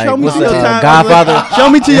something like show me what's to your time, Godfather. Show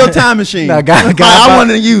me to your time machine. No, I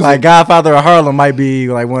wanted to use like it. Godfather of Harlem might be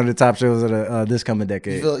like one of the top shows of the, this coming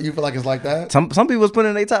decade. You feel like it's like that? Some people was putting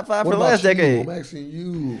in their top 5 What for the about last you? decade. I'm asking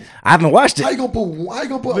you. I haven't watched it. How you gonna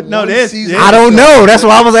put But no, one there's- season? there's- I don't know. That's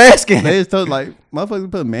what I was asking. They just told like motherfuckers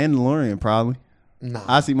put Mandalorian probably. Nah.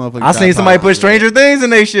 I see motherfuckers. I seen somebody put Stranger Things in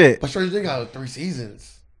their shit. But Stranger Things got 3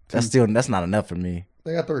 seasons. That's not enough for me.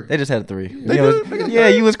 They got 3. They just had 3.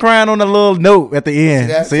 They You was crying on a little note at the end.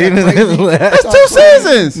 That's See? crazy. That's 2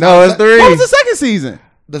 seasons. No, it's 3. What was the second season?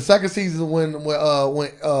 The second season when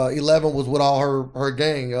 11 was with all her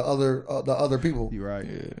gang, the other people. You're right.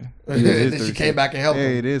 Then she came back and helped Yeah,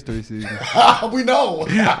 them. it is 3 seasons. We know.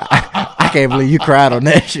 I can't believe you cried on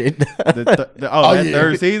that shit. That yeah.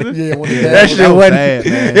 third season. Yeah, when the That dad shit was- wasn't. sad,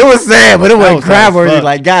 man. It was sad, but it wasn't was sad cry as worthy. fuck.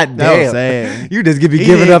 Like, God That was damn, sad. you just be He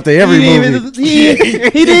giving didn't- up to every he didn't movie.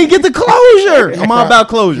 he didn't get the closure. I'm all about He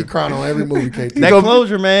closure. crying on every movie, KT. That gonna-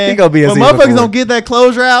 closure, man. he gonna be a when season motherfuckers 4. don't get that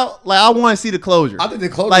closure out, like I want to see the closure. I think the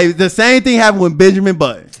closure. Like the same thing happened with Benjamin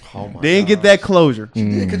Button. Oh my They didn't get that closure.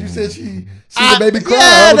 because you said she see the baby cry.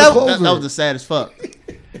 Yeah, That that was the saddest fuck.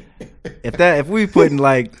 If we putting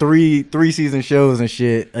like three season shows and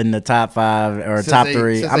shit in the top 5 or top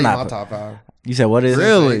 3, I'm not. my top 5. You said what is it?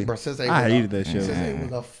 Really? Since I hated that show.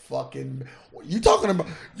 Since was a fucking. You talking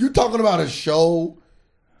about a show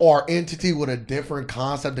or entity with a different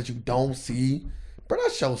concept that you don't see? Bro,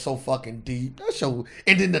 that show's so fucking deep. That show,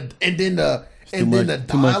 and then the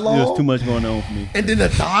dialogue. There's too much going on for me. And then the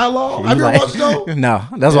dialogue. Have you ever watched the show? No,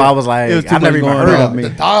 that's why I was like, It was too I've never much even going heard on. of Me. The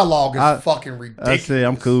dialogue is I- fucking I ridiculous. said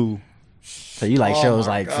I'm cool. So you like Oh shows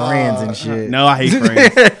my like God. Friends and shit? No, I hate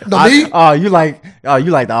Friends. No, me? Oh, you like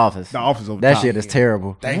The Office? The Office over That top. shit is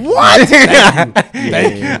terrible. Thank you. What?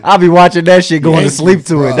 Thank you. I'll be watching that shit going to Thank sleep you,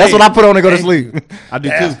 to bro. it. That's what I put on to go to Thank sleep. I do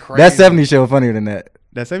That's too. crazy. That 70s show funnier than that.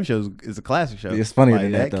 That same show is a classic show. It's funnier like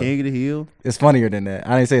than that, though. King of the Hill. It's funnier than that.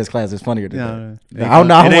 I didn't say it's class. It's funnier than No, that. I don't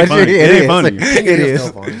know how it ain't much funny. it It ain't is. funny. It It is.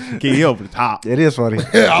 still funny. King of the Hill over the top. It is funny.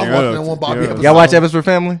 Yeah, I was watching that one Bobby Yeah. episode. Y'all watch Episode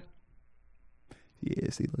Family? Yeah,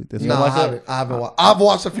 see, look, that's No, I haven't watched. I've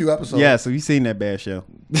watched a few episodes. Yeah, so you seen that bad show?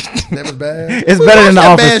 That was bad. It's better than The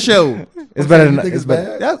that Office. bad show. It's better than You think it's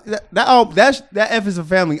better. bad? That Episode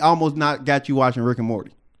Family almost not got you watching Rick and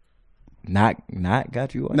Morty. Not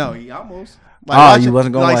got you. No, he almost. You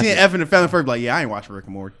wasn't gonna like watch seeing it. F in the Family first. Like, yeah, I ain't watching Rick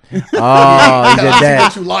and Morty. Oh, you did What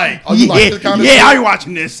that. you like? Oh, you like this kind of yeah, shit? I ain't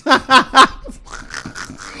watching this.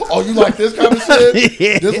 Oh, you like this kind of shit?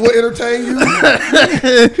 Yeah. This will entertain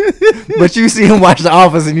you? But you see him watch The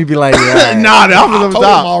Office and you be like, yeah. Nah, the Office I over told him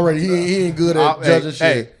top. already. He ain't good at judging shit.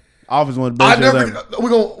 Hey, Office one of the I best shows never.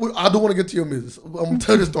 ever. I do want to get to your business. I'm gonna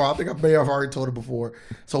tell this story. I think I may have already told it before.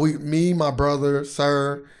 So me, my brother,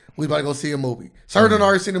 Sir, we about to go see a movie. Sir done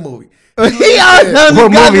already seen the movie. He always tells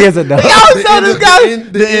What this guy- movie is it, though? He always tells this guy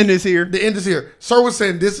end- the end is here. The end is here. Sir was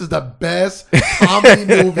saying this is the best comedy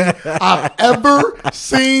movie I've ever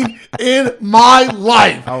seen in my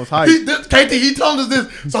life. I was hyped. KT, he telling us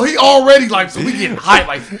this, so he already like, so we getting hyped.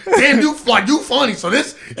 Like, damn, you funny. So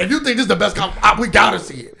this, if you think this is the best comedy, we gotta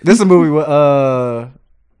see it. This is a movie with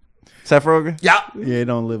Seth Rogen? Yeah. Yeah, it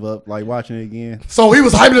don't live up. Like watching it again. So he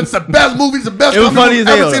was hyping it's the best movie, it's the best It was comedy funny movie as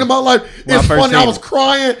I've ever hell, seen in my life. when I It's first funny. I seen was it.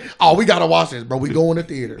 crying. Oh, we gotta watch this, bro. We go in the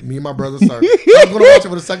theater. Me and my brother, Sir. I was gonna watch it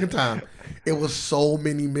for the second time. It was so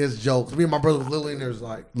many missed jokes. Me and my brother was literally in there, was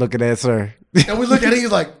like, Look at that, sir. And we look at it,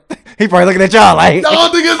 he's like, He probably looking at y'all like,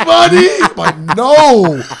 y'all think it's funny? I'm like, no.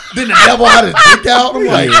 Then the devil had his dick out. I'm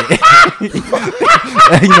like,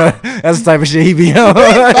 you know, that's the type of shit he be on.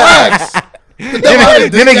 facts.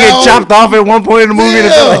 Then they get chopped off at one point in the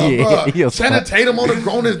movie. Yeah, Channing Tatum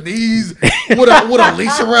on his knees with a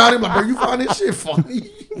leash around him. Like, bro, you find this shit funny?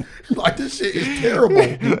 Like, this shit is terrible.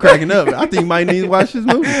 You cracking up. I think you might need to watch this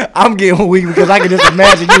movie. I'm getting weak because I can just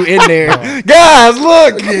imagine you in there. Guys,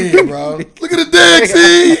 look. Yeah, bro. Look at the dick,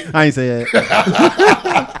 see? I ain't say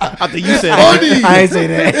that. I think you said funny. that. I ain't say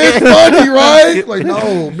that. It's funny, right? Like,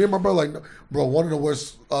 no. Me and my brother, like, no. Bro, one of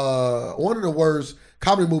the worst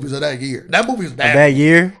comedy movies of that year. That movie is bad. That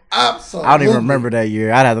year? Absolutely. I don't even remember that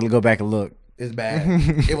year. I'd have to go back and look. It's bad.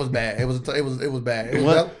 It was bad. It was bad. It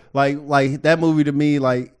was What? Like that movie to me,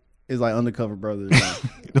 like, is like Undercover Brothers.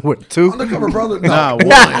 Like, What, 2? Undercover Brother. No.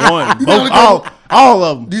 nah, one. You Both, know all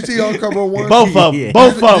of them. Do you see Undercover 1? Both of them. Yeah.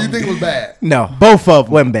 Both Do of you them. think it was bad? No. Both of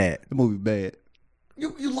them. Wasn't bad. The movie bad.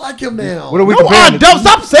 You like him now. What are we No, I comparing? don't.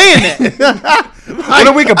 Stop saying that. What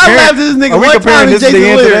are we comparing? I laughed at this nigga Are we one comparing time in this to the Jason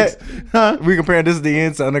end to lyrics. that? Huh? We comparing this to the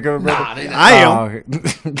end to Undercover Brother? Nah, they not, I am. Oh, okay.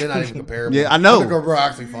 they're not even comparable. Yeah, I know. Undercover Brother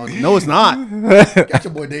actually funny. No, it's not. Got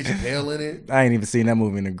your boy Dave Chappelle in it. I ain't even seen that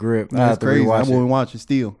movie in the grip. I That's have to crazy. I rewatch wouldn't it. watch it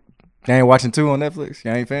still. Y'all ain't watching 2 on Netflix?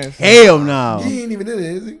 Y'all ain't fans? Hell no. He ain't even in it,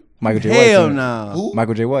 is he? Michael J. White. Hell no. Who?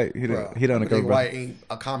 Michael J. White. He Bro, the Undercover Jay Brother. White ain't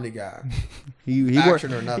a comedy guy. He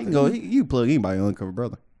Action work, or nothing. He can go. You plug anybody on Undercover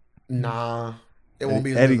Brother. Nah. It won't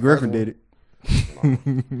be as Eddie good as the Griffin first did it.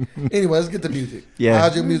 one. Anyway, let's get to music. Yeah.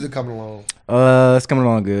 How's your music coming along? It's coming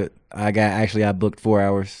along good. I booked 4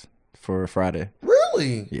 hours for Friday.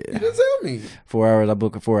 Really? Yeah. You didn't tell me. 4 hours. I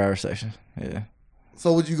booked a 4-hour session. Yeah.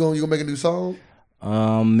 So what you gonna make a new song?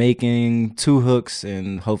 Making 2 hooks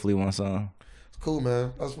and hopefully 1 song. It's cool,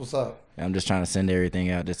 man. That's what's up. I'm just trying to send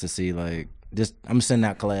everything out just to see I'm sending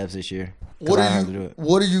out collabs this year. What I are have to do you it.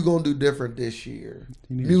 What are you gonna do different this year?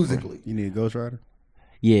 Musically. You need a ghostwriter?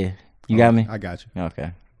 Yeah. You got me? I got you.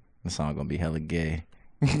 Okay. The song gonna be hella gay.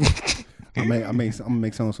 I'm gonna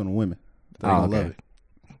make songs on the women. They gonna love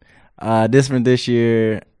it. Different this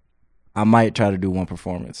year, I might try to do 1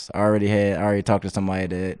 performance. I already talked to somebody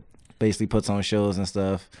that basically puts on shows and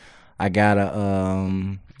stuff. I got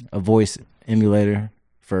a voice emulator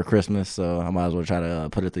for Christmas, so I might as well try to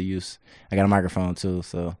put it to use. I got a microphone too,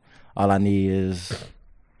 so all I need is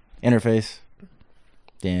interface.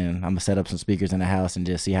 Then I'm gonna set up some speakers in the house and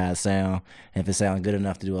just see how it sounds. And if it sounds good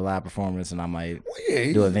enough to do a live performance, then I might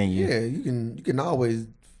do a venue. Yeah, you can always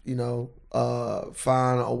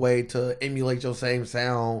find a way to emulate your same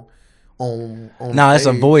sound on. No, it's a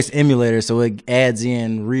stage. voice emulator, so it adds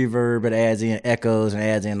in reverb, it adds in echoes, and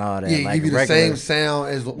adds in all that. Yeah, like give you the same sound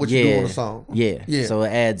as what you do on the song. Yeah, Yeah. So it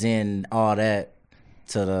adds in all that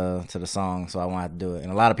to the song. So I want to do it.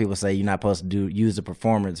 And a lot of people say you're not supposed to use the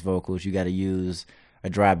performance vocals. You got to use a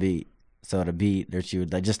dry beat. So the beat that you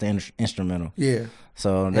like just the instrumental. Yeah.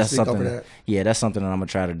 So that's speak over something. that. Yeah, that's something that I'm gonna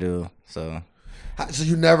try to do. So So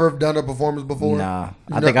you never have done a performance before? nah,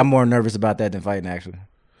 I think I'm more nervous about that than fighting. Actually,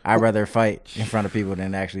 I'd rather fight in front of people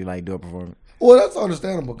than actually like do a performance. Well, that's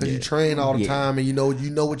understandable because you train all the time and you know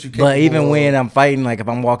what you can. But even when I'm fighting, like if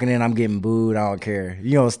I'm walking in, I'm getting booed. I don't care.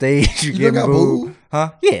 You on stage, you getting got booed. booed?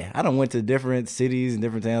 Huh? Yeah, I done went to different cities and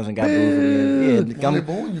different towns and got booed from it. What Yeah, are they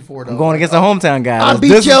booing you for, though? I'm going against a hometown guy. I This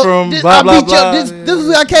beat is your. from This, blah I blah beat blah. your. This is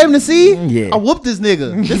what I came to see. Yeah. I whooped this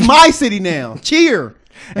nigga. This is my city now. Cheer.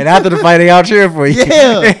 And after the fight, they out cheering for you.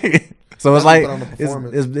 Yeah. So it's That's like what put on the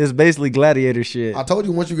performance. it's basically gladiator shit. I told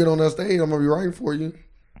you once you get on that stage, I'm gonna be writing for you.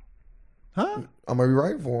 Huh? I'm gonna be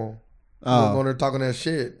writing for him. Oh. You're going there talking that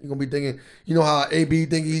shit. You're gonna be thinking, you know how AB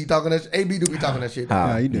think he talking that shit? AB do be talking that shit. How?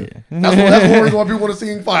 Yeah, you do. That's one reason why people want to see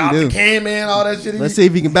him fight. You do. The can man, all that shit. Let's see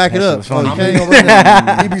if he can back it That up. shit was funny. Oh, I'm you ain't can't? gonna run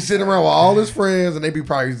that. He be sitting around with all his friends, and they be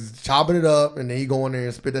probably chopping it up, and then he go in there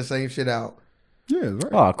and spit that same shit out. Yeah, that's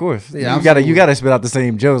right. Oh, of course. Yeah, you gotta spit out the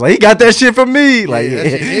same jokes. Like he got that shit from me. Like Yeah, that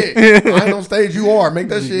shit hit. I ain't on stage. You are. Make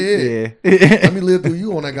that shit hit. Yeah. Let me live through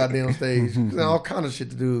you on that goddamn stage. There's all kind of shit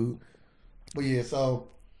to do. But yeah, so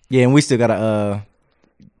Yeah, and we still gotta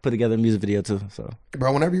put together a music video too. So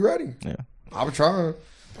bro, whenever you ready, yeah, I'll be trying.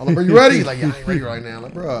 I'm like, bro, you ready? He's like, yeah, I ain't ready right now.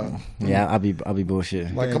 Like, bro, yeah, I'll be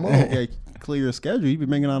bullshit. like, come on, Yeah, clear your schedule. You be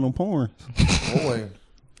making out on porn. boy.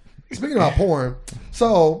 Speaking about porn,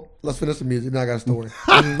 so let's finish the music. Then I got a story.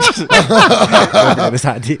 This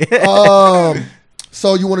idea.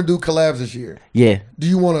 So you want to do collabs this year? Yeah, Do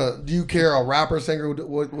you care a rapper, singer?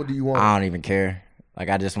 What do you want? I don't even care. Like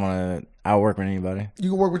I just wanna. I'll work with anybody.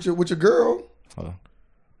 You can work with your girl. Hold on.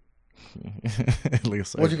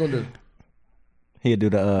 What you gonna do? He'd do You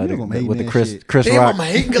gonna hate with the that Chris shit. Chris Damn, Rock. I'm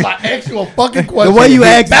hating because I asked you a fucking question. The way you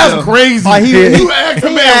asked, that's though. crazy. Like, You asked a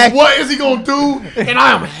man, what is he gonna do? And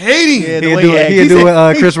I am hating. Yeah, the He'd way do he it. asked. He'd He do said-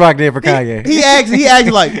 what Chris Rock did for Kanye. He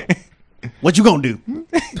asked like, "What you gonna do?"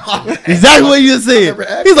 Exactly what you just said. never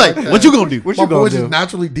asked He's like, like that. "What you gonna do?" What My you gonna voice do? is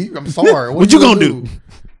naturally deep. I'm sorry. What you gonna do?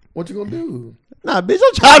 What you gonna do? Nah, bitch,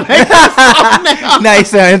 I'm trying to make this up now. Now you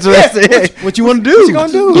sound interested. What you want to do? What you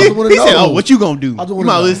gonna do? I just wanna He said, know. "Oh, what you gonna do?" I just You wanna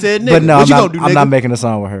might as well know. said, "Nigga, But no, what I'm you not, gonna do, I'm nigga?" not making a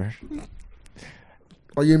song with her.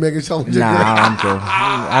 Are you making something? Nah, I'm cool.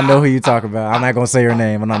 I know who you talk about. I'm not gonna say her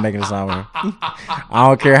name. I'm not making a song with her. I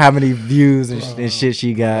don't care how many views and shit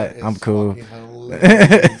she got. I'm cool.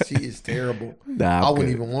 She is terrible. Nah, I'm I wouldn't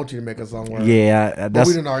good. even want you to make a song with her. Yeah, But that's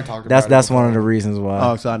we didn't already talk about that's it one of before. the reasons why.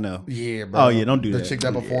 Oh, so I know. Yeah, bro. Oh, yeah, don't do the that. chick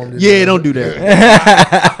that performed it. Yeah, don't do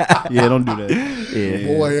that. Yeah, don't do that. Yeah.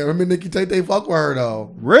 Boy, I remember Nikki Tate fuck with her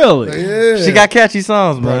though. Really? Yeah. She got catchy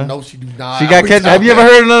songs, Bro, man. no, she do not. She got catchy. Have you ever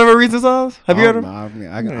heard none of her recent songs? Have you heard them?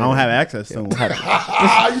 I don't have access to them.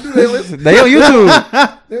 You do they listen? They on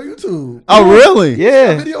YouTube. They're on YouTube. Oh, really?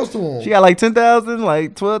 Yeah. Videos to them. She got like 10,000,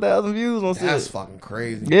 like 12,000 views on That's shit. fucking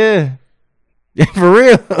crazy. Yeah. Yeah, for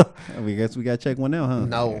real. We guess we gotta check one out, huh?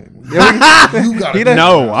 No. You gotta He do done-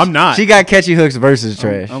 No, I'm not. She got catchy hooks versus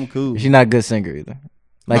trash. I'm cool. She's not a good singer either.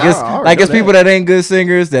 Like Nah, it's I already like know it's people that ain't good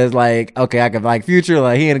singers. That's like, okay, I could like Future,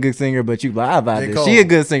 like he ain't a good singer, but you like I vibe J. this. Cole. She a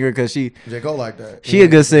good singer because she J. Cole like that. a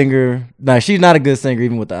good singer. No, she's not a good singer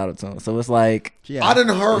even with the autotune. So it's like I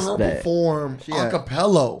didn't heard It's her bad. perform had-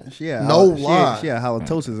 acapella. She had No she lie. had, she had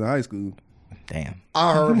halitosis in high school. damn.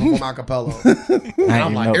 I heard her perform acapella. I didn't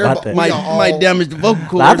even know about that. we are all- Might damage the vocal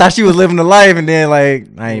cords. I thought she was living the life, and then like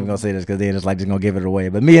I ain't even gonna say this because then it's like just gonna give it away.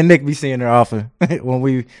 But me and Nick be seeing her often when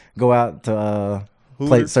we go out to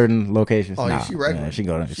play Hooters? certain locations. Oh, yeah, Nah, she regular. man, she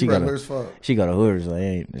go to She regular as fuck. she go to Hooters.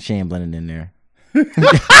 Like, she ain't blending in there.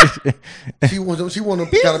 She one of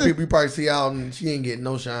the kind of people you probably see out and she ain't getting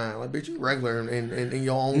no shine. Like, bitch, you regular in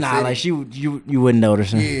your own Nah, city. like you wouldn't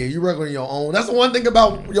notice her. Yeah, you regular in your own. That's the one thing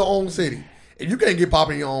about your own city. If you can't get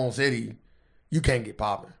popping in your own city, you can't get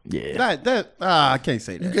popping. Yeah. I can't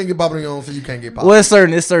say You that. can't get popping in your own city, you can't get popping. Well, it's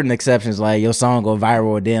certain exceptions. Like your song go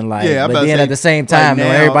viral, then like, Yeah, I'm but about to then say, at the same like, time, when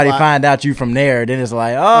now, everybody like- find out you from there, then it's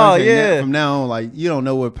like, I'm oh saying that yeah, From now on, like you don't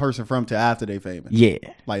know what person from till after they famous. yeah.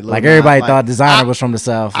 Like Like, Lil everybody Nas, thought like, Designer I- was from the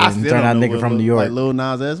South, I and still turned out don't know nigga what from Lil- New York. Like Lil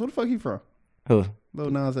Nas X. Where the fuck he from? Who?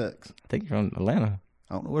 Lil Nas X. I think from Atlanta.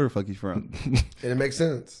 I don't know where the fuck he's from. And it makes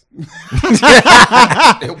sense.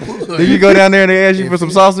 It would. Did you go down there and they asked you If for some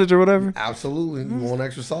you- sausage or whatever? Absolutely. You want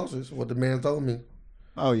extra sausage? What the man told me.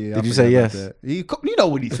 Oh yeah. Did I you say forgot yes? about that. You know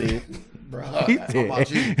what he said. Bro, how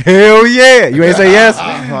about you? Hell yeah! You ain't say yes.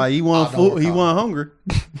 Like, he wasn't I know full. He what wasn't hungry.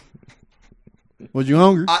 Was you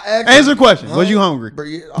hungry? I asked Answer the him, question. huh? Was you hungry? Bro,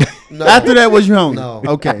 no. After that, was you hungry? No.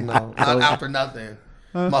 Okay. No. Not after nothing.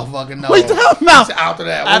 Motherfucking no. What you talking about? After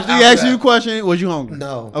that. After he asked you the question, was you hungry?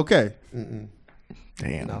 No. Okay.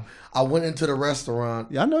 Damn. No. I went into the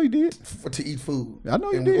restaurant Yeah, I know you did. to eat food. I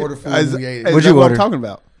know you and did. We ordered food Is- and we ate is it. What'd that you what order? I'm talking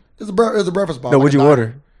about? It was a breakfast bar. No, like what'd a you diner.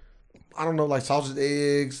 order? I don't know, like sausage,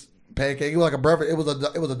 eggs, pancake. It was like a breakfast.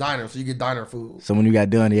 It was a diner, so you get diner food. So when you got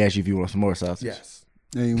done, he asked you if you want some more sausage. Yes.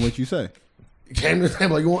 And what you say? You came to the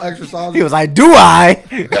table like, you want extra sausage? He was like, "Do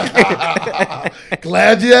I?"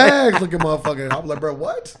 Glad you asked. Look at motherfucker. I was like, bro,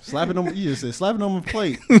 what? Slapping on. You just said slapping on my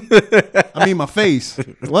plate. I mean my face.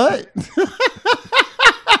 What?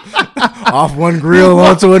 Off one grill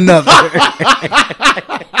onto another.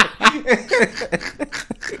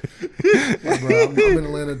 Bro, I'm in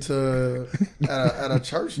Atlanta at a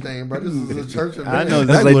church name, bro. This is a church event. I know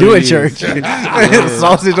That's exactly what they what do it at is. church.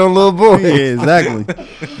 Sausage on little boy. Yeah, exactly.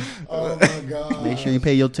 Oh my god. Make sure you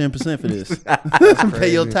pay your 10% for this.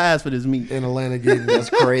 Pay your tithes for this meat. In Atlanta getting That's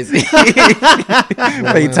crazy.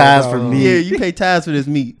 Pay ties for Yeah, me. you pay tithes for this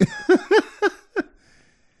meat.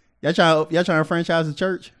 Y'all trying to franchise the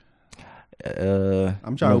church?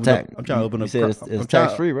 I'm trying to open up. You said it's I'm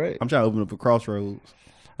tax free, right? I'm trying to open up a Crossroads.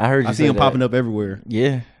 I heard you I see say them that. popping up everywhere.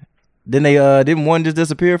 Yeah. Then they didn't one just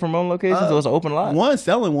disappear from one location, so it's an open lot. One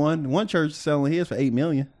selling one church selling his for $8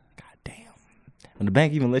 million. God damn. And the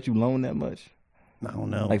bank even let you loan that much? I don't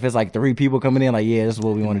know. Like if it's like 3 people coming in, like, yeah, this is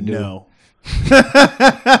what we want to do. No.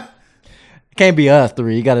 It can't be us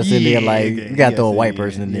 3. You gotta sit there like Yeah, you gotta throw a yeah, white yeah,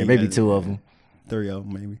 person in yeah, there, you maybe gotta- 2 of them. 3 of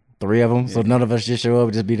them maybe. 3 of them. So none of us just show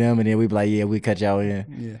up, just be them, and then we be like, yeah, we cut y'all in.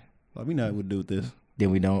 Yeah. Well, we know what to do with this. Then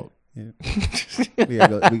we don't. Yeah. we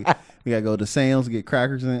gotta go to Sam's, get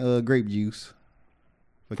crackers and grape juice.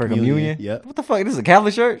 For communion? Yep. What the fuck? This is a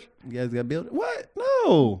Catholic church? You guys got built. What?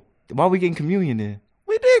 No. Why we getting communion then?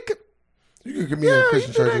 We did. You can communion in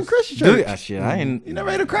Christian you do that in churches. Christian Dude, church. shit, I ain't. You never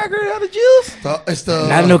ate a cracker out of juice? It's the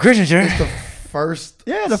Not in no Christian church. it's the first.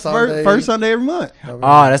 Yeah, the Sunday. first Sunday every month. Oh,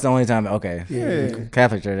 that's the only time. Okay. Yeah.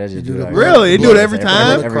 Catholic Church, that's just do do the that. Really? They do it every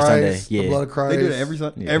time? Every Sunday. The Yeah. blood of Christ. They do it every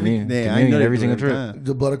Sunday. Yeah, Every communion I know they every do it single trip. time.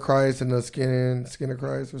 The blood of Christ and the skin of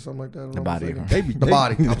Christ or something like that. The body. The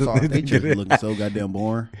body. I'm sorry. They church is looking so goddamn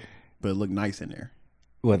boring, but it look nice in there.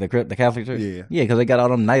 What, the Catholic Church? Yeah. Yeah, because they got all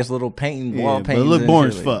them nice little wall but it paintings. look and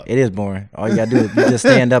boring shit as like fuck. that. It is boring. All you got to do is you just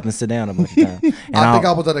stand up and sit down a bunch of times. And I think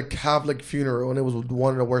I was at a Catholic funeral and it was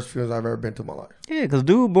one of the worst funerals I've ever been to in my life. Yeah, because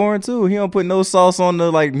dude boring too. He don't put no sauce on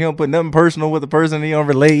he don't put nothing personal with the person. He don't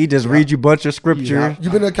relate. He just read you a bunch of scripture.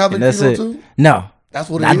 You been to a Catholic and that's funeral it. too? No. That's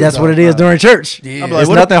what it Nah, is. that's though. what it is during church. Yeah. I'm like, There's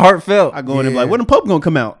what nothing heartfelt. I go in there Yeah. like, when the Pope gonna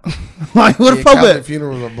come out? Like, what the Yeah, Pope Catholic at?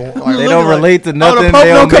 funerals are boring. They Like, don't like, relate to Oh, nothing. the Pope They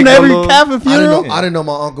don't come make to no every little- Catholic funeral? I didn't know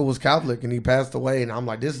my uncle was Catholic and he passed away, and I'm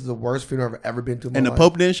like, this is the worst funeral I've ever been to in my And the life.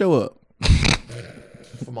 Pope didn't show up.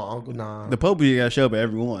 For my uncle, nah. The Pope got to show up at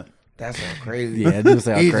every one. That sounds crazy. Yeah, it do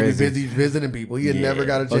sound He used to be crazy. busy visiting people. He had Yeah. never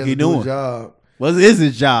got a Fuck chance he to do doing? his job. What is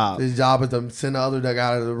his job? His job is to send the other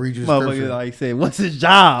guy to read you Motherfucker, scripture. like said, what's his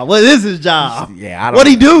job? What is his job? Yeah, I don't What'd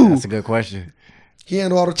he do? That's a good question. He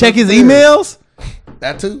handled all the Check church his affairs. emails?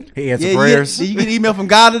 That too. He answered Yeah, prayers. Did you get an email from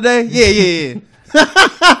God today? Yeah.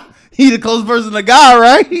 He the closest person to God,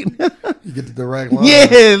 right? You get the direct line. Yeah.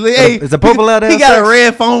 Hey, Is the Pope allowed to He have got sex? a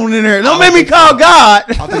red phone in there. Don't make me call God.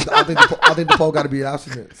 I think the Pope got to be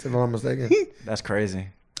abstinent, if I'm not mistaken. That's crazy.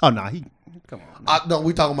 Oh, no. Come on. No,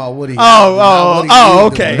 we talking about what he. Okay. That's Oh,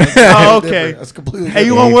 completely okay. different. That's completely. Hey,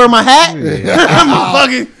 you different. want to wear my hat? I'm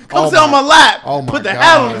fucking come sit on my lap. Oh, my Put the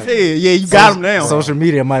hat on God. his head. Yeah, you got him now. Social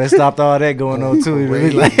media might have stopped all that going on too.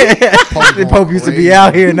 Crazy. Like, Pope the going Pope used to be crazy.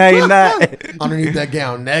 out here, now he's not. Underneath that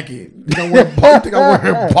gown, naked. You don't wear. I think I'm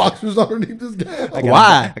wearing boxers underneath this gown.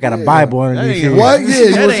 Why? I got a Bible underneath ain't- here. What? Yeah,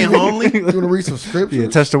 you That wanna ain't see- homely. You want to read some scripture? Yeah,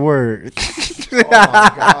 touch the word. Oh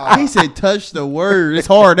my God. He said, "Touch the word." It's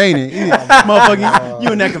hard, ain't it? Motherfucker, you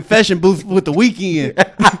in that confession booth with the weekend.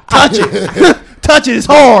 Touch it. Touch it. It's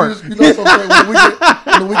hard. You know, so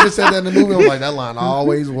when we just said that in the movie, I'm like, that line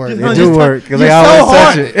always works. It Just do touch- work because you're they so always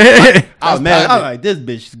touch hard. it. I was mad. I was like, "This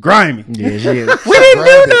bitch is grimy." Yeah, she is. We didn't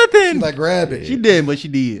do nothing. She like grab it. She did, but she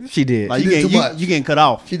did. She did. Like She you did getting too much. you getting cut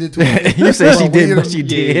off. She did too much. You said she Bro, when did, you but hit she her-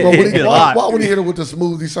 did. Bro, when Did he, a why, lot. why when he hit her with the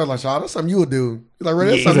smoothie, started like, "Shaw, that's something you would do." He's like,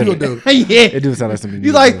 "Really? That's something you would do." Yeah. It do sound like something.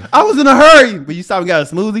 You like, I was in a hurry, but you saw me got a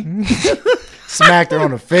smoothie. smacked her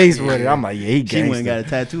on the face with it. I'm like, yeah, he She went and got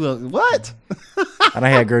gangster. a tattoo. What? And I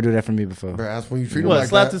had a girl do that for me before. Bro, that's when you treat him What? like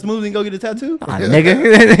Slap that. the smoothie and go get a tattoo? Ah,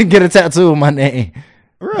 nigga, get a tattoo with my name.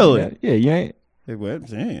 Really? Yeah, you ain't. Hey, what?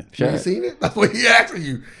 Damn. You ain't seen it? That's what he asking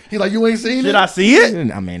you. He like, you ain't seen Should it? I see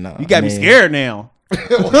it? I mean, no. You got I me mean, scared now.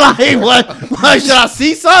 Like what? Like should I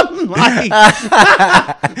see something? Like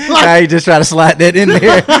Now you just try to slide that in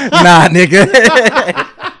there. Nah, nigga.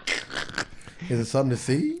 Is it something to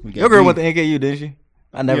see? Your girl went to NKU, didn't she?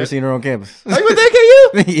 I never Yeah. seen her on campus. Are you with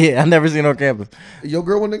AKU? Yeah, I never seen her on campus. Your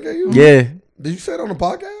girl went to KU? Yeah. Did you say it on the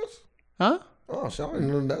podcast? Huh? Oh, shit, I didn't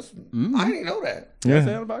know that's. I didn't know that. Say Yeah.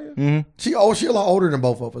 on the podcast? Mm-hmm. She a lot older than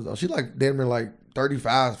both of us though. She like damn near like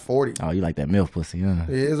 35, 40. Oh, you like that MILF pussy, huh?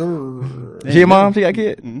 Is her? She your mom? She got a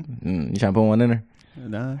kid? You trying to put one in her?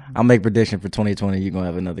 Nah. I'll make prediction for 2020. You gonna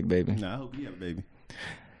have another baby. Nah, I hope you have a baby.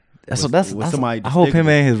 That's somebody I hope him despicable.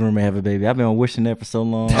 and his roommate have a baby. I've been wishing that for so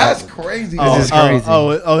long. That's crazy. This is crazy.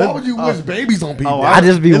 Why would you wish babies on people? I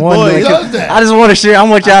just be His boy wondering. does that. I just want to share. I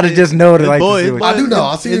want y'all to just know that His like boy- to see his what- I do know.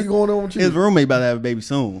 I see his- it going on with you. His roommate about to have a baby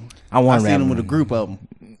soon. I I want seen him with a group of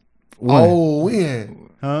them. Oh, when?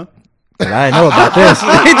 Huh? I didn't know about this.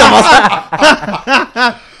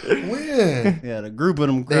 When? Yeah, the group of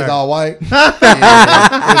them. He's all white. Yeah,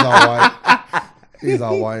 he's all white. He's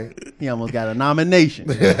all white. He almost got a nomination.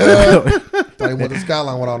 Thought he went to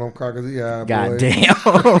Skyline with all them crackers. Yeah, God boy. damn.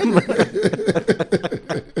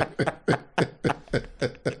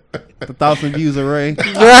 1,000 views array.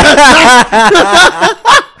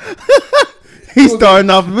 He's starting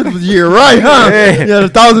off this year right, huh? Yeah,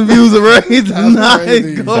 1,000 views array. crazy.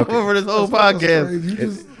 Nice. Go over this whole That's podcast. crazy. You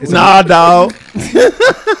just- Nah, dog.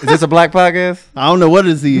 Is this a black podcast? I don't know what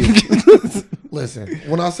it is. Listen,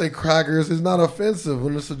 when I say crackers, it's not offensive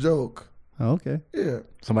when it's a joke. Okay. Yeah.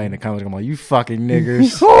 Somebody in the comments going, "You fucking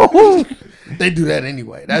niggers." They do that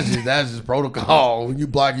anyway. That's just protocol. When you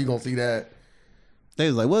black, you gonna see that. They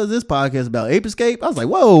was like, what is this podcast about? Ape Escape? I was like,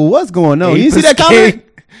 whoa, what's going on? Ape You see that Escape? comment?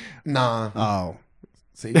 Nah. Oh.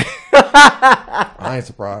 See, I ain't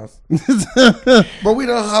surprised. But we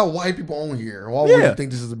don't have white people on here. Why would Yeah. you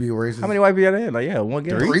think this is a big racist? How many white people had? Like, yeah, one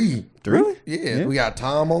guy. Three. Really? Yeah, we got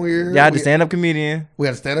Tom on here. Yeah, I had the we, stand-up comedian. we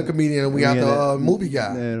got a stand-up comedian, and we got the movie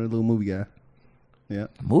guy. Yeah, the little movie guy. Yeah.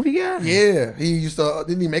 Movie guy? Yeah, he used to.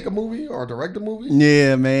 Didn't he make a movie or direct a movie?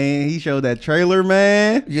 Yeah, man. He showed that trailer,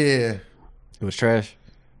 man. Yeah. It was trash.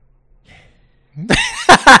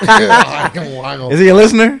 I Is he a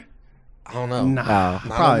listener? don't know. Nah, Oh.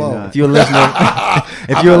 probably know. not. If you're a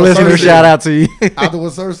listener, I know Cersei. shout out to you. After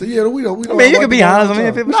with Cersei, yeah, we don't. I mean, you can be honest. I mean,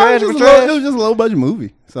 if it was trash, it was It trash. was just a low budget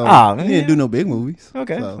movie. So Oh, he yeah. didn't do no big movies.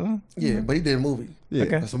 Okay. So, Yeah, but he did a movie. yeah.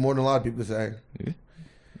 Okay. That's more than a lot of people say. Yeah.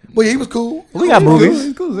 But yeah, he was cool. We got He was movies. cool.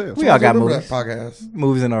 He cool as hell. We all got Remember movies. that podcast.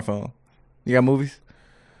 Movies in our phone. You got movies?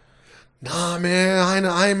 Nah, man,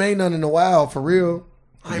 I ain't made none in a while. For real,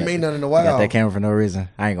 I ain't made none in a I while. got that camera for no reason.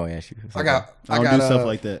 I ain't gonna ask you. It's I okay. got. I don't do stuff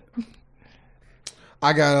like that.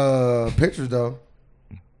 I got pictures though.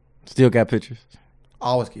 Still got pictures. I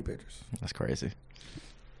always keep pictures. That's crazy.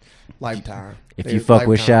 Lifetime. If They- you fuck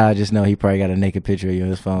with lifetime. Shy, just know he probably got a naked picture of you on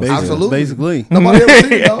his phone. Basically. still. Basically. Nobody ever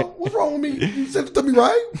seen it though. What's wrong with me? You sent it to me,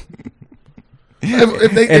 right?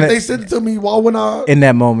 If they sent it to me while when I, In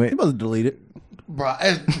that moment, He must delete it. bro,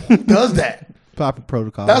 who does that? Proper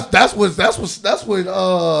protocol. That's what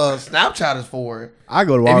Snapchat is for. I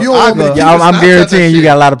go to If you Walgreens. don't want me to yeah, Snapchat I'm that guaranteeing you shit.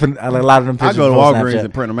 got a lot of them I pictures. go to before Walgreens Snapchat.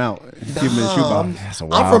 and print them out. Give them in the shoebox. That's a I'm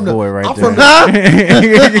wild from the- boy right I'm there. from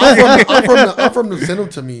I'm from the send them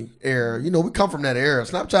to me era. You know, we come from that era.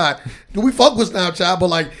 Snapchat, we fuck with Snapchat, but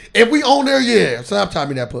like if we on there, yeah, Snapchat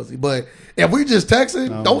me that pussy. But if we just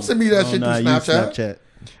texting, don't send me that shit through Snapchat.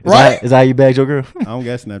 Right? Is that how you bagged your girl? I don't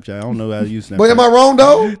got Snapchat. I don't know how to use Snapchat. But am I wrong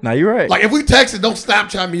though? Nah, you're right. Like if we texting, don't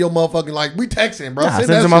Snapchat me your motherfucking like we texting, bro. Nah, Send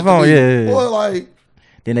send it that to my shit phone, me. yeah. Boy, like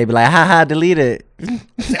Then they be like, haha, delete it.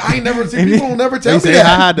 I ain't never seen people don't never tell They me say, that.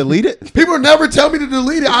 haha, delete it? People never tell me to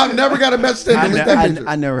delete it. I've never got a message saying delete that picture.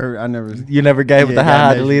 I never heard. I never. You never gave it the Yeah, haha,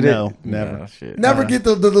 that- delete it? no, never. No, shit. Never get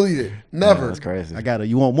to delete it. Never. That's crazy. I got it.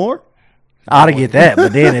 You want more? I ought to get that,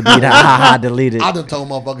 but then it'd be the haha, delete it. I done told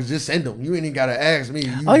motherfuckers just send them. You ain't even gotta ask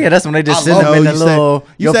me. Oh yeah, that's when they just I send love- them in No, the you say- little.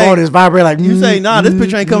 you Your say- phone is vibrating like You say, nah, this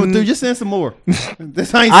picture ain't coming through. Just send some more.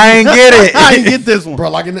 This ain't. I ain't get it. I ain't get this one. Bro,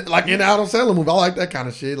 like in the Adam Sandler movie, I like that kind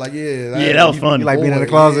of shit. Like, yeah, Yeah, that was funny. You like being in the Boy,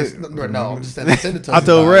 closet? yeah, no, just send it to I told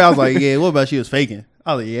somebody. Ray, I was like, yeah, what about she was faking?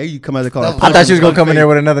 I was like, yeah, you come out of the car. That was I thought she was gonna Fucking come in there fake.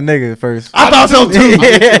 with another nigga first. I thought so too.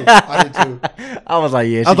 I did too. I was like,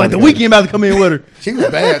 yeah. I was like, the weekend about to come in with her. She was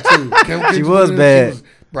bad too. She was bad.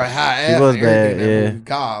 Bro, high She ass. was and everything bad, in that yeah. movie.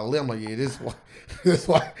 God, I'm like, yeah, this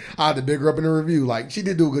why I had to big her up in the review. Like, she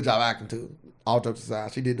did do a good job acting too. All jokes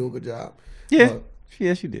aside, she did do a good job. Yeah,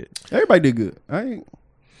 she did. Everybody did good. I ain't.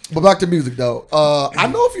 But back to music though. I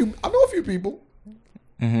know a few people.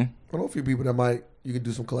 Mm-hmm. I know a few people that you could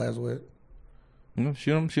do some collabs with.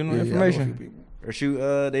 Shoot them Yeah, I know a few information, people. or shoot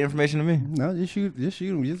the information to me. No, just shoot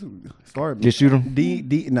them. Just start. Just shoot 'em?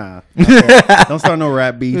 Nah. Don't start no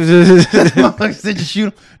rap beef. Just shoot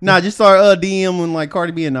 'em. Nah, just start DMing like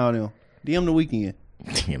Cardi B and all them. DM the weekend.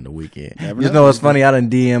 Damn, the weekend. Never You know. know what's funny? I done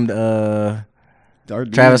DM'd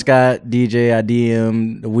Start Travis DM. Scott, DJ. I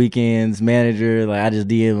DM'd the Weeknd's manager. Like I just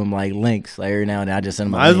DM him like links like every now and then. I just send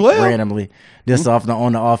them Might a as link well. randomly, just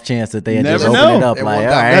on the off chance that they had Never just open know. it up. They Like, want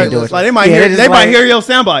all that right, I ain't doing playlist. Like it. they might Yeah, hear, just they might like- hear your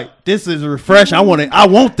soundbite. This is refresh. I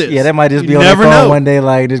want this. Yeah, that might just be You on their never phone know. one day,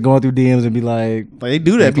 like just going through DMs and be like, Like they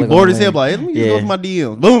do that. Be click bored on as the hell. link. Like let me just Yeah. go to my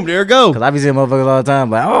DMs. Boom, there it go. because I be seeing motherfuckers all the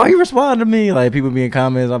time, like, oh, he responded to me. Like people be in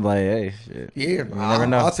comments. I'm like, hey, shit. Yeah, You never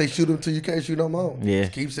know. I'll say shoot them till you can't shoot no more. Yeah.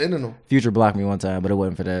 Just keep sending them. Future blocked me one time, but it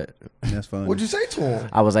wasn't for that. That's fun. What'd you say to him?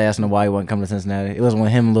 I was asking him why he wasn't coming to Cincinnati. It was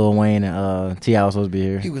when him, Lil Wayne, and T.I. was supposed to be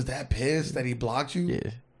here. He was that pissed that he blocked you.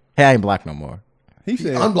 Yeah. Hey, I ain't blocked no more. He He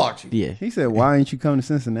said. unblocked you. Yeah. He said, "Why ain't you come to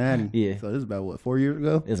Cincinnati?" Yeah. So this is about what 4 years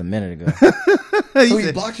ago. It was a minute ago. he So he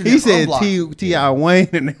said, blocked you, he then said unblocked. T.I. Wayne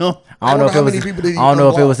and them. I don't know wonder if how it was. many people did he I don't know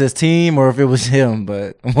if it unblock? was his team or if it was him,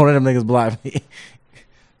 but one of them niggas blocked me.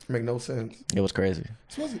 Make no sense. It was crazy.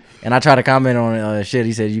 Supposed to- And I tried to comment on shit.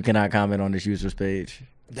 He said you cannot comment on this user's page.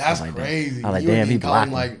 That's I was like, crazy. I was like, You damn, ain't he even call him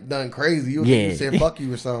blocked me. like nothing crazy. You Yeah. yeah. said fuck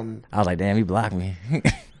you or something. I was like, damn, he blocked me.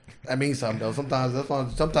 That means something though. Sometimes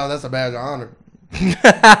that's a badge of honor.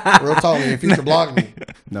 Real talk, if Future blocked me,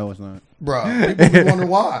 No, it's not. bruh, people be wondering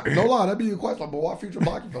why. No lie, that'd be a question. But why Future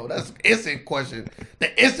block you, bro? That's instant question.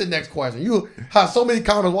 The instant next question. You have so many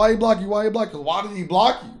comments. Why he block you? Why he block you? Why did he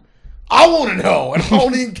block you? I want to know, and I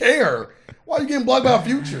don't even care. Why you getting blocked by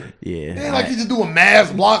Future? Yeah. It ain't like he just do a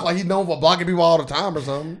mass block like he's known for blocking people all the time or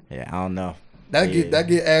something. Yeah, I don't know. That Yeah.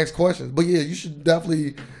 get asked questions. But yeah, you should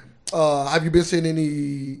definitely. Have you been seeing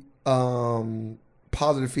any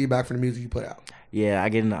positive feedback from the music you put out? Yeah,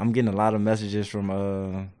 I'm getting a lot of messages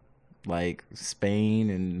from like Spain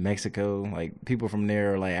and Mexico. Like people from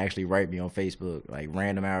there like actually write me on Facebook like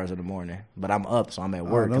random hours in the morning. But I'm up, so I'm at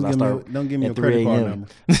work because I start. Don't give me at your credit 3 card a.m. number.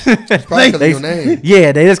 It's probably because of your name.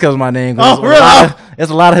 Yeah, they just because of my name. Oh, really? There's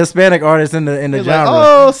a lot of Hispanic artists in the genre. Like,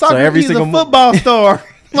 oh, so Socrates is a football star.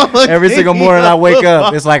 every single morning I wake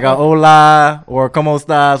up, it's like a hola or como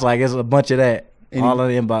estás. Like it's a bunch of that all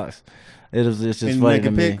in the inbox. It's just funny to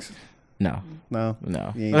me. Pics? No.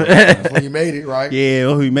 That's when you made it, right? Yeah,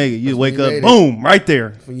 well, you make it. You wake up, it. boom, right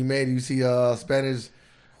there. When you made it, you see Spanish.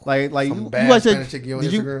 Like Some you bad watch Spanish that? chick on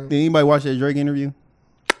Did Instagram. anybody watch that Drake interview?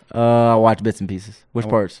 I watched bits and pieces. Which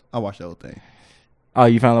parts? I watched the whole thing. Oh,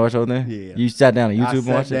 you finally watched the whole thing? Yeah. You sat down on YouTube I and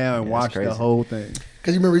watched sat down it? and Yeah, watched that's the crazy. whole thing.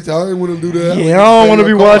 Because you remember he said, I didn't want to do that. Yeah, I don't want to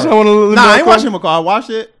be watching. I want to. Nah, I ain't watching my car. I watched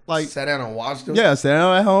it like Sat down and watched him. yeah, sat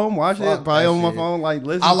down at home, watch it, Fuck probably that on my shit. phone, like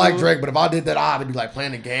listen. I like to Drake, it. but if I did that, I'd be like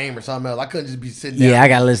playing a game or something else. I couldn't just be sitting down. Yeah, I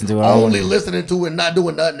gotta listen to it. I don't only wanna- listening to it and not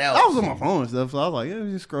doing nothing else. I was on my phone and stuff, so I was like,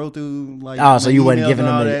 yeah, just scroll through like. Oh, so my you wasn't emails giving and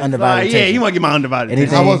them all the that. undivided Like, yeah, attention. you want to get my undivided Anything-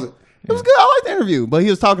 attention. How was it? It was good. I liked the interview, but he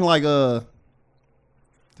was talking like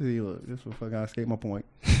see, look, this will fucking escape my point.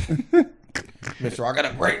 Mr. I got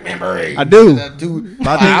a great memory. I do. That dude, But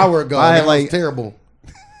I an think- hour ago. I had, That like- was terrible.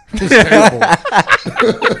 It was terrible.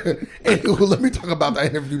 Anyway, let me talk about that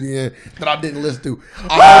interview then that I didn't listen to.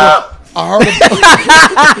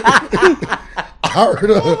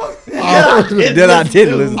 Then I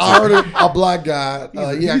did listen. I heard a black guy.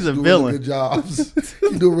 He he's actually a do a villain. really good job.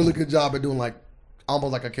 He do a really good job at doing like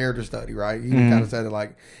almost like a character study, right? He kind of said it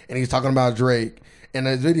like, and he's talking about Drake, and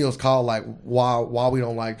his video's called like why we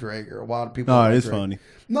don't like Drake or why people. Oh, don't like it's Drake. funny.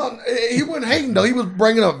 No, he wasn't hating though. He was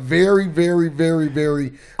bringing up very, very, very,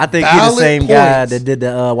 very. I think he's the valid same guy points. that did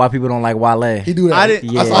the why people don't like Wale. He do that. I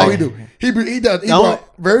didn't- That's Yeah. all he do. He does. He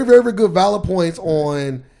brought very, very good valid points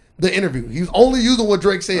on the interview. He was only using what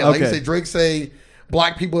Drake said. Like he Okay. said, Drake say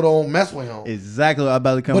black people don't mess with him. Exactly what I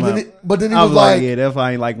about to come out. But then he I was like, yeah, that's why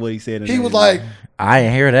I ain't like what he said. In he the was interview. like, I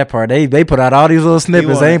ain't hear that part. They put out all these little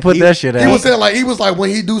snippets. They ain't put that shit out. he was saying like he was like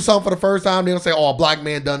when he do something for the first time, they'll say, "Oh, a black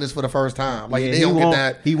man done this for the first time." Like yeah, they he don't want, get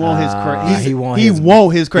that. He want his credit. he want He his-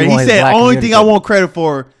 want his credit. he He want his said black only thing I community. want credit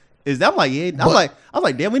for is that. I'm like, yeah. But- I was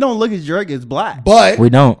like, damn, we don't look at Drake as black. But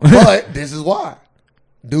We don't. But this is why.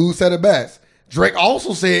 Dude said it best. Drake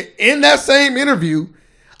also said in that same interview,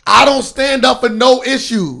 I don't stand up for no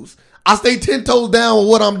issues. I stay 10 toes down with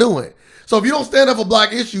what I'm doing. So if you don't stand up for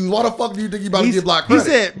black issues, why the fuck do you think you about to get black He credit?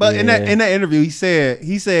 said, but in Yeah. that interview, he said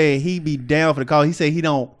he be down for the call. He said he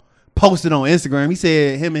don't post it on Instagram. He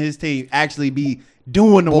said him and his team actually be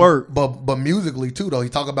doing the work. But musically too though. He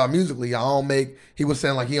talk about musically. He was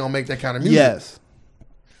saying like he don't make that kind of music. Yes.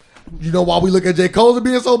 You know why we look at J. Cole as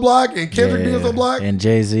being so black and Kendrick being so black? And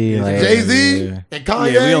Jay-Z. Like, Jay-Z yeah. and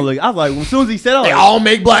Kanye. Yeah, we don't look. I was like, as soon as he said, they it, all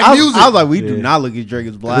make black music. I was like, we do Yeah. not look at Drake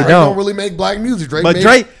as black. Drake don't. don't really make black music. But made-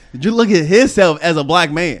 Drake, did you look at himself as a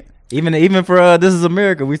black man? Even for This Is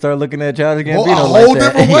America, we started looking at Childish Well, Gambino a like whole that.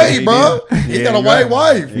 different way, he bro. did. He Yeah, got a you're white right.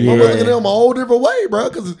 wife. Yeah. I'm looking at him a whole different way, bro.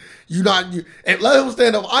 Because and let him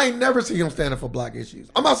stand up. I ain't never seen him stand up for black issues.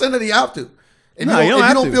 I'm not saying that he have to. If No, you you don't, don't if you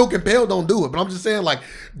have don't to. feel compelled, don't do it. But I'm just saying, like,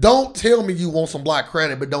 don't tell me you want some black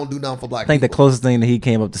credit, but don't do nothing for black I think the people. closest thing that he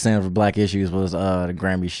came up to saying for black issues was the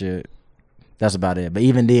Grammy shit. That's about it. But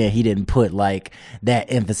even then, he didn't put like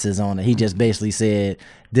that emphasis on it. He just basically said,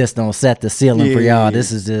 "This don't set the ceiling for Yeah, y'all. yeah.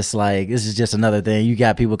 This is just another thing. You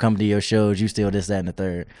got people coming to your shows. You still this, that, and the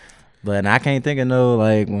third." But I can't think of no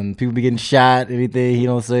like when people be getting shot, anything he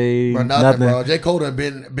don't say Bro, nothing. nothing, bro. J. Cole done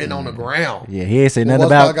been on the ground. Yeah, he ain't say When nothing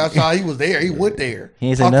Westlife about. got shot, he was there. He went there. He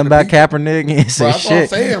ain't say Talked to nothing the about people. Kaepernick. He ain't say Bro, that's shit. what I'm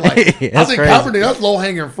saying. Like, I think crazy. Kaepernick, that's low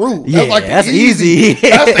hanging fruit. Yeah, That's like the that's easy.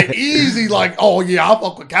 That's the easy. Like, oh yeah, I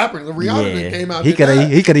fuck with Kaepernick. Rihanna Yeah. came out. He did could that.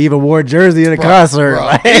 have he could have even wore a jersey in a Bro, concert. bro,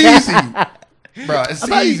 Like- easy, bro. It's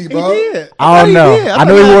easy, bro. He did. I don't know. I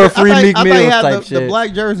know he wore a Free Meek I thought Mill he had type the shit.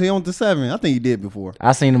 black jersey on the 7. I think he did before.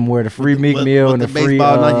 I seen him wear the free Meek With- Mill with and the free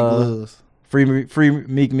baseball Nike gloves. free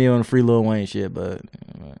Meek Mill and free Lil Wayne shit, but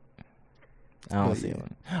I don't see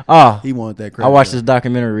one. Oh, He wanted that credit. I watched this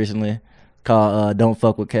documentary recently called "Don't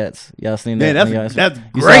Fuck with Cats." Y'all seen that? Man, Y'all- that's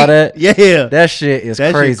you great. saw that? Yeah, That shit is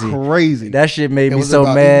that crazy. shit crazy. That shit made It me was so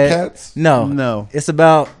about mad. eating cats? No, it's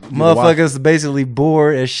about watch motherfuckers basically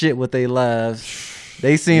bored as shit with their lives.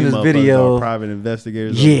 They seen These this motherfuckers video. are private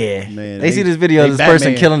investigators. Yeah, Man, they see this video of this person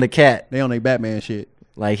Batman. killing the cat. They on their Batman shit.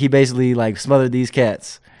 Like he basically like smothered these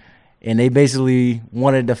cats, and they basically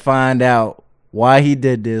wanted to find out why he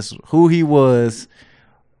did this, who he was,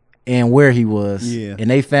 and where he was. Yeah. And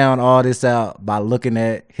they found all this out by looking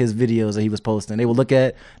at his videos that he was posting. They would look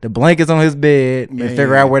at the blankets on his bed and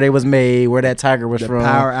figure out where they was made, where that tiger was from.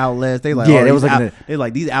 Power outlets. They like, yeah, they was looking at. They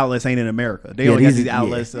like, these outlets ain't in America. They only got these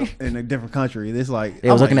outlets in a different country. It's like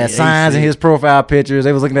they was looking at signs in his profile pictures.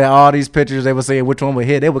 They was looking at all these pictures. They was saying which one would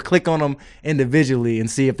hit. They would click on them individually and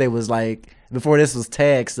see if they was like. Before this was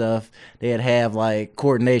tag stuff, they'd have like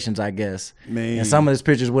coordinations, I guess. Man. And some of his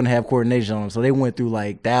pictures wouldn't have coordination on them. So they went through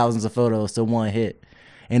like thousands of photos to one hit.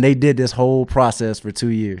 And they did this whole process for 2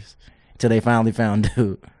 years until they finally found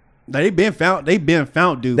dude. They've been found,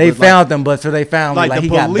 dude. They found them, but so they found like he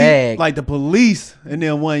got bagged. Like the police and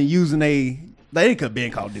then one using they could have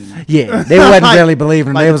been called dude. Yeah, they wasn't Like- really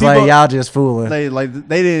believing him. like They the was people- like, y'all just fooling.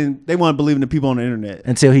 They weren't believing the people on the internet.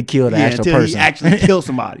 Until he killed the actual until person. he actually killed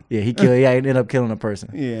somebody. Yeah, he ended up killing a person.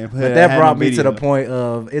 Yeah, But that brought me to the point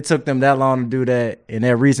of it took them that long to do that. In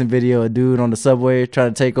that recent video, a dude on the subway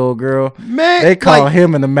trying to take old girl. Man, They caught like-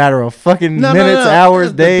 him in a matter of fucking No, minutes,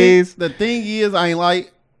 hours, days. The thing is, I ain't like.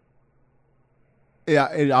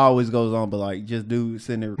 Yeah, it always goes on, but like, just dude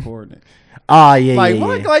sitting there recording it. Oh yeah, Like, yeah,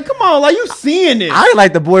 what? yeah. Like, come on, like you seeing this? I ain't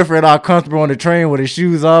like the boyfriend all comfortable on the train with his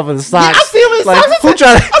shoes off and the socks. I see him in like, socks. who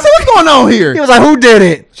tried I said, what's going on here? He was like, "Who did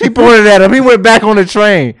it?" She pointed at him. He went back on the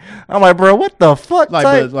train. I'm like, bro, what the fuck? Like,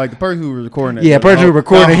 type? but, like the person who was recording it. Yeah, the person who whole-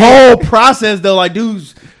 recorded the it. whole process though, like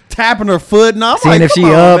dudes tapping her foot and I'm Seeing like, if she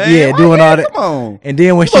come on, up, man. yeah, Like, doing man, all that. Come on. And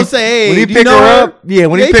then when You supposed to say, hey, when he do pick you know her her? up, yeah,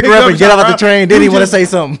 when Yeah, he pick her up and get off at the train, then he want to say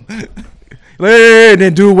something. And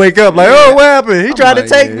then dude wake up like, oh, what happened? He I'm tried like, to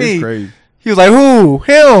take yeah, it's me. crazy. He was like, who?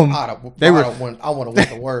 Him. I want to went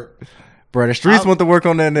to work. Bro, the streets went to work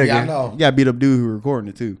on that nigga. Yeah, I know. You got beat up dude who recording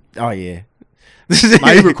it too. Oh yeah.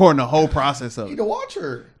 Like he recording the whole process of You it. to watch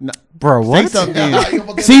her. Bro, Say what? something. Yeah, you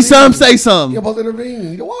supposed to See intervene. something, say You're something. supposed to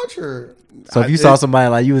intervene. You to watch her. So if you saw somebody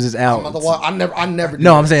like you was just I'm about to out. watch. I never.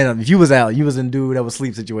 No, did I'm that. saying if you was out, you was in dude that was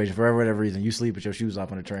sleep situation for whatever reason. You sleep with your shoes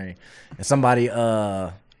off on the train, and somebody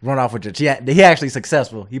run off with your. He actually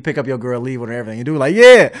successful. He pick up your girl, leave with her, everything. You do like,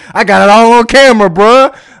 yeah, I got it all on camera,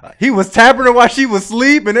 bro. He was tapping her while she was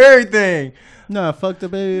asleep and everything. Nah, fuck the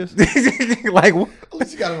ass. Like, what? At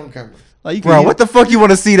least you got it on camera. Like you Bro, what the fuck you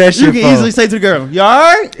want to see that shit you can for? easily say to the girl, "You all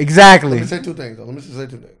right?" Let Exactly. me say two things. Though. Let me just say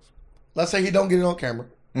two things. Let's say he don't get it on camera,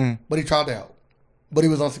 but he tried to help, but he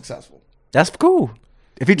was unsuccessul. That's cool.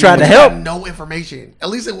 If he tried But to you help, got no information. At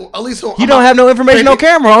least you don't have no information on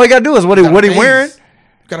camera. All you gotta do is what he wearing.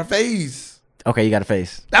 Got a face. Okay, you got a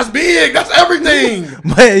face. That's big. That's everything.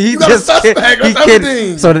 But he You got a just suspect. he That's kid-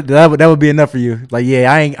 everything. So that would be enough for you. Like,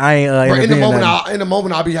 yeah, I ain't Bro, in the intervening moment,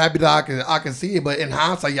 nothing. I'll be happy that I can see it. But in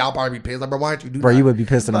hindsight, y'all probably be pissed. Like, bro, why didn't you do Bro, that? you would be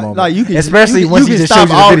pissed in the moment. Like you can, especially you, once you he can just stop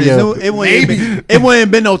showed you all the this. video. It wouldn't Maybe. it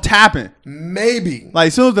wouldn't been no tapping. Maybe. Like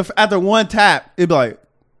as soon as after one tap, it'd be like,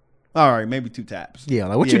 all right, maybe two taps. Yeah,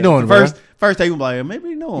 like what you doing, the bro? First take would be like,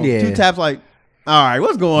 maybe no. Yeah. Two taps, like, all right,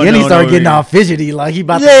 what's going on? Then he started over getting here? all fidgety, like he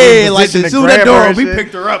about to Yeah, get like position as to soon as that grab door, her and we shit.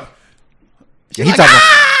 picked her up. Yeah, he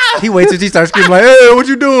talking. He waits till she starts screaming like, "Hey, what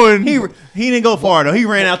you doing?" He didn't go far though. He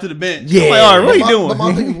ran out to the bench. Yeah. I'm like, all right, what are you But doing?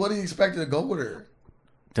 my thing is, what do you expect to go with her?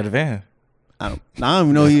 To the van. I don't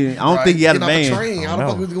even know. I don't Right? think he had a Getting off van. the train. How I the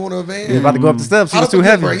don't fuck was he going to a van? He was about to go up the steps. He How was the too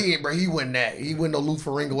fuck heavy. He wasn't that. He wasn't no loose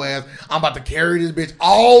Faringo ass. I'm about to carry this bitch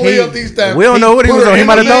all the way up these steps. We don't know what he put was her on. He in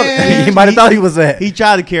might have the thought. van. He might have thought he was at. He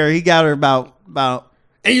tried to carry. He got her about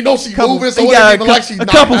And you know she couple, moving, so he it got ain't even like she's a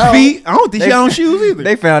couple knocked out. feet. I don't think she had on shoes either.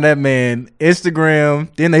 They found that man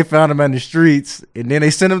Instagram. Then they found him on the streets, and then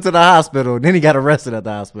they sent him to the hospital. Then he got arrested at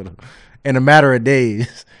the hospital in a matter of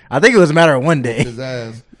days. I think it was a matter of one day. His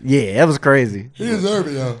ass. Yeah, that was crazy. He deserved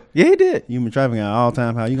it, yo. Yeah, he did. Human trafficking at all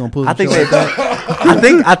time. How you gonna pull? I think they.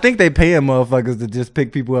 I think they paying motherfuckers to just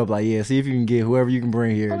pick people up. Like, yeah, see if you can get whoever you can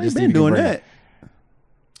bring here. They've Just see been if you can doing bring that.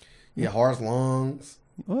 Yeah, Horace Lungs.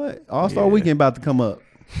 What? All-Star Yeah. Weekend about to come up.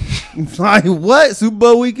 Like what? Super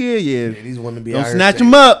Bowl weekend? Yeah. Yeah, these women be Don't out here. snatch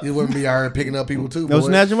 'em up. These women be out here picking up people too. Don't boy.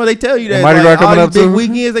 snatch them up. They tell you that. And Mardi Gras Like, coming all up these big too?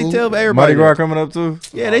 weekends, they tell everybody. Mardi Gras that. coming up too.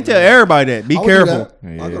 Yeah, they tell everybody that. Be I would do careful. that.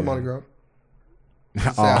 Yeah. I'll go to Mardi Gras.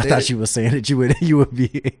 Oh, I thought you were saying that you would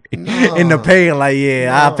be Nah. in the pain. Like,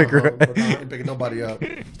 yeah, I'll pick her Bro, up. nah, I ain't picking nobody up.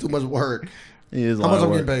 It's too much work. It is a How lot much of I'm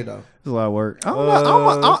work. getting paid though? It's a lot of work. I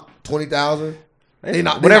don't know. 20,000.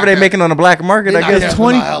 Whatever they making on the black market, they I not guess.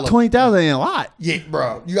 capping. 20,000 ain't a lot. Yeah,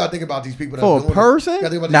 bro. You gotta think about these people. For a that's doing it. person? You gotta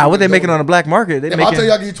think about these Nah, people what they that's making doing on the black market? They it. If making. I tell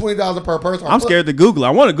you I give you 20,000 per person, I'm scared to Google it.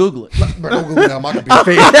 I want to Google it. Bro, don't Google that on my computer.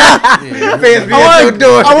 Fans be I out there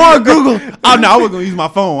doing. want to Google. Oh no, I was gonna use my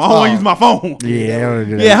phone. I don't want to use my phone. Yeah, I don't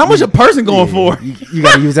do that. Yeah, how much a person going for? You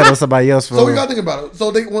gotta use that on somebody else for. So you gotta think about it.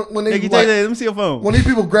 So they when Hey, they you take like, that. Let me see your phone. when these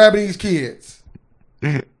people grabbing these kids,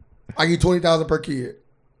 I give 20,000 per kid,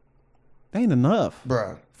 That ain't enough.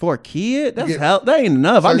 bro. For a kid, that's get- hell. That ain't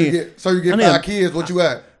enough. So you get I need 5 kids. What you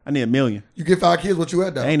at? I need $1 million. You get 5 kids. What you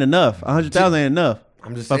at though? That ain't enough. 100,000 ain't enough.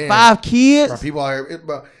 I'm just For saying. 5 kids, Bro, people out here.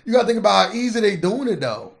 Bro, you gotta think about how easy they doing it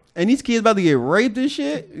though. and these kids about to get raped and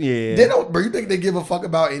shit. Yeah, They don't, bro. You think they give a fuck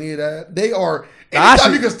about any of that? They are. I Anytime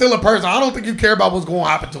should- you can steal a person, I don't think you care about what's going to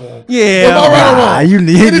happen to them. Yeah. Am I right or Nah, wrong? you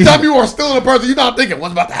need- Anytime you are stealing a person, you're not thinking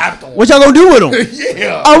what's about to happen to them. What y'all gonna do with them?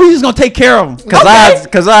 Yeah. Oh, we just gonna take care of them.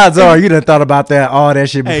 Cause odds are you done thought about all that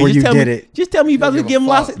shit before you get it. Just tell me you about to give a give them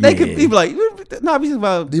lots. fuck. They could Yeah. be like, nah, we just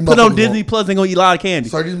about These put on motherfuckers Disney want- Plus. They gonna eat a lot of candy.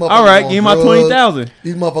 So these motherfuckers All right, want give me my drugs. 20,000.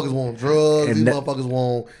 These motherfuckers want drugs. And These that- motherfuckers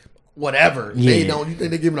want whatever. They Yeah. don't. You think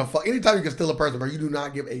they're giving a fuck? Anytime you can steal a person, bro, you do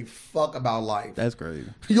not give a fuck about life. That's crazy.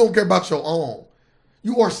 You don't care about your own.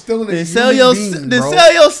 You are stealing a Then sell human your, being, then bro.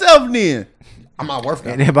 sell yourself then. I'm not worth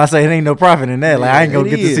that. And if I say it ain't no profit in that, like I ain't gonna it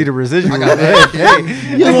get to is. see the residual. I got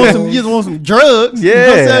that. You just want some drugs. You gonna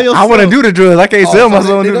sell Yeah, yourself. I want to do the drugs. I can't sell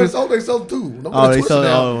myself. They Do don't this. sell. They sell too. Don't Oh, put a they twist sell-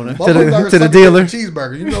 now. oh, Motherfuckers to the suck dealer.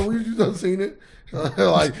 cheeseburger. You know, you done seen it. Like,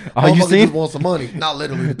 Oh, you motherfuckers seen? just want some money. Not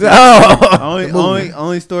literally. Oh,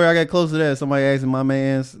 Only story I got close to that. Somebody asking my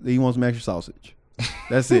man's he wants some extra sausage.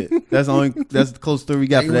 That's it. That's the closest story we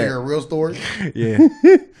got You for want to hear a that. real story? yeah.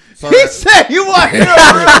 Sorry, He said you want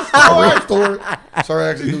a real story. Sorry,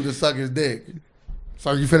 actually dude to suck his dick.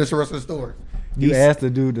 Sorry, you finish the rest of the story. You asked the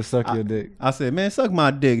dude to suck your dick. I said, man, suck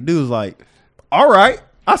my dick. Dude was like, all right.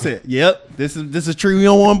 I said, yep, this is a tree we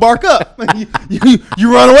don't want to bark up.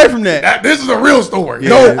 you run away from that. This is a real story.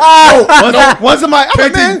 Yeah. No, Once somebody, I'm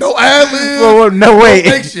like, KT, man, no ad lib. Well, no way.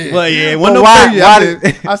 Fake shit. well, yeah, But one no why-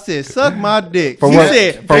 crazy. why I said, suck my dick. For He what?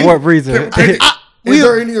 said, For what reason? Is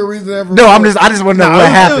there any reason ever? No, I just want to know Nah, what it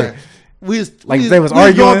was- happened. we they was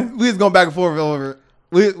arguing? We was going back and forth over.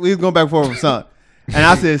 We was going back and forth over something. And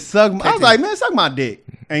I said, suck. I was like, man, suck my dick.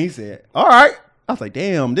 And he said, all right. I was like,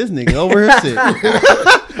 damn, this nigga over here sick.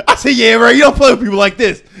 I said, yeah, bro, you don't play with people like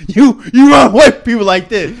this. You run away from people like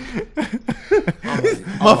this.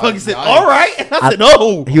 Motherfucker said, all right. And I said,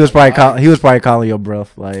 no. He was probably calling your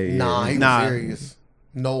bluff. Like, Nah, he was Nah. serious.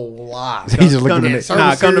 No lie. he just looked at me. Sir Nah,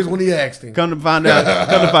 was serious when he asked him. Come to find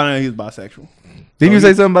out, he was bisexual. Didn't you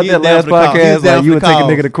say something about he that was down last for the cause. He podcast? was down Like you for would the take a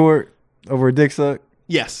cause. nigga to court over a dick suck?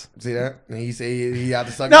 Yes. See that? And he said he had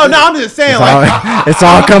to suck. No, his no, dick. I'm just saying, It's like, all, it's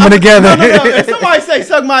all coming together. no. If somebody say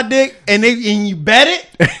suck my dick and you bet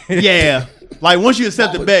it, yeah. Like once you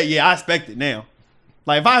accept the bet, yeah, I expect it now.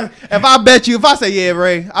 Like if I bet you, if I say yeah,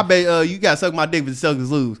 Ray, I bet you gotta suck my dick, but the Celtics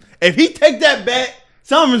lose. If he take that bet,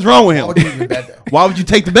 something's wrong with Why him. would you even bet that? Why would you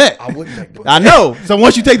take the bet? I wouldn't take that. I know. So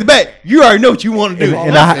once you take the bet, you already know what you want to do.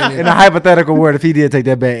 In a hypothetical world, if he did take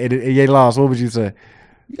that bet and they lost, what would you say?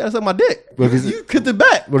 You gotta suck my dick. What if he's- You could the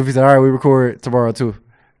bet. What if he said, "All right, we record tomorrow too"?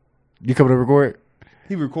 You coming to record?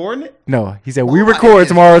 He recording it? No, he said we record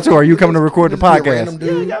tomorrow too. Are you coming to record the Just be a random podcast? dude.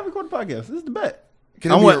 Yeah, you gotta record the podcast. This is the bet.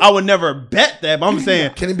 Can it be a- I would never bet that, but I'm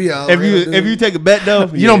saying Can it be a if random you dude? take a bet though,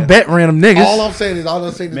 You don't bet random niggas. All I'm saying is I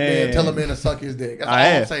done seen this man Man. tell a man to suck his dick. That's all I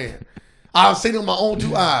I'm have. saying. I've seen it with my own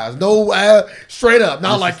 2 eyes. No, straight up.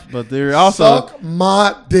 Not like, but there also suck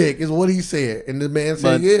my dick is what he said. And the man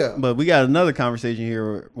said, yeah. But we got another conversation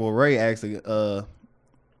here where Ray asked a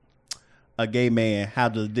gay man, how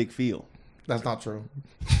does dick feel? That's not true.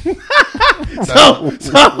 So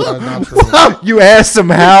That's not true. You asked him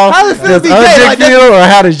how How does it feel does to be other gay? dick Like that- feel, or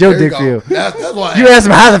how does your There you dick go. feel? That's why You asked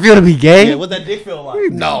him how does it feel to be gay? yeah, what that dick feel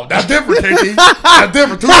like? No, that's different, KT. That's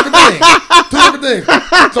different. Two different things. Two different things.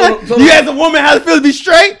 So You ask a woman how it feel to be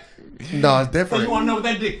straight? no, it's different. You want to know what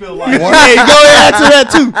that dick feel like? What? Hey, go ahead answer that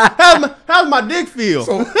too. How's my dick feel?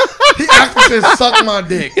 So he actually said, "Suck my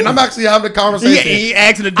dick," and I'm actually having a conversation. he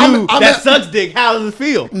asking a dude I'm that at- sucks dick, how does it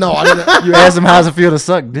feel? No, I didn't. You asked him how does it feel to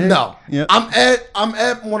suck dick? No, Yep. I'm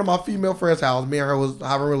at one of my female friends' house. Me and her was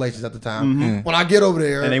having relations at the time. When I get over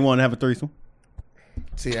there, And they want to have a threesome.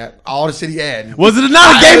 see that all the shit he adding. Was it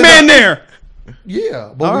not a gay ended man up- there? Yeah,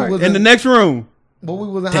 but All we right. wasn't. In the next room. but we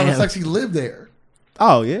wasn't having Damn. sex. He lived there.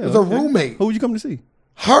 Oh yeah, it was a roommate. Who would you come to see?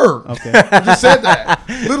 Her. Okay. I just said that.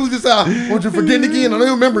 Literally just said, "Want you forgetting again?" I don't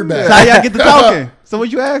even remember So how that. y'all get to talking? So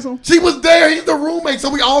what you ask him? She was there. He's the roommate, so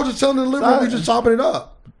we all just chilling in the living room. We just chopping it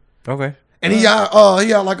up. Okay. And he had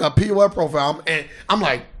like a POF profile, and I'm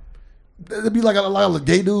like, there'd be like a lot of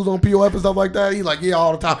gay dudes on POF and stuff like that. He's like, yeah,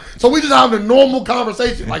 all the time. So we just having a normal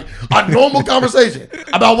conversation, like a normal conversation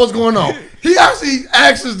about what's going on. He actually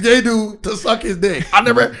asked this gay dude to suck his dick. I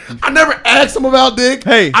never asked him about dick.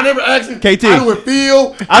 Hey, I never asked him KT. how do it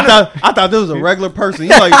feel. I thought this was a regular person.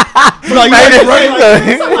 He's like, Made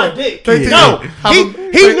it. suck my dick. KT. No, Have he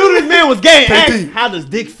a- knew this man was gay. And KT. asked, how does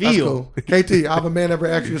dick That's feel? cool. KT, have a man ever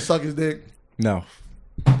asked you to suck his dick? No.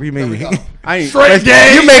 What do you mean? I ain't Straight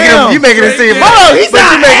game. You making it seem. Oh, he's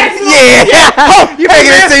not. You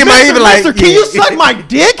making it seem like even like. Can you suck my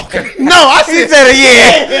dick? No, I He said said it.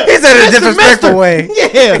 Yeah. He said it in a disrespectful way.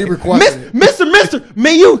 Yeah, He requested it. Mister, man,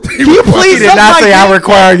 can you He please did suck not my say dick? I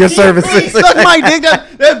require your Please services. suck my dick.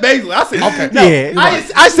 That's basically. I said, Okay. no, Yeah.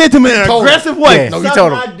 I said to him in an told him. aggressive way. Yeah, No, you suck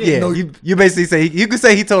told my him. dick. Yeah, No, you basically say you could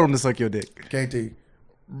say he told him to suck your dick. KT.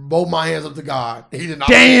 Both my hands up to God. He did not.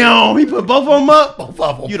 Damn, he put both of them up. Both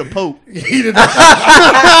of them. You the Pope. He did not.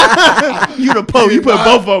 You the Pope. You put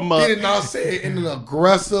both of them He up. did not say it in an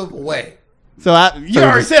aggressive way. So you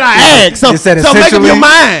already said I asked. So You said make up essentially- your The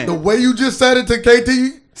mind. way you just said it to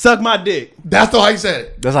KT, Suck my dick. that's the how he said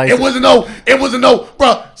it. That's how he it said wasn't no. It wasn't no,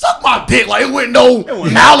 bro. Suck my dick. Like it wasn't no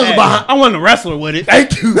malice behind. I want a wrestler with it.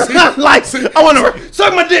 Thank you. See? Like I want to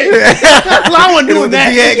suck my dick. I want to do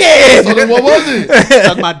that. So then what was it? Yeah.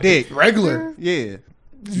 Suck my dick. Regular. Yeah.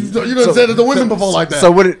 You done said it to women before like that.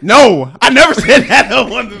 So what? It, No, I never said that to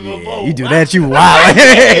one before. you do that, you wild.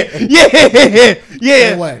 Yeah.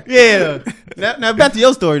 Anyway. Yeah. Now back to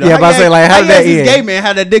your story though. Yeah, but I say, like, how did that this end? gay man,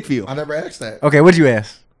 how that dick feel? I never asked that. Okay, what'd you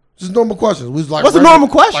ask? Just normal questions. We was like What's a regular- normal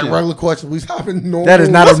question? Like regular questions. We was having normal. That is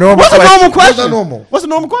not a normal What's a question. normal question? What's not normal? What's a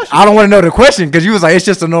normal question? I don't want to know the question because you was like, it's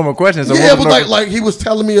just a normal question. So Yeah, what it was normal- like he was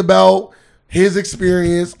telling me about his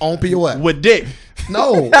experience on POF. With dick.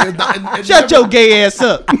 No, Shut your gay ass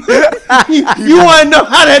up. You want to know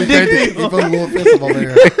how that dick He feel? felt a little offensive over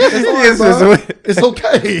there. It's, all right, bro. It's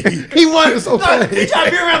okay. He wants. It's okay. He trying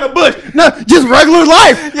to be around the bush. No, just regular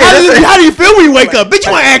life. How do you feel when you wake up? Bitch,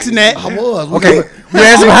 you weren't asking that. I was. Okay, you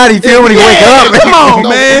asked him how do you feel when he wake up? Come on, No,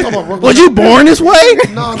 man. come on, regular- Was you born this way?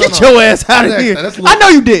 No, Get no. your ass out of That's- here. that's a I know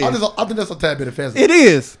you did. I think that's a tad bit offensive. It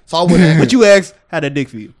is. So I wouldn't. But you asked how that dick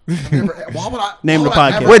feel. Why would I? Name why the would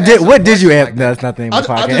I podcast. ever What did ask you a ask? question No, like that's not the name that? of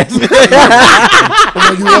the I podcast. just-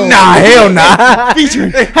 When you Nah, hell nah.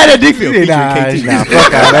 Featuring how that dick feel. Featuring KT. Nah,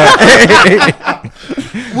 fuck out that.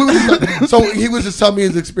 So he was just telling me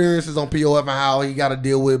his experiences on POF and how he got to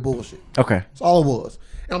deal with bullshit. Okay. That's all it was.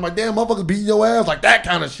 And I'm like, damn, motherfuckers beating your ass like that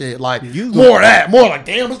kind of shit. Like You- more of that. More like,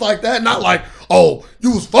 damn, it's like that. Not like, oh,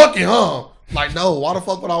 you was fucking, huh? Like, no, why the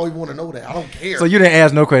fuck would I always want to know that? I don't care. So you didn't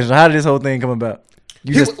ask no questions. How did this whole thing come about?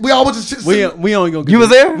 You just we always just We only gonna. You was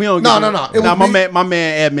there? We only No. It was my me. man. My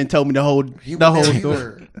man admin told me the whole He the was whole there story.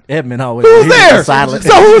 either. Edmund always. Who was he there? silent.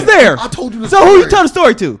 So who was there? I told you the So story. who you tell the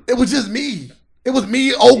story to? It was just me. It was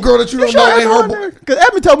me, old girl that you don't know, and her boy. Because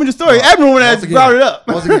Edmund told me the story. Edmund one that brought it up.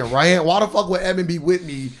 Once again, Ryan, why the fuck would Edmund be with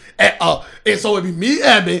me? And so it'd be me,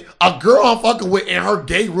 Edmund, a girl I'm fucking with, and her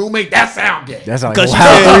gay roommate. That sound gay. That's like Because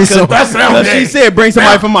wow. threesome. That sound gay. she said, "Bring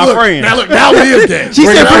somebody from my Look, friend." Now look, now it is gay. She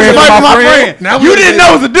said, "Bring somebody from my friend." Now we You is didn't gay.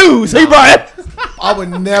 know it was a dude, so he brought it. I would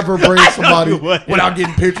never bring somebody you wouldn't. without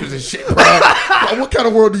getting pictures and shit, bro. Bro, what kind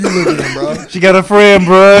of world do you live in, bro? She got a friend,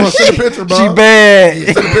 bro. Bro, send a picture, bro. She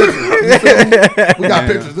bad. Send a picture. You feel me? We got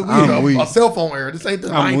pictures. We I'm weak. a cell phone era. This ain't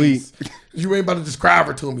the I'm 90s. weak. You ain't about to describe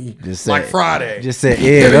her to me Just like say- Friday. just say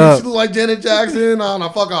Yeah, it up. She look like Janet Jackson. No,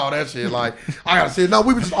 fuck all that shit. Like, I gotta say, no,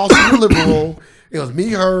 we were just all sitting in the living room. It was me,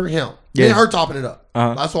 her, him. Me Yeah. and her topping it up.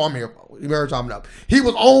 Uh-huh. That's what I'm here for. Me and her topping it up. He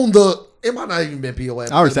was on the, it might not even been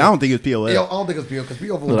POF. I don't think it was POS. Yeah, I don't think it was POF because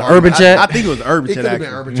POF was Urban Chat? I think it was Urban It Chat. could have been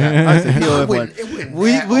Actually, Urban Chat. I said, POF it wasn't. wasn't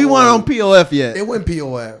We that weren't old. on POF yet. It wasn't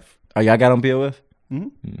POF. Oh, y'all got on POF?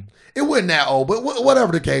 It wasn't that old, but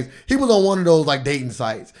whatever the case, he was on one of those like dating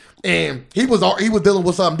sites, and he was dealing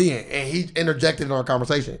with something then, and he interjected in our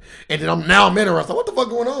conversation, and then I'm interested. What the fuck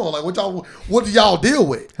going on? Like, what do y'all deal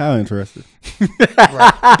with? How interested?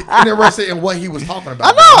 Right. Interested in what he was talking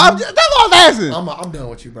about. I know. That's all I'm asking. I'm done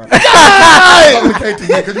with you, bro. I'm talking to KT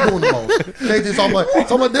because you're doing the most. KT, so I'm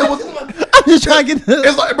like, there was. I'm just trying to get.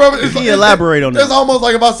 It's like, bro, it's like, Elaborate on that. It's almost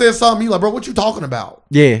like if I said something, you like, bro, what you talking about?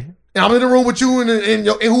 Yeah. And I'm in the room with you and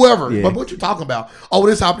whoever. Yeah. But what you talking about? Oh,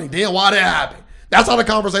 this happening. Damn, why that happened? That's how the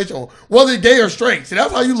conversation went. Whether it's gay or straight. See,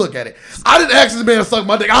 that's how you look at it. I didn't ask this man to suck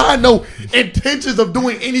my dick. I had no intentions of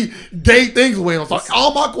doing any gay things with him. So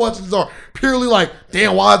all my questions are purely like,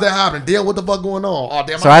 damn, why is that happening? Damn, what the fuck going on? Oh,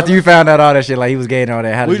 damn. So after you found out all that shit, like he was gay and all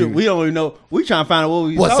that, how did you? We don't even know. We trying to find out what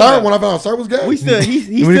we. What, talking sir? about. When I found out sir was gay? We still. He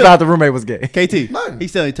when you still. found the roommate was gay. KT. Nothing.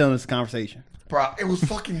 He's still ain't telling us the conversation. Bro, it was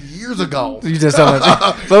fucking years ago. You just told him.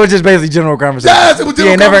 So it was just basically general conversation. Yes, it was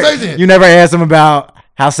general conversation. You never asked him about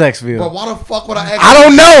how sex feels. But why the fuck would I ask? I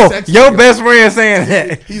don't know. Sex Your video? best friend saying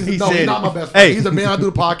that. He's He no, said he's not it. my best friend. Hey. He's a man I do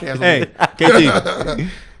the podcast with. Hey,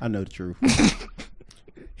 KT. I know the truth.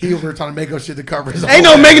 He over here trying to make up shit to cover his Ain't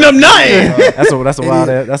own no making up nothing. That's a wild. That's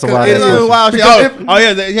a wild. It It's is. a wild shit. Because Oh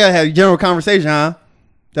yeah, had a general conversation, huh?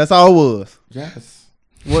 That's all it was. Yes.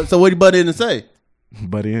 So what he butt in to say?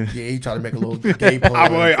 Buddy. Yeah, he tried to make a little gay pun. I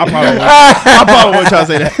probably won't try to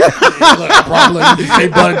say that. Look, I probably let you say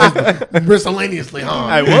buddy just miscellaneously, huh?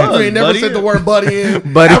 I was, You ain't never buddy. said the word buddy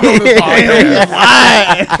in. Buddy. ever on this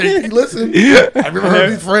podcast. Listen, have you ever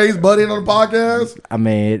heard this phrase buddy in on the podcast? I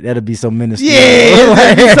mean, that'll be so minuscule. Yeah,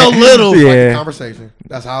 that'd be so little. Yeah. Conversation.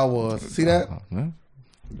 That's how it was. See that? Well,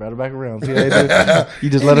 brought it back around. See how they do? You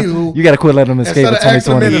just let him. Anywho, You got to quit letting him escape in instead of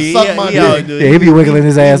asking 2020. men to suck my dick. Yeah, he be wiggling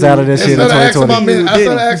his ass out of that shit in Instead of asking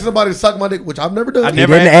 2020. asking somebody to suck my dick, which I've never done. I He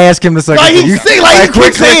never didn't asked- ask him to suck Like, his he dick. say- like, he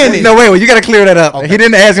keep saying it. No, wait, you got to clear that up. Okay. He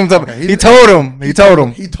didn't ask him to. Okay, He told him. He told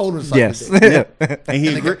him. He told him to suck Yes. his dick. And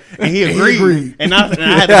he agreed. agreed. And I had to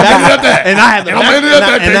back And I'm ending up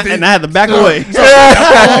that, and I had to back away. So that's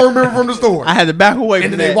all I remember from the story. I had to back away And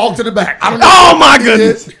from then they that. walked to the back. I don't know. Oh, my what they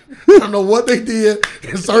goodness. did. I don't know what they did.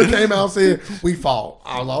 And sir came out and said, "We fall."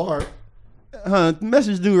 I was like, "All right."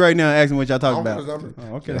 Message dude right now asking what y'all I talking don't know about. his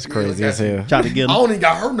number. Oh, okay. That's crazy as hell. Trying to get I him. only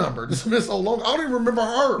got her number. This has been so long. I don't even remember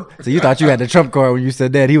her. So you thought you had the trump card when you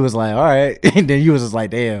said that. He was like, all right. And then you was just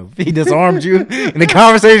like, damn. He disarmed you. And the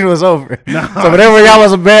conversation was over. So whatever y'all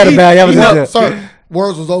was bad about, y'all was just. Sir,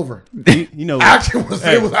 words was over. You know. Action was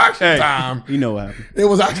it was action Hey, time. You know what happened. It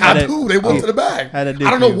was action How time that- too. They went to the back. how I that dick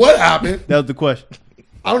don't know feel? what happened. That was the question.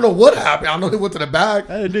 I don't know what happened. I know they went to the back.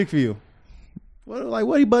 How did dick feel?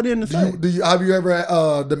 What he butt in the side? Have you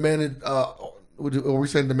ever demanded? Were we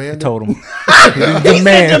saying demanded? Told him.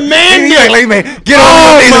 Demand. He act like, man, get on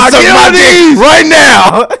your knees and suck my dick right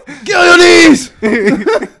now. Get on your knees.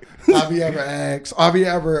 Have you ever asked? Have you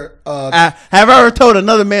ever? Have I ever told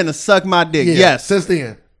another man to suck my dick? Yeah, Yes. Since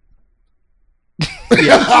then,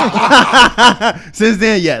 Since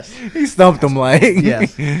then, yes. He stumped him like.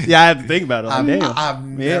 Yes. Yeah, I had to think about it. Like, damn. I've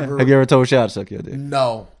never. Have you ever told Shad to suck your dick?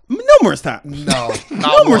 No. Numerous times. No,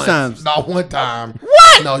 not Numerous once. times. Not one time.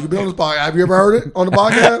 What? No, you been on this podcast. Have you ever heard it on the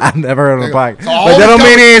podcast? I've never heard of a podcast. So all But that this don't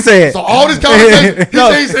mean he ain't say it. So all this conversation,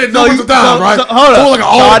 he said numbers of times, right? So, hold So up. like an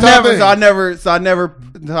all the time thing.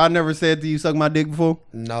 I never said to you suck my dick before.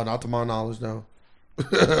 No, not to my knowledge, no.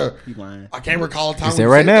 You lying? I can't recall a time. You said when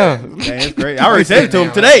right now. that. Yeah, it's great. I already said it to him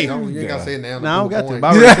now. today. No, you ain't gotta say it now. No, I don't got to. to. But I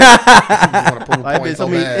already said it. Want to prove a Like, point so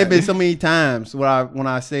bad. it been so many times when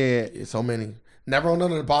I said. Yeah, so many. Never on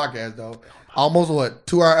none of the podcast though. Almost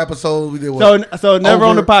 2-hour episodes we did. What? So never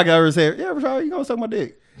on the Over- podcast I ever said, yeah, Rashad, you gonna suck my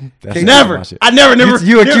dick? That's Never. my shit. I never.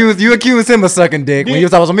 You accused him of sucking dick when you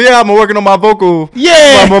was talking about, yeah, I'm working on my vocal.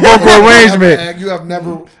 Yeah. My vocal arrangement. You have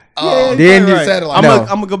never. Then you right. said it like I'm No.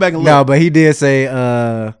 gonna go back and look. No, but he did say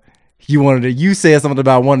you said something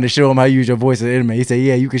about wanting to show him how you use your voice as an inmate. He said,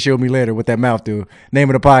 yeah, you can show me later what that mouth do. Name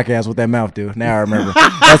of the podcast, what that mouth do. Now I remember.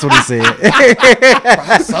 That's what he said.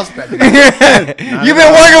 That's suspect. You've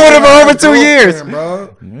been working with him for over 2 years.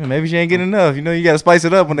 Bro. Yeah, maybe she ain't getting enough. You know, you got to spice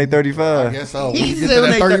it up when they I 35. guess so. He When you get said to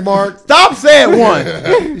when that they 30 mark. Stop saying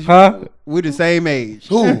one. Huh? We're the same age.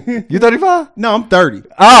 Who? You 35? No, I'm 30.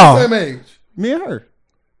 Oh. Same age. Me and her.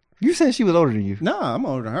 You said she was older than you. Nah, I'm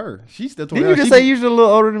older than her. She's still 20. Didn't you just say you're just a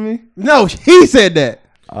little older than me? No, he said that.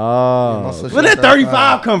 Oh. Where did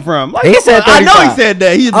 35 come from? Like, He said I know he 35. said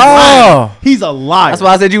that. He's Oh. lying. He's a liar. That's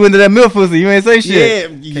why I said you into that milk pussy. You ain't say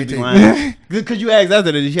shit. Yeah, you be lying. Because you asked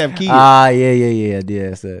after that, did she have kids? Ah, yeah. I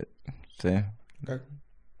did. That's it. See? Okay.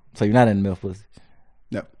 So you're not in milk pussy.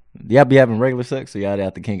 No. Y'all be having regular sex, or y'all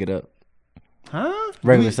have to kink it up? Huh?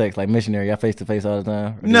 Regular sex, like missionary, y'all face to face all the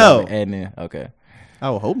time? Or do No. y'all, like, adding in? Okay. I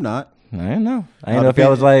would hope not. I didn't know. I didn't know if y'all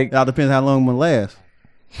was like. It all depends how long it last.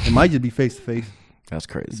 It might just be face to face. That's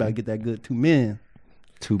You crazy. gotta get that good 2 men.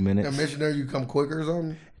 2 A minutes. missionary, you come quicker or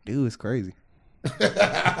something? Dude, it's crazy.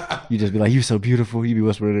 You just be like, you so beautiful. You be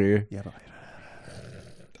whispering in her ear. Yeah,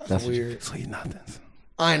 That's what weird. sweet nothings.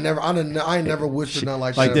 I ain't never whispered nothing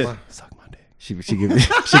like Like that. this. Suck my dick. She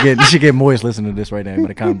get moist listening to this right now. You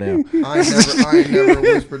better calm down. I ain't never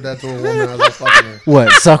whispered that to a woman as I was fucking her.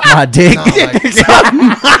 What? Suck my dick. Nah, like,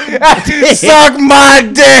 Suck my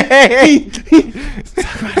dick.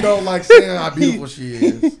 no, like saying how beautiful she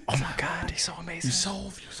is. Oh my God, he's so amazing.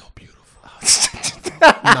 You're so beautiful.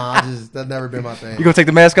 Nah, that's never been my thing. You gonna take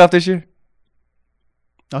the mask off this year?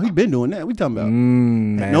 Oh, he been doing that. What you talking about?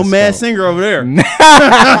 Mask No mad off. singer over there.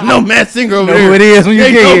 No mad singer over Know there. who it is when you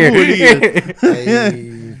They get know here. who it is.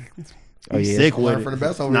 Hey, Oh yeah. Sick I learned with from it. the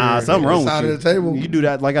best over Nah, here. something wrong Side with you. of the table. You do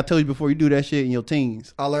that, like I told you before, you do that shit in your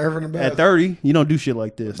teens. I learned from the best. At 30, you don't do shit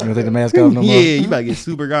like this. You gonna take the mask off no more? Yeah, you better get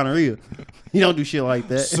super gonorrhea. You don't do shit like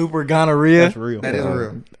that. Super gonorrhea. That's real. That is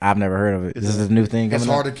real. I've never heard of it. This is a new thing. It's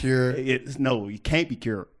coming hard up? to cure. No, you can't be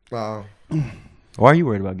cured. Wow. Why are you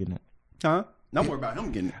worried about getting it? Huh? Don't worry about him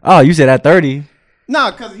getting it. Oh, you said at 30.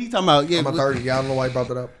 Nah, because he's talking about, yeah. I'm at 30. Y'all don't know why you brought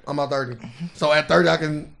that up. I'm at 30. So at 30, I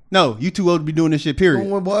can No, you too old to be doing this shit. Period.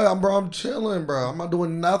 Doing what? I'm chilling, bro. I'm not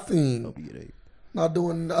doing nothing. Not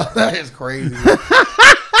doing nothing. That is crazy.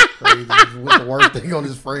 Crazy. What's the worst thing on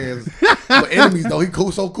his friends? But enemies though, he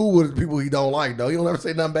so cool with people he don't like though. He don't ever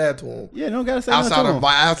say nothing bad to him. Yeah, don't gotta say Outside nothing to him.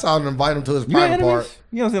 outside and invite him to his private part.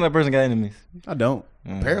 You don't think that person got enemies? I don't.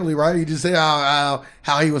 Apparently, right? He just said how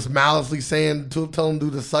he was maliciously saying telling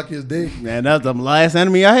dude to suck his dick. Man, that's the last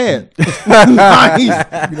enemy I had. Nice.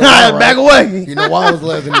 Back away. You know why it was the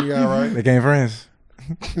last enemy you got, right? They became friends.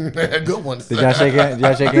 Good ones. Did y'all shake hands? Did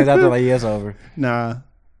y'all shake hands after? Like, yes, over. Nah.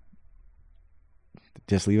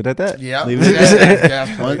 Just leave it at that. Yeah. Leave it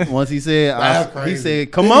at that. Once he said, He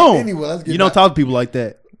said, "Come on." Anyway, let's get you don't back. talk to people like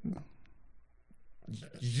that.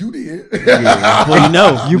 You did. Well, you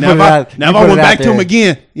know. You now put if it I, out- now you if I put went it out back to him there.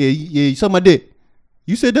 again, you suck my dick.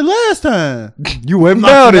 You said that last time. You went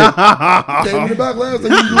about it. Came in the back last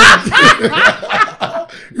time.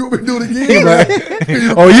 You want me to do it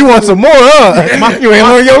again? Oh, you want some more, huh? You ain't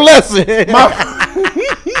learned your lesson.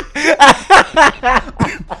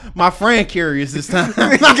 My friend curious this time.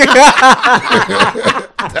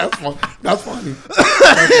 That's funny. That's funny.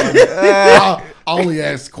 I only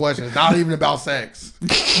ask questions, not even about sex.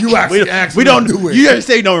 You actually asked We me don't to do it. You just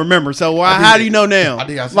say you don't remember. So how do you know now? I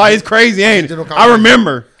did. I said- Like it's crazy, ain't it? general I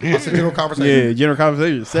remember. I said general Yeah, conversation. general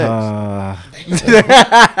conversation, sex.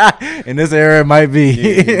 In this era, it might be.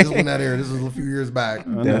 This was in that era. This was a few years back. I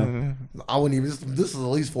know. I wouldn't even. This is at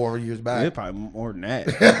least 4 years back. It's probably more than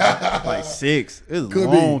that. Like 6. It was Could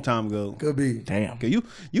a be. long time ago. Could be. Damn. Cause you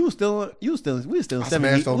was still we were still in 7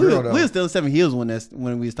 smashed on we girl, were though. still in 7 Hills when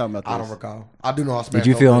we was talking about this. I don't recall. I do know I smashed. Did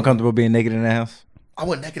you feel over. uncomfortable being naked in the house? I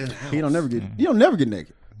went naked in the house. You don't never get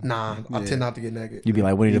naked. Nah, I tend not to get naked. You be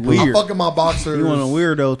like, Winnie the Pooh. Weird. I'm fucking my boxers. You one of the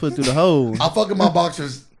weirdos put through the hole. I'm fucking my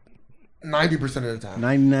boxers 90% of the time.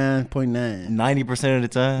 99.9. 90% of the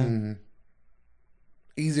time.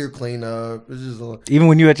 Easier clean up. It's just Even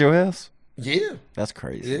when you at your house? yeah, That's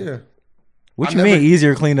crazy. yeah. What I you never- mean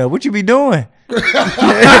easier clean up? What you be doing? You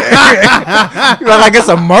like it's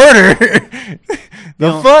a murder.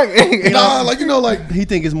 The fuck? Nah, like like He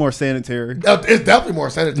think it's more sanitary. it's definitely more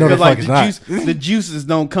sanitary. No, Because the like fuck it's not. the juices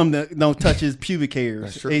don't touch his pubic hairs.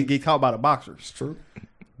 That's true. They get caught by the boxers. It's true.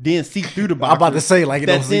 Then see through the boxers. I'm about to say, like, it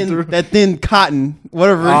don't see through. That thin cotton,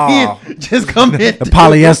 whatever Oh. it is, just come in. The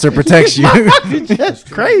polyester protects you. That's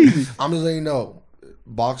crazy. I'm just letting you know,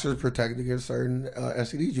 boxers protect against certain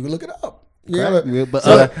STDs. You can look it up. Yeah, Yeah, but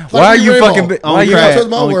Why are you fucking? Why only you? crab. crabs.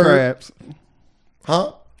 my Only word. crabs. huh?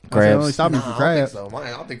 Only Crabs. stop me Nah, from I don't think crabs. so. I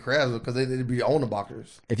don't think crabs because they'd be on the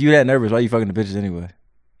boxers. If you that nervous, why you fucking the bitches anyway?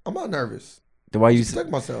 I'm not nervous. Then why you? Protect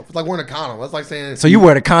myself. It's like wearing a condom. That's like saying So you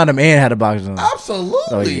wear the condom and had the boxers on? absolutely.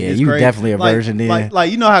 Oh yeah, It's you crazy. definitely a virgin then.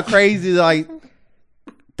 Like you know how crazy like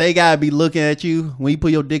they gotta be looking at you when you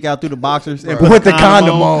put your dick out through the boxers and put With the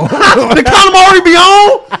condom on. The condom already be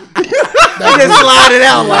on. Just slide it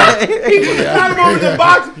out like. The condom on in the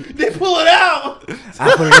box. They pull it out.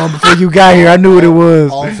 I put it on before you got here. I knew what it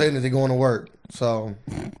was. All I'm saying is they're going to work. So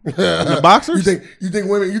The boxers? you think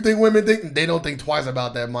women think they don't think twice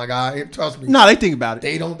about that, my guy. Trust me. No, they think about it.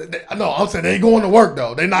 They don't. No, I'm saying they going to work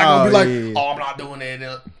though. They're not gonna Oh, be like, yeah. oh, I'm not doing it.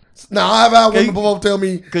 Now I've had women before tell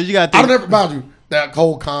me Because you gotta I think. don't ever about you. That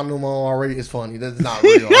cold condom on already is funny. That's not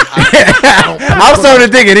real. I I'm starting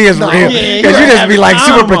to think it is No, real. yeah, Because you you just have be a like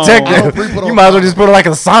super condom on. I don't protective. pre-put You on might as well condom. just put like a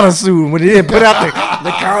sauna suit when you didn't put out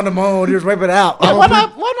the condom on. Just wipe it out. Why not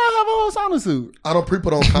have a whole sauna suit? I don't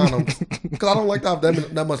pre-put on condoms because I don't like to have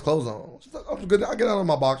that much clothes on. I'm good. I get out of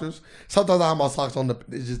my boxers. Sometimes I have my socks on. It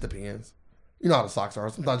just depends. You know how the socks are.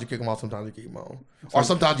 Sometimes you kick them off. Sometimes you keep them on. Or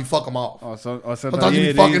sometimes you fuck them off. Sometimes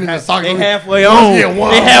you be fucking in the socks. They halfway on. Yeah,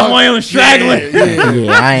 one- They halfway on straggling. Yeah.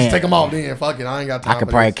 Yeah, I Just take ain't. them off then. Fuck it. I ain't got time. I could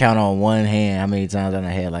for probably this. count on one hand how many times I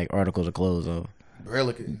had like articles of clothes on.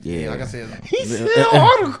 Really? Yeah. Like I said. He said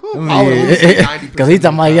article. I would only say 90% Because he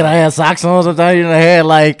talking about you gotta have socks on. Sometimes you gotta have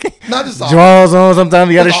like Not just socks. drawers on.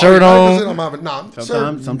 Sometimes you got a shirt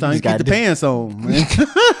on. Sometimes you got keep the this- pants on. Man.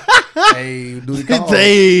 Hey, do the call.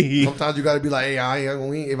 Hey. Sometimes you gotta be like, hey,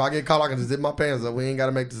 if I get caught, I can just zip my pants up. We ain't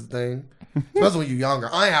gotta make this a thing. Especially when you're younger.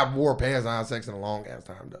 I ain't have wore pants and had sex in a long ass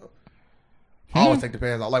time though. I always take the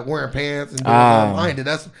pants off, like wearing pants and doing I ain't did.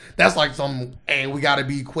 That's like some. Hey, we gotta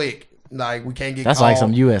be quick. Like we can't get. That's caught. like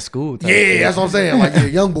some U.S. school. Type Yeah, shit. that's what I'm saying. Like yeah,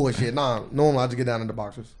 young boy shit. Nah, normally I just get down in the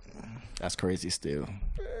boxers. That's crazy still.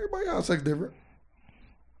 Everybody got sex different.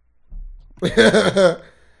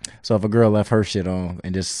 So if a girl left her shit on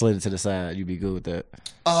and just slid it to the side, you'd be good with that.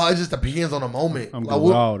 It just depends on the moment. I'm Like, good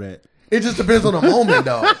with all that. It just depends on the moment,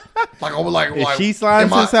 though. If she sliding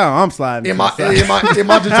to the side, I'm sliding. Am I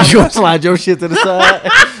just You gonna slide your shit to the side?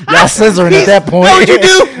 Y'all scissoring at that point. Know what you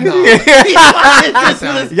do?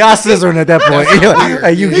 Y'all scissoring at that point.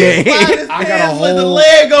 Hey, you gay? I got a with the whole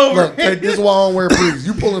leg over. Look, hey, this is why I don't wear briefs.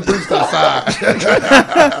 You pulling briefs to the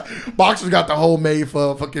side. Boxers got the whole made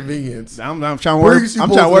for convenience. I'm trying to worry. I'm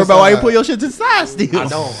trying to worry about why you put your shit to the side still. I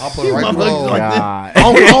don't. I'll put it right motherfuckers below. like God. I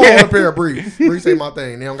don't want a pair of briefs. Briefs ain't my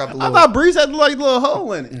thing. They don't got the I little. thought Breeze had like a little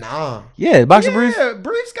hole in it. Nah. Yeah, boxer briefs. Yeah,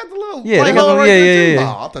 Breeze got the little. Yeah, they like, got hole the- right yeah, there,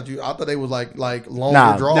 yeah, too. yeah. I thought they was like longer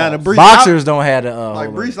Nah. draws. Nah, the brief- Boxers don't have the Like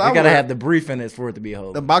hold briefs on. I They gotta wear- have the brief in it for it to be a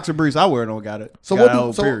hole. The boxer Breeze I wear don't got it. So got what? a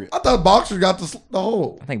hole, period. I thought boxers got the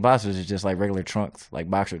hole. I think boxers is just like regular trunks, like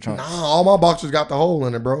boxer trunks. Nah, all my boxers got the hole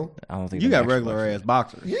in it, bro. I don't think You they're got actual regular ass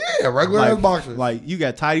boxers. Yeah, regular ass boxers. Like you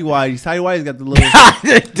got tidy whities. Tidy whities got the little.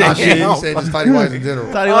 Nah, shit, you said just tidy whities in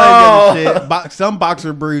general. Tidy whities got the shit. Some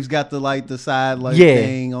boxer briefs got the like the side like Yeah.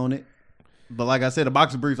 thing on it. But like I said, the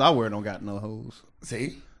boxer briefs I wear don't got no holes.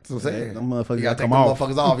 See, that's what I'm saying. Them motherfuckers You gotta gotta take come them off.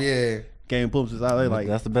 motherfuckers off. Yeah. Game pumps is out there like.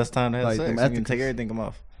 That's the best time to have like sex. them You can ethicals. take everything come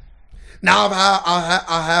off. Now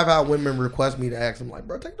I have had women request me to ask them like,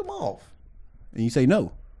 bro, take them off. And you say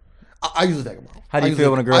no. I usually take them off. How do you I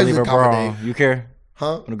feel when a usually- girl I leave her usually bra accommodate. on? You care?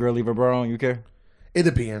 Huh? When a girl leave her bra on, you care? It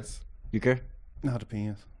depends. You care? No, it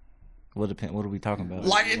depends. What depend? What are we talking about?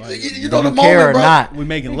 Like you know you the don't moment, care or bro. not? We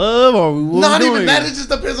making love or we what Not we even doing? that. It just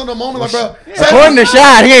depends on the moment, like, bro. According to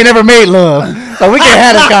Shad, he ain't never made love, so we can't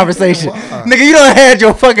have this conversation. Nigga, you done had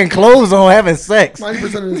your fucking clothes on having sex. 90%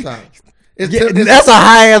 of the time, it's Yeah, 10%. that's a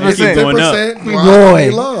high ass It's percent. going up. 10% Boy, where I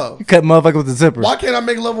make love. you cut motherfucker with the zipper. Why can't I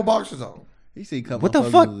make love with boxers on? He said, "Come What the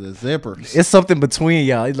motherfuckers fuck? with the zippers." It's something between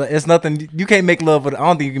y'all. It's nothing. You can't make love with. I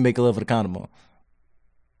don't think you can make love with a condom on.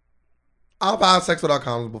 I've had sex without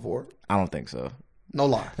condoms before. I don't think so. No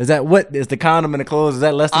lie. Is that what is the condom in the clothes? Is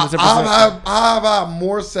that less than 10%? I've had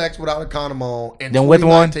more sex without a condom on in Than with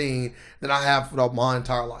one? 2019 than I have throughout my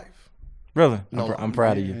entire life. Really? No. I'm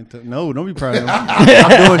proud of you. No, don't be proud of him.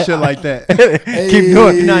 I'm doing shit like that. Keep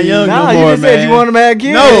doing. You're not young Nah, no you more, just man. said you want him to have a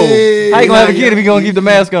kid. No. How you gonna have a Nah, kid if you gonna keep the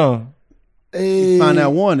mask on? Hey, Find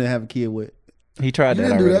that one to have a kid with, He tried you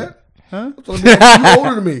that didn't do already. that. huh? So you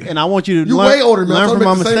older than me. And I want you to You learn, way older than me. I'm learn trying from to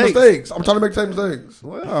my make the same mistakes. mistakes. I'm trying to make the same mistakes.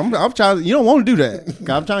 Well, I'm trying. You don't want to do that. 'Cause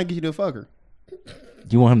I'm trying to get you to fuck her.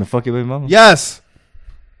 You want him to fuck your baby mama? Yes.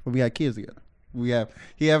 But we got kids together.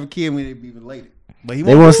 He have a kid when they be related. But he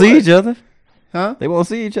They won't see it. each other. Huh? They won't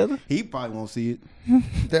see each other. He probably won't see it.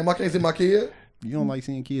 Damn, I can't see my kid, You don't like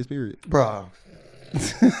seeing kids, period. bro.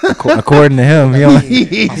 According to him,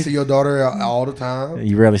 I see your daughter all the time.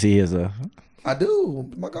 you rarely see his. I do.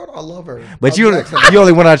 My God, I love her. But I'm you Jackson.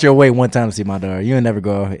 only went out your way one time to see my daughter. You ain't never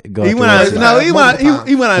go. He out went your out. way to see No, her. he went out.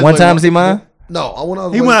 He went out. One time to see mine. No, I went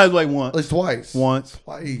out. He went out his way at once. least twice. Once.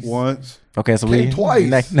 Twice. Okay, so Came we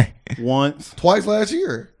twice. Once. Twice last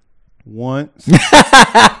year. Once.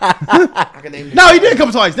 I can name. No, he didn't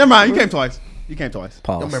come twice. Never mind. You came twice. You came twice.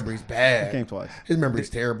 Your Pause. memory's You bad. came twice. His memory's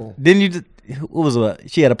terrible. Didn't you? What was what?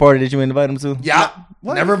 She had a party that you invited him to. Yeah.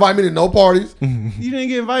 What? Never invite me to no parties. You didn't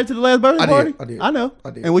get invited to the last birthday I did. party? I did. I know. I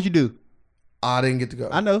did. And what you do? I didn't get to go.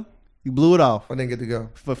 I know. You blew it off I didn't get to go.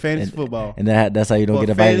 for fantasy football. And that's how you don't For get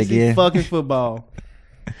invited fantasy again. fucking football.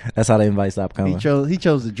 That's how the invite stop coming. He chose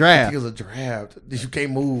the I think draft. it was a draft. You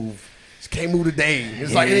can't move. You can't move today.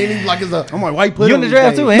 It's like it ain't even like it's a. I'm like, why you put You it in the on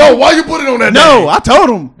draft this too, day? ain't No, why you put it on that? No, day? I told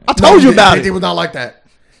him. I told you about It it. was not like that.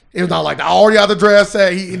 It was not like that. I already had the draft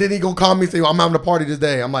set. And then he gonna call me and say, I'm having a party this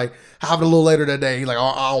day. I'm like, I have it a little later that day. He's like,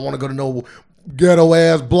 I don't want to go to no ghetto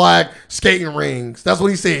ass black skating rings. That's what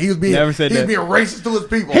he said. He was being Never said that. being racist to his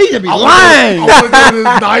people. He should be I wanna lying. go- I want to go to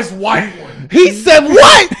this nice white one. He said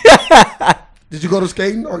what? Did you go to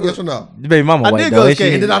skating or yes or no? Your baby mama I white did though. go ain't she?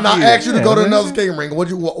 skating. And did I not Yeah. ask you to go to man. another skating ring?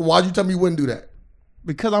 Why'd you tell me you wouldn't do that?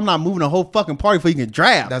 Because I'm not moving a whole fucking party for you can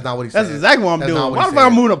draft. That's not what he said. That's exactly what I'm That's doing. not what Why he the fuck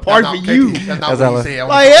I'm said. moving a party That's for not- you? That's not That's what not he said.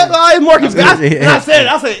 Like, it's more convenient. Yeah.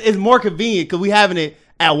 I said it's more convenient because we having it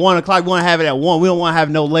at 1 o'clock. We want to have it at 1. We don't want to have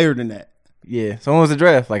no later than that. Yeah. So when was the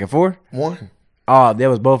draft? Like at 4? One. Oh, that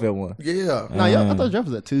was both at 1. Yeah. No, I thought the draft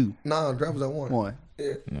was at 2. Nah, draft was at one. 1.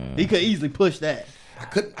 Yeah. He could easily push that. I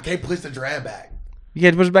can't push the draft back. You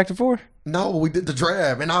had to push it back to 4. No, we did the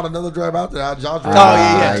draft and not another draft after that. Josh draft.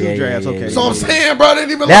 Oh, yeah, 2 drafts. yeah, Okay. So I'm saying, bro, I didn't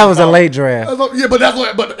even. That like, was a late draft. Yeah, but that's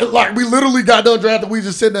what. But like, we literally got done drafting. We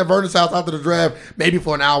just sitting at Vernon's house after the draft, maybe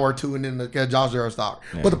for an hour or two, and then the Josh draft stock.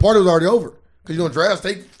 But the party was already over because drafts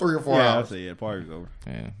take 3 or 4 Yeah, I hours. said, yeah, the party's over.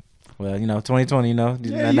 Yeah. Well, 2020, now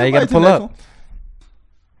Yeah, you got to pull up.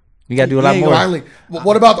 You got to do a lot ain't more. Finally,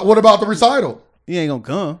 what about the recital? He ain't gonna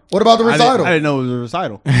come. What about the I recital? didn't know it was a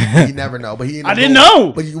recital. You never know, but he. I didn't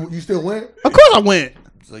know. But you still went. Of course I went.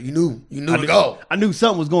 So you knew to go. I knew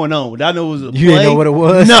something was going on, but I know it was a You didn't know what it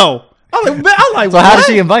was? No. I was like, So what? how did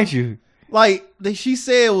she invite you? Like, she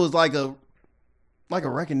said it was like a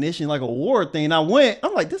recognition, like award thing. And I went.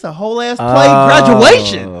 I'm like, this a whole ass play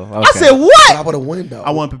graduation. Okay. I said, But what? I would have went though.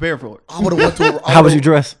 I wasn't prepared for it. I would have went to. How was you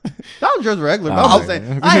dressed? I was dressed regular. But I was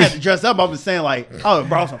saying I had to dress up. I was saying like, I would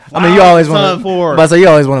brought some flowers. I mean, you always want for. to. But so you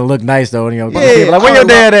always want to look nice though. And you know, Yeah, like where your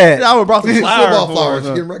dad at? I would brought some flowers. Football for flowers. her.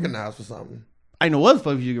 You getting recognized for something. I know what the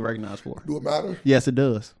fuck you get recognized for. Do it matter? Yes, it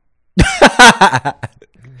does.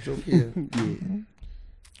 It's your kid.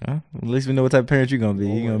 Huh? At least we know what type of parent you're gonna be.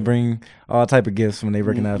 You're gonna bring all type of gifts when they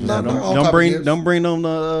recognize. Nah, them. all type of gifts. Don't bring them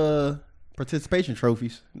the participation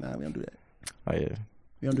trophies. Nah, we don't do that. Oh yeah.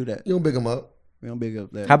 We don't do that. You don't big them up. We don't big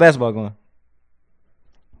up that. How basketball going?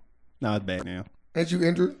 Nah, it's bad now. Ain't you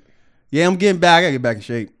injured? Yeah, I'm getting back. I gotta get back in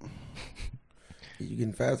shape. You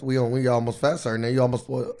getting fast? We almost fast, sir. Now you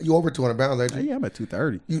over 200 pounds, ain't you? Yeah, I'm at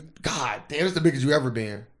 230. God damn, it's the biggest you ever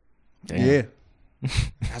been. Damn. Yeah,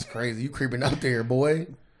 That's crazy. You creeping out there, boy.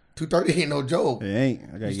 230 ain't no joke. it ain't.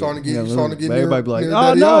 I gotta You starting to get but near. everybody be like, near oh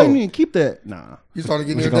Daddy no, O. you need to keep that. Nah, You starting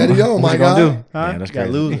to get What near you Daddy O, what my you gonna guy. do? huh? Yeah, that's Gotta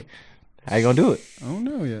crazy. lose it. How you gonna do it? I don't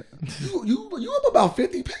know yet. You up about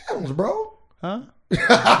 50 pounds, bro. Huh?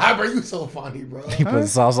 Bro, you so funny, bro. He put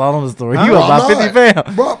sauce all on the story. Huh? You Bro, about I'm 50 not.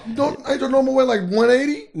 pounds. Bro, ain't your normal weight like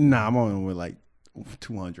 180? Nah, I'm on with like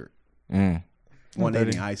 200.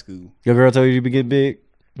 180 in high school. Your girl told you to be getting big,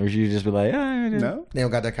 or she just be like, ah, No, They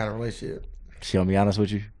don't got that kind of relationship. She gonna be honest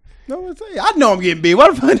with you. no, I know I'm getting big.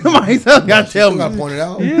 What the fuck am I gotta She tell still gotta me? point it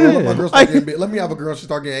out. Yeah. Bro, let my girl start getting big. Let me have a girl. She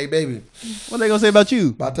start getting, hey, baby. What they gonna say about you?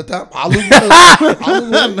 About the time. I'll lose weight.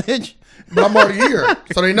 Bitch. But I'm already here.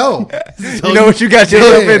 So they know. You know what you got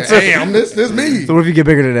yourself Yeah, into. hey, I'm this me. So what if you get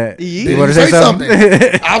bigger than that? Yeah. You want to Say say something?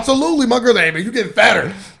 Absolutely. My girl, hey, man, you getting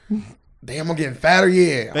fatter. Damn, I'm getting fatter.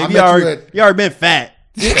 Yeah. Baby, you already been fat.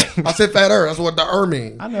 I said fatter. That's what the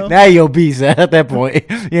means. I know. Now you obese at that point.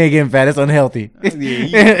 You ain't getting fat. It's unhealthy.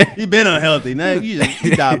 Yeah, you been unhealthy. Now you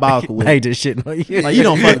diabolical with I it. hate this shit. Like, Like you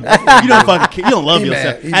don't love He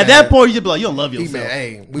yourself. mad. At that point, you just be like, you don't love He yourself. man,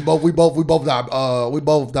 hey, we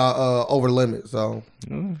both die over the limit. So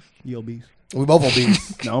You obese? we both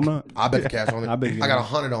obese. No, I'm not. I bet the cash on it. I bet you I got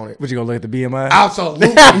 100 on it. what you gonna look at the BMI? Absolutely.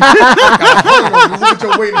 I got 100 on it. Look at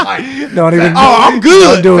your weight and height. Don't even. Oh, I'm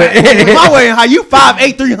good. Don't do it. With my weight how you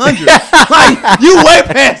 5'8", 300. Like you way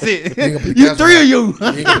past You ain't it. gonna put You cash three on of you. You ain't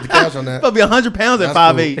gonna put the cash on that. Supposed to be 100 pounds at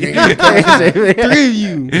That's cool. 5'8". You ain't gonna put the cash on that. Three of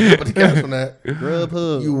you. Put the cash on that.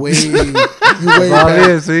 Grubhub. You way all it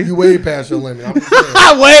is, past. see? You way past your limit. I'm just saying.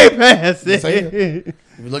 I way past saying. it.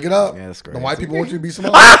 If you look it up, Yeah, that's the crazy. white people want you to be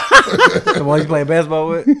small. The one you playing basketball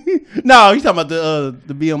with? No, you talking about the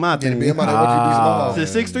BMI Yeah, thing. the BMI, they want you to be small. So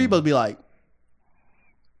 6'3" supposed to be like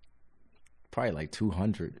Probably like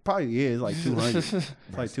 200. probably it's like 200. It's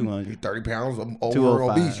like You 200. 30 pounds over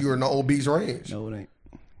 205. obese. You're in the obese range. No, it ain't.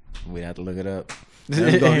 We have to look it up.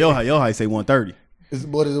 Your height say 130.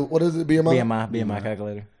 What is it? BMI? BMI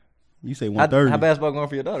calculator. You say How 130. basketball going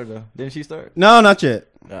for your daughter though? Didn't she start? No, not yet.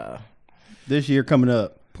 Uh, This year coming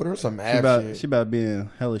up. Put her in some She ass about shit. she about being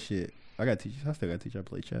hella shit. I still gotta teach her to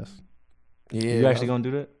play chess. Yeah. you actually gonna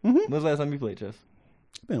do that? Mhm. When's the last time you played chess?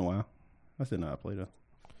 It's been a while. I still know how to play though.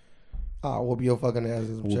 I'll whoop your fucking ass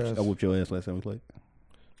in chess. I whooped your ass last time we played.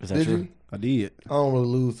 Is that Did true? you? I did. I don't really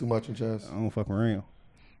lose too much in chess. I don't fuck around.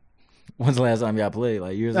 When's the last time y'all played?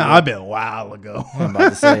 Like years ago? Nah, I've been a while ago. I'm about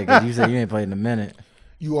to say, because you said you ain't played in a minute.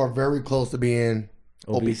 You are very close to being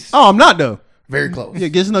obese. Oh, I'm not though. Very close. Yeah,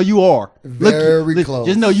 just know you are. Very close.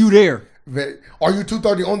 Just know you there. Are you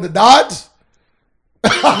 230 on the dot?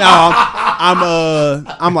 No,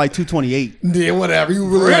 I'm like 228. Then whatever. You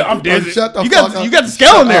really I'm dead. Shut the You fuck up. got the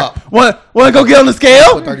scale on there. up. Want to go get on the Put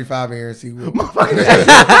scale? 35 in here and see what.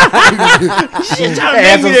 She trying to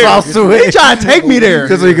Add take me some there. sauce to it. He trying to take me there.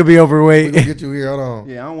 Just so you could be We overweight. gonna get you here. Hold on.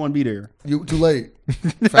 Yeah, I don't want to be there. You too late,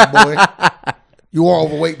 fat boy. You are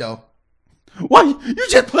overweight though. Why you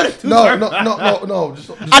just put it? No. Just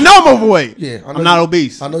I know I'm overweight. Yeah, I know I'm not you-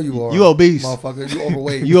 obese. I know you are. You obese. motherfucker. You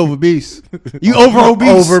overweight. You over obese. You over obese.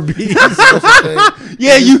 Overbeat.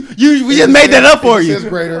 Yeah, we just made that up for you. Sixth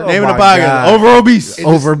grader. Name of the my podcast. God. Over obese.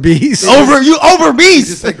 Overbeat. You over Just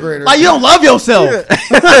beast. say greater. Like you don't love yourself.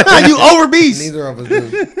 You over beast. Neither of us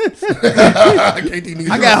do. KT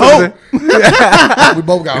neither I of got us. hope. We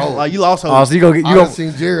both got hope. Like you lost hope. Oh, so you go get I you done go.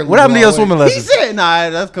 seen Jared. What happened to your lose swimming He lessons? said, "Nah,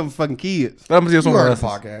 that's coming fucking kids." What happened to your weight. You swimming heard the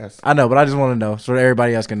lessons? podcast. I know, but I just want to know so that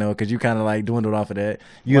everybody else can know because you kind of like dwindled off of that.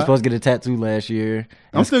 You were What? supposed to get a tattoo last year.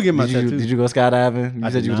 I'm still getting my Did you- tattoo. Did you go skydiving? You I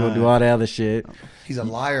said did you was going to do not. all that other shit. He's a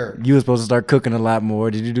liar. You were supposed to start cooking a lot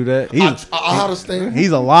more. Did you do that? I understand.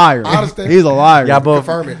 He's a liar. I understand. He's a liar. Y'all both.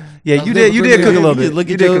 Confirm it. Yeah, you did cook a little bit. Look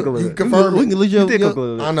You at did your, cook a little we bit. can confirm. We can look You did cook a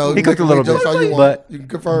little bit. I know. He cooked a little jokes bit. all you want. But You can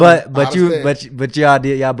confirm. but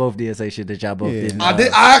y'all both did say shit that y'all both Yeah. didn't.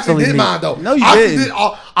 I actually did mine though. No, you I didn't. Did,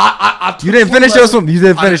 I took You didn't finish your swim. You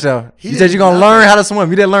didn't I- finish though. he You said didn't you're gonna do learn nothing. how to swim.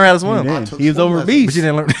 You didn't learn how to swim. Yeah. took He was swim over lessons. beast. But you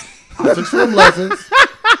didn't learn. I took swim lessons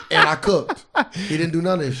and I cooked. He didn't do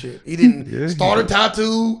none of this shit. He didn't start a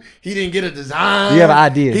tattoo. He didn't get a design. You have an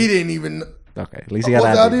idea. He didn't even. Okay, at least he What's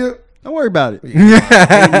got the an idea. idea? Don't worry about it.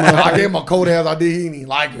 I gave him a cold ass idea. He didn't even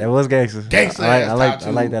like That it. was gangster. Gangster I ass like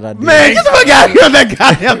tattoo. that idea. Man, get the fuck out of here with that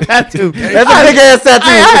goddamn tattoo. That's a big ass tattoo.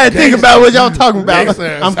 I had to think about what y'all talking about. Gangster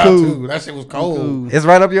ass I'm tattoo. cool. That shit was cold. It's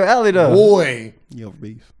right up your alley though. Boy, You over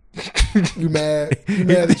beast. you mad? You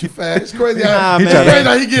mad that you fat? It's crazy. Nah, How, man. it's crazy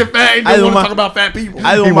how he get fat and I don't want want my- to talk about fat people.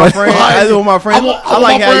 I do my friend. I do my friend. I want I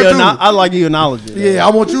like my how friend you. too. I like you acknowledge it. Yeah, I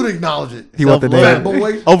want you to acknowledge it. He want the Fat name.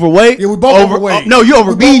 boy. Overweight. Yeah, we both overweight. No, you over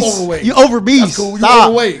We both beast. overweight. You over beast. That's cool. You Stop.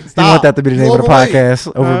 overweight. You want that to be the You name of the overweight.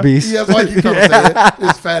 podcast? Over beast. Yeah, that's why you come and say it.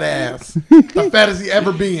 His fat ass. The fattest he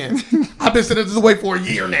ever been. I've been sitting at this weight for a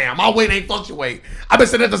year now. My weight ain't fluctuate. I've been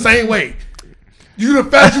sitting at the same weight. You the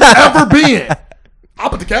fattest you ever been. I'll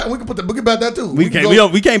put the cat. We can get about that too. We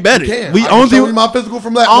can't. We can't bet it. We We I only can show you thing. my physical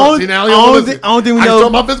from last Only- year. See, now you only don't listen. thing- only thing we I can know- show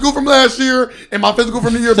my physical from last year and my physical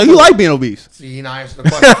from the year So before. you like being obese? See, you not answering the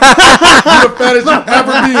question. You the fattest you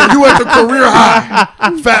ever been. You at the career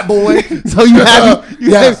high, fat boy. So you have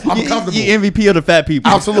Yes, I'm comfortable. You MVP of the fat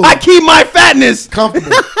people. Absolutely. I keep my fatness.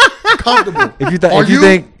 Comfortable. Comfortable. If you Are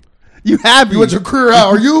think You happy? you at your career high?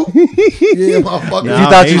 Are you? Yeah, motherfucker. Nah, if you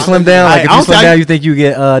thought you man. slimmed down, like I if don't you slimmed tell down, you- you think you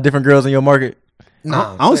get different girls in your market?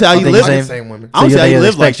 Nah, I don't see how you think live. the the same. same women. I don't see how think you they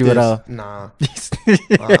live like respect you at this. all? Nah.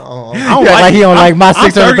 I don't You act like he don't like my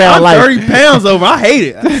 600 pound I'm life. 30 pounds over. I hate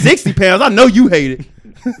it. 60 pounds. I know you hate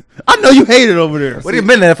it. I know you hate it over there. What you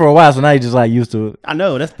been there for a while, so now you just like used to it. I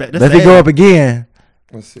know that's bad. But if he go up again,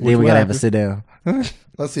 Let's see. then we gotta have a happened? sit down.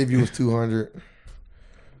 Let's see if you was 200.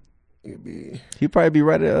 You'd be. He'd probably be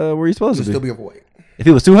right at where he's supposed You'd to still be. be overweight. If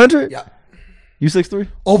he was 200, Yeah. you 6'3".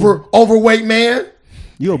 Overweight man.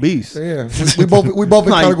 You obese. Yeah. We both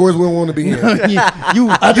in Like- categories we don't want to be in. you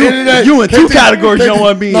At the end of the day, you in two KT categories you don't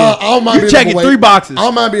want to be in. Nah, I don't mind You being checking overweight. 3 boxes. I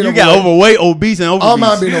don't mind being You got overweight, obese, and I obese. don't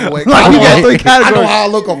mind being overweight. Like, I you know got how- 3 I know categories. how I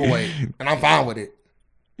look overweight, and I'm fine with it.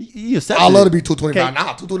 You accept I love it. to be 225. Okay.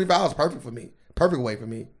 Nah, 225 is perfect for me. Perfect weight for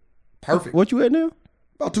me. Perfect. What you at now?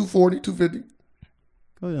 About 240, 250.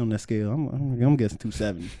 Go ahead on that scale. I'm guessing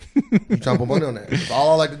 270. You trying to put money on that? That's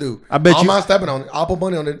all I like to do. I bet don't you- mind stepping on it. I'll put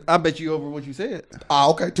money on it. I bet you over what you said.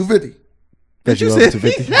 Okay, 250. Bet you you said- over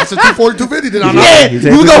 250. I said 240, 250. Then I know. Yeah, He you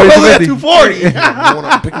said go over at 240. 240. I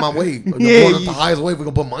want to pick my weight. Yeah, Yeah, the you- highest weight, we're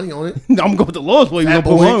going to put money on it. I'm going with the lowest way. You Fat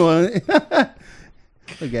gonna put boy. one on it.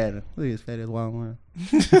 Look at him. Look at his fat ass wild one.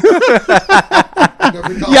 You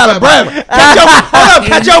You out of breath.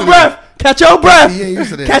 Catch your breath. Catch your breath. He ain't used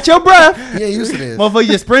to this. Catch your breath. He ain't used to this. Motherfucker,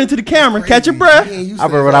 you just sprint into the camera. Catch your He breath. ain't used to I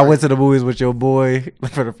remember this. when I went to the movies with your boy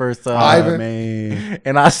for the first time, Ivan. Man.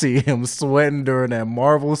 and I see him sweating during that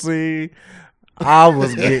Marvel scene. I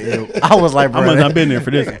was like, bro, I must not been there for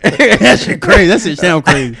this. That shit crazy. That shit sound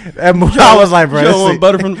crazy. that movie, I was like, bro, You that don't want scene-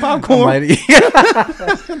 butter from the popcorn? I'm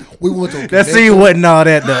like, We went to a that convention. scene wasn't all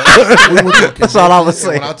that though. We went to a That's all I was convention,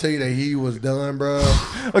 and saying. When I tell you that he was done, bro.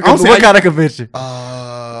 Okay, don't see what how kind of convention?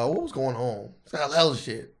 What was going on? Hell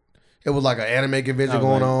shit. It was like an anime convention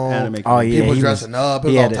going on. Anime Oh, yeah. People he dressing up. It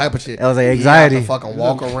he was all had it. type of shit. That was like He had anxiety. to fucking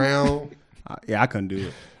walk around. Yeah, I couldn't do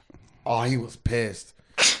it. Oh, he was pissed.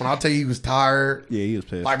 When I tell you he was tired, Yeah, he was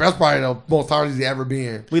pissed. like that's probably the most tired he's ever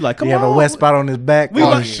been. We like, come He on. had a wet spot on his back. We, Oh,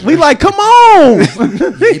 like, yeah. we like, come on.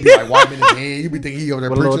 He be like wiping his head. You be thinking he over there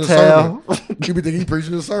With a preaching a little sermon. You be thinking he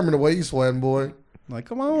preaching a sermon the way he's sweating, boy. Like,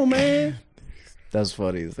 come on, man. That's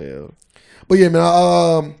funny as hell. But yeah,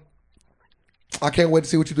 man, I can't wait to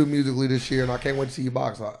see what you do musically this year, and I can't wait to see you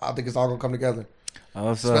box. I think it's all gonna come together.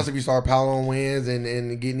 Oh, so Especially if you start piling on wins and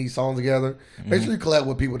getting these songs together. Make sure you collab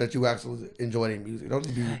with people that you actually enjoy their music. Don't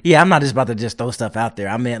just be. yeah, I'm not just about to just throw stuff out there.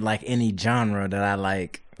 I meant like any genre that I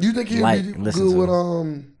like. You think he'd Like, be listen good to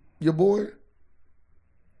with your boy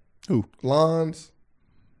Who? Lons?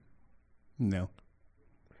 No.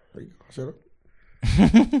 There you go. Shut up.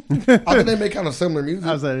 I think they make kind of similar music.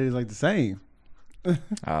 I was like, it's like the same.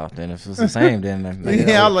 Oh, then if it's the same, then like,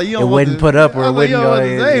 Yeah, I was like, you it don't want wouldn't the- put up or I it was like, you wouldn't don't go.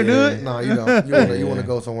 want the same, dude. No, you don't. You want to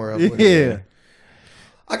go somewhere else. with it. Yeah.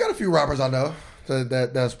 I got a few rappers I know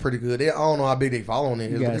that's pretty good. I don't know how big they following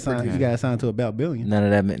is. You but got they're to sign. pretty You good. got to sign to about $1 billion. None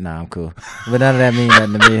of that mean, nah, I'm cool. But none of that mean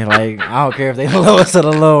nothing to me. Like, I don't care if they the lowest or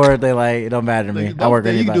the lower. They like, it don't matter to me. I work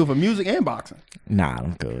with You can do anybody. it for music and boxing. Nah,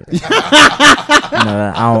 I'm good. No,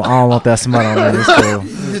 I don't want that smut on me. It's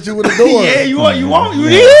cool. Get you with the door. Yeah, you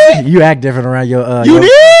did? You act different around your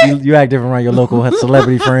you act different around your local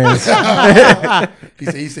celebrity friends.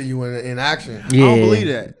 He said you in action. Yeah. I don't believe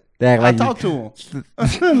that. Like I talked to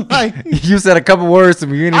him. Like, you said a couple words to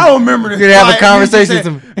me. You I don't remember this. You didn't have a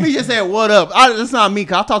conversation. He just said, "What up?" That's not me.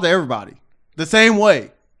 Cause I talk to everybody the same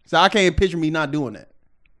way, so I can't picture me not doing that.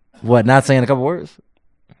 What? Not saying a couple words?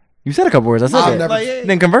 You said a couple words. I said that.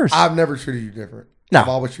 Didn't converse. I've never treated you different. No. I've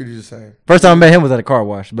always treated you the same. First time I met him was at a car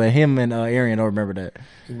wash, but him and Arian don't remember that.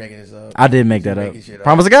 He's making this up. I did make that up.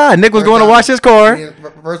 Promise to God, Nick was going to wash his car.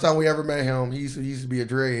 First time we ever met him, he used to be a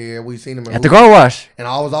dreadhead. We seen him at the car wash. And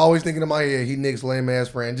I was always thinking in my head, he Nick's lame ass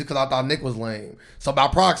friend, just because I thought Nick was lame. So by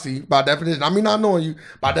proxy, by definition, I mean not knowing you,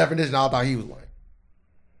 by definition, I thought he was lame.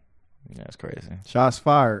 Yeah, that's crazy. Shots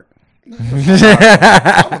fired. I'm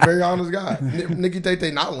a very honest guy. Nicky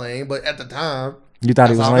Tate not lame, but at the time, you thought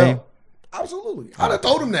he was lame? Absolutely. I'd have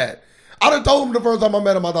told him that. I'd have told him the first time I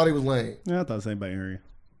met him, I thought he was lame. Yeah, I thought the same about Arian.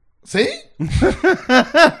 See? When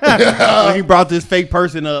he brought this fake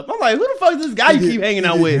person up, I'm like, who the fuck is this guy you keep hanging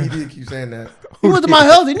out with? He did keep saying that. He went to my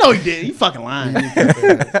house. No, he didn't. He fucking lying.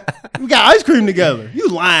 We got ice cream together. You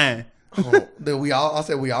lying. I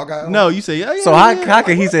said we all got. No, you say yeah. So how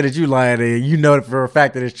can he say that you lying? And you know for a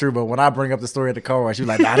fact that it's true, but when I bring up the story at the car wash, you're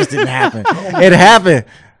like, nah, this didn't happen. It happened.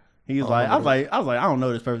 He was like, I was like, I don't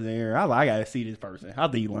know this person here. I was like, I gotta see this person. I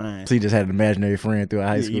think he lying. So he just had an imaginary friend through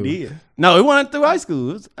high school. He did. No, it wasn't through high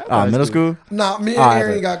school. It was middle school. Nah, me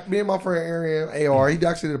and my friend Arian AR. He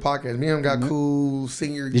actually did a podcast. Me and him got cool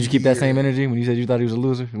senior. Did you keep that same energy when you said you thought he was a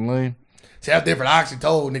loser and lame? See, that's different. I actually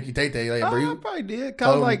told Nicky Tate, like, bro, I probably did.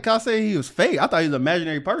 Cause said he was fake. I thought he was an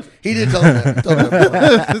imaginary person. He did tell him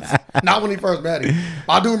that. Not when he first met him.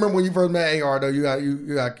 I do remember when you first met AR though. You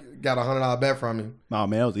got $100 bet from him. Oh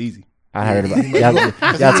man, that was easy. I heard about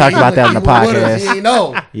y'all talked about that in the podcast. He ain't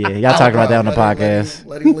know. Yeah, y'all talked about that on the podcast.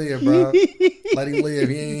 Let him live, bro. Let him live.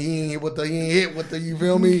 He ain't hit with the you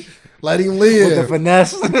feel me? Let him live. With the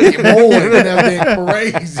finesse. More than that been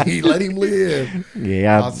crazy. Let him live.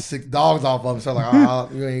 Yeah. I was 6 dogs off of him. So like,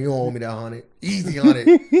 you don't owe me that 100. Easy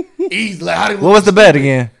 100. Easy. Like, what was the bet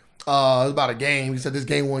again? It was about a game. He said this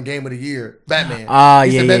game won game of the year. Batman.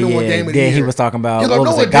 He said Batman won game of the year. He was talking about like, what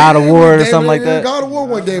was it, God of War or something like that. God of War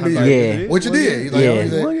won game of the year. Yeah. What you did?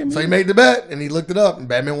 He's like, so he made the bet and he looked it up and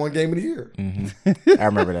Batman won game of the year. Mm-hmm. I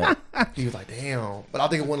remember that. He was like, damn. But I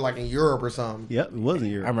think it won like in Europe or something. Yep, it was in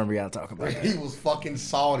Europe. I remember y'all talking about that. He was fucking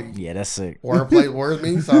salty. Yeah, that's sick. Words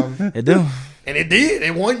mean something. It do. And it did.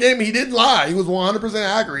 In one game, he didn't lie. He was 100%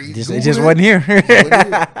 accurate. It just wasn't here.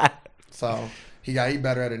 So he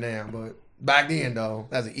better at it now. But back then, though,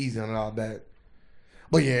 that's an easy $100 bet.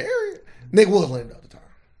 But yeah, Nick was lame the other time.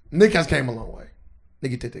 Nick has came a long way.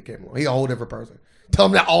 Nicky Tate came along. He a whole different person. Tell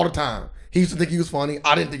him that all the time. He used to think he was funny.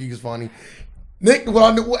 I didn't think he was funny. Nick,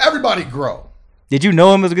 everybody grow. Did you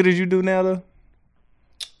know him as good as you do now, though?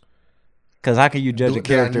 Because how can you judge a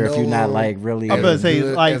character if you're not like really? I'm gonna say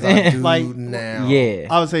like now. Yeah.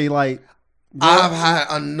 I would say like I've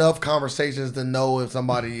had enough conversations to know if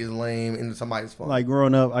somebody is lame and somebody's funny. Like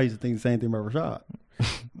growing up, I used to think the same thing about Rashad.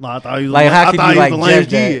 I thought he was like, how can you like judge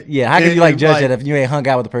kid. that? Yeah, how can you like judge that if you ain't hung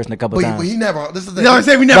out with the person a couple times? But he never. This is the. You know what I'm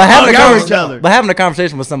saying? We never hung out with each other. But having a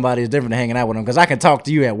conversation with somebody is different than hanging out with them. Because I can talk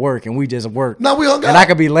to you at work and we just work. No, we hung out. And I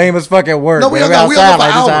could be lame as fuck at work. No, we hung out. We hung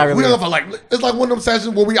out for hours. We hung out for like it's like one of them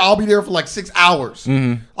sessions where we all be there for like 6 hours.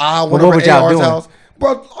 Mm-hmm. What was y'all doing? House.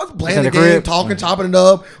 Bro, I was playing the game, talking, chopping it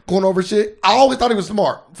up, going over shit. I always thought he was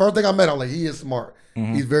smart. First thing I met, I'm like, he is smart.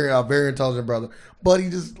 Mm-hmm. He's very intelligent brother. But he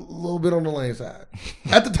just a little bit on the lame side.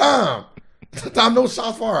 At the time. No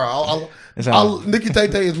shots fired. Nicky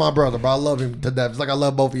Tate is my brother, but I love him to death. It's like I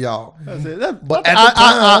love both of y'all. But at the time,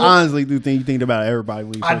 I honestly do think you think about everybody.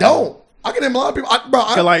 When you I don't. I can name a lot of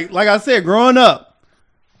people. Like I said, growing up,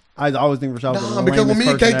 I always think Rashad was the because when me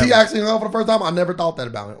and KT actually hung out for the first time, I never thought that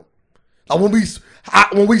about him. Like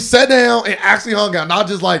when we sat down and actually hung out, not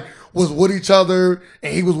just like was with each other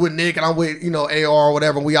and he was with Nick and I'm with AR or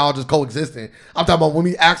whatever, and we all just coexisting. I'm talking about when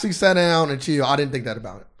we actually sat down and chill. I didn't think that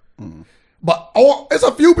about him. But it's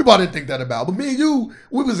a few people I didn't think that about. But me and you,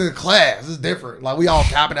 we was in class. It's different. Like we all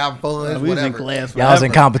capping, having fun. We was in class. Y'all was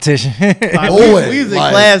in competition. Like, we was in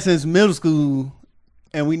class since middle school,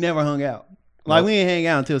 and we never hung out. Like we didn't hang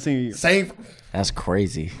out until senior year. Same. That's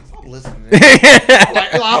crazy. Listen,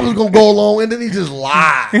 I was gonna go along, and then he just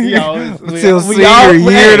lied. Until senior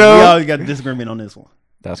year, though. We always got a disagreement on this one.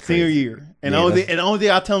 That's crazy. Senior year, and the only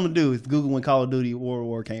thing I tell him to do is Google when Call of Duty World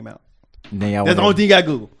War came out. That's the only thing you got to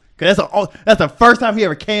Google. Cause that's the first time he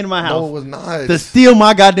ever came to my house. No, it was not. To steal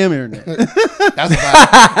my goddamn internet. That's a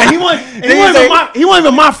fact. And he wasn't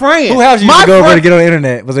even my friend. Who house you used to go over to get on the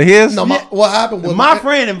internet? Was it his? No, what happened was my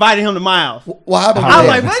friend invited him to my house. What happened? I was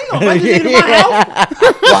like, man, you gonna invite this nigga to my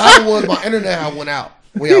house? What happened was my internet had went out.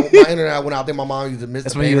 My internet went out. Then my mom used to miss.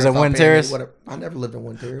 That's when you was at One Terrace. I never lived in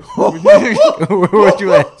One Terrace. Where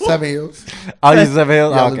you at? 7 Hills. Oh, you 7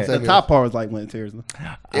 Hills. Yeah, Oh, okay. The top part was like One Terrace.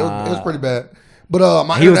 It was pretty bad. But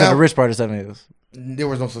my He was internet, at the rich part of 7 Hills. There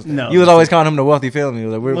was no such thing. No. You was always calling him the wealthy family. He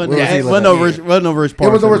was like, where was he living? Wasn't no rich part.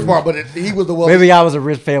 It was the rich part, but he was the wealthy. Maybe I was a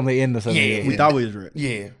rich family in the 7 Yeah. Hills. We thought we was rich.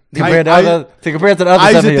 Yeah. Compared to the other I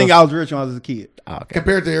used 7 to Hills. think I was rich when I was a kid. Oh, okay.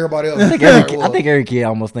 Compared to everybody else. I think every kid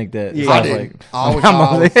almost think that. Yeah. So I was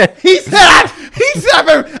didn't. like, He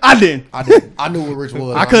said I didn't. I did. I knew what rich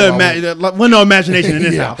was. I couldn't imagine. Wasn't no imagination in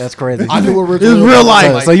this Yeah. house. That's crazy. I knew what rich This was. is real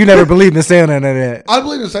life. So you never believed in Santa and that? I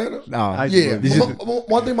believe in Santa. No. Yeah. Did you-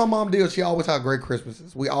 One thing my mom did, she always had great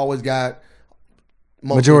Christmases. We always got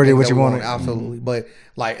most Majority of of the what things you that we wanted. Absolutely. But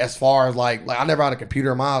like as far as like I never had a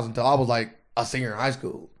computer in my house until I was like a senior in high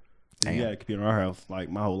school. You got a computer in our house like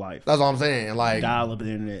my whole life. That's what I'm saying. Like Dial up the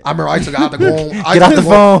internet. I remember I used to have to go on. Get off the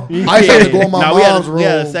phone. I used to have to go on my No, mom's room. we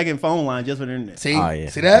had a second phone line just for the internet. See, Oh, yeah.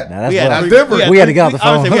 see that? Now, We had rough. that's three- different. We had to get off the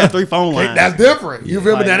I would say phone. we had 3 phone lines. That's different. You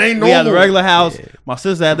feel me? Like, That ain't normal. We had the regular house. My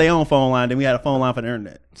sister had their own phone line. Then we had a phone line for the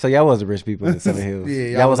internet. So y'all was the rich people in 7 Hills. Yeah,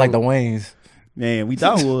 y'all y'all was like the was- Waynes. Man, we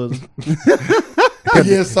thought it was.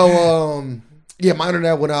 Yeah. So yeah, my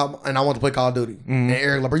internet went out and I wanted to play Call of Duty. And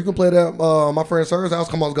Eric, like, bro, you can play that. My friend Sir's house.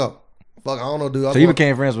 Come on, let's go. Fuck, I don't know, dude. So you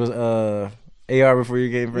became friends with AR before you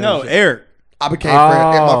became friends? No, with Eric. I became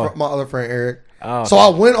Oh. my other friend Eric. Oh, So I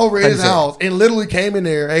went over Like his you said. house and literally came in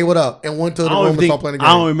there. Hey, what up? And went to the I room don't, and started playing the game.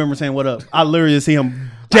 I don't remember saying what up. I literally just see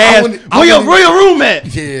him. I Dad, wouldn't- where your room at?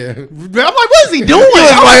 Yeah. I'm like, what is he doing?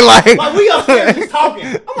 like- Like we upstairs just talking.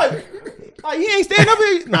 I'm like, he ain't staying up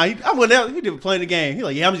here. Nah, I went out. He did playing the game. He's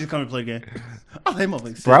like, yeah, I'm just coming to play the game. I like,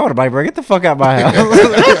 motherfucker. Bro, I would have like, bro, get the fuck out my house.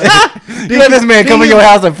 You let this man come in your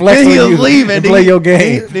house and flex Then on he was you leaving. and play your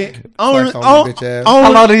game. Flex on his bitch ass.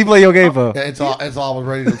 How long did he play your game for? Yeah, until I was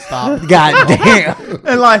ready to stop. God damn.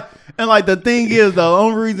 and like the thing is though,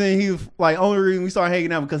 only reason we started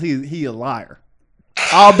hanging out because he a liar.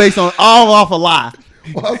 All off a lie.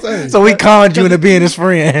 What I'm saying. So we conned you into being his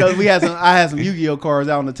friend. Because I had some Yu-Gi-Oh cards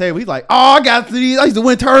out on the table. He's like, oh, I got these. I used to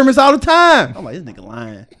win tournaments all the time. I'm like, this nigga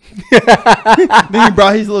lying. Then he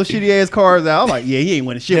brought his little shitty ass cards out. I'm like, yeah, he ain't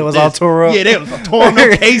winning shit. It with was all this. tore up. Yeah, they was all torn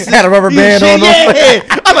up cases. Had a rubber band on them.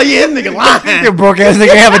 Yeah. I'm like, yeah, this nigga lying. Your broke ass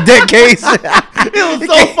nigga have a deck case. It was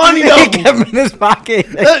so funny He though. kept him in his pocket.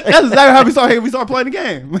 That's exactly how we started playing the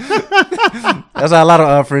game. That's how a lot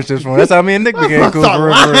of friendships formed. That's how me and Nick became cool Start for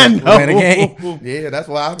real. lying, Playing the though. game. Yeah, that's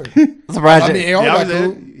what happened. I'm surprised. I mean, AR Yeah, I got was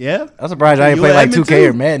cool. there. Yeah. I'm surprised I ain't You played like and me 2K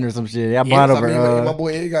or too. Madden or some shit. Y'all Yeah, bond I over. mean, my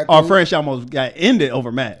boy Ed got Our cool. friendship almost got ended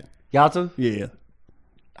over Matt. Y'all too? Yeah.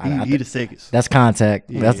 I He the sickest. That's contact.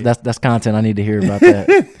 Yeah. That's content I need to hear about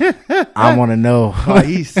that. I want to know. Oh,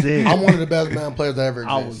 he's sick. I'm one of the best man players that ever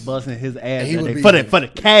I was existed. busting his ass And he that would day be- for the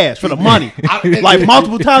cash, for the money, I- like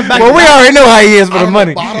multiple times back. Well, we already know how he is for I the don't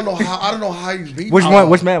money. Know, but I don't know how he's beat. Which one?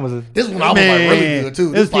 Which man was it? This one I was like really good too.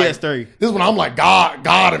 It was This like- PS3. This one I'm like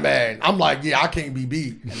God and man. I'm like, yeah, I can't be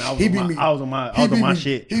beat. I was He on beat my- me. I was on my he beat me-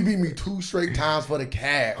 shit. He beat me 2 straight times for the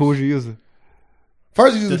cash. Who was you using?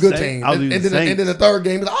 First he used a The good Saints. team, I was and using then Saints. the third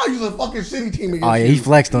game, he's like, I'll use a fucking shitty team against Oh yeah, you. he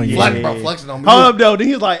flexed on you. Flexing on me. Hold up though. Then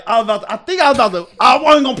he was like, I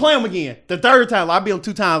wasn't gonna play him again. The third time, like, I beat him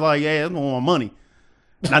 2 times. Like, yeah, that's more money.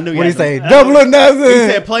 And I knew. What he he say? had to- Double or nothing. He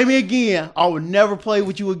said, "Play me again. I would never play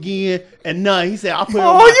with you again." And none. He said, "I put." Oh,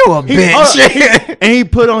 on my, you a bitch. And he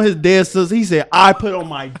put on his dead sister. He said, "I put on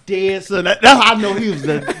my dead son." That's how I know he was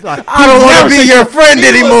the. Like, I don't want to be your friend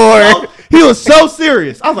anymore. He was so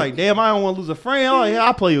serious. I was like, "Damn, I don't want to lose a friend." Oh yeah,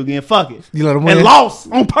 I'll play you again. Fuck it. You let him win? And lost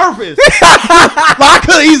on purpose. Like, I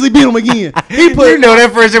could have easily beat him again. He put. You know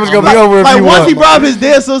that friendship was gonna be over if Like you once won. he brought up his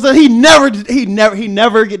dead sister, he never. That's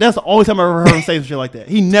the only time I ever heard him say some shit like that.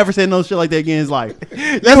 He never said no shit like that again in his life.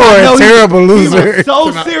 That's You how I are know a terrible He loser. was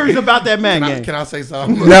so serious about that man game. Can I say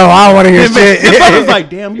something? No, I don't want to hear And man, his brother was shit. like,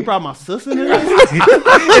 "Damn, you brought my sister into this."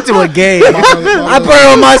 Into a game. I brother- put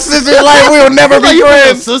her on my sister's life. We'll never Like, be you put your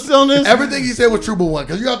friends. sister on this. Everything he said was true but one.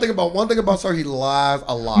 Because you got to think about one thing about Sir, he lies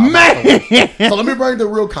a lot. Man. So let me bring the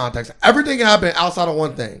real context. Everything happened outside of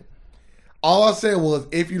one thing. All I said was,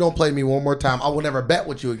 if you don't play me one more time, I will never bet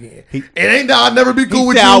with you again. It ain't that I'll never be cool He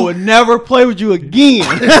with said, you. "I would never play with you again."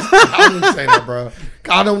 I didn't say that, bro.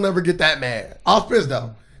 I don't never get that mad. I was pissed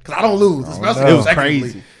though, because I don't lose, especially no. It was consecutively.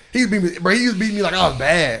 crazy. He used to beat me like I was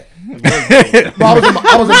bad. Bro,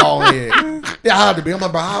 I was in my own head. Yeah, I had to be. I'm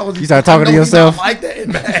like, bro, how was he? You start talking to yourself like that,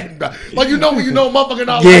 man. Bro. Like when you know, motherfucker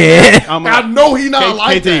not Yeah. like that. I know he not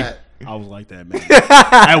like KT, that. I was like that, man.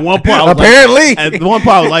 At one point, I was Apparently. at one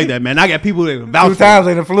point, I was like that, man. I got people that can vouch 2 for times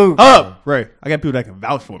me. in the fluke. Up, right? I got people that can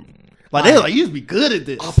vouch for me. Like they like, you used to be good at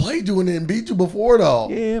this. I played you and then beat you before though.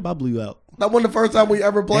 Yeah, but I blew you out That wasn't the first time we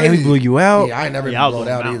ever played. And he blew you out. Yeah, I ain't never Yeah, I was blown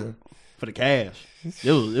blowing out out either. for the cash.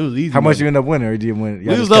 It was easy. How much money. you end up winning, or did you win?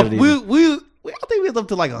 We was up. I think we was up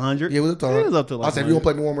to like 100. Yeah, it was a ton. It was up to like. I said, if you don't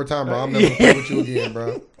play me one more time, bro, I'm never gonna play with you again,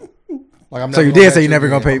 bro. Like, I'm So never you gonna did bet say you never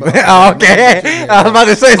gonna pay. again. Oh, okay. I was about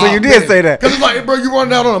to say, so you did say that. Because it's like, bro, you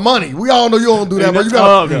running out on the money. We all know you don't do that, bro. You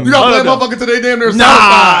Hold gotta up. play motherfucker till they damn near Nah,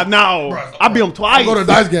 satisfied. no. Bruh. I beat them twice. Go to a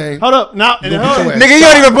dice game. Hold up, now and You'll hold beat up. your ass. Nigga, you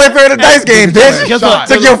don't even play fair in the dice game, bitch. Guess what?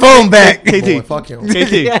 Took your phone back. Boy, KT, fuck him.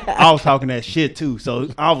 KT, I was talking that shit too. So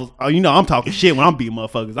I was, I'm talking shit when I'm beating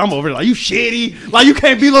motherfuckers. I'm over there like, you shitty, like you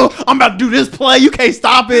can't be little. I'm about to do this play, you can't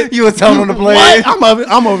stop it. You was telling them to play. What?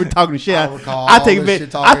 I'm over talking shit. I recall I all take this advantage.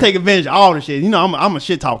 shit talking. I take advantage of all the shit. You know, I'm a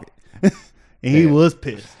shit talker, and he was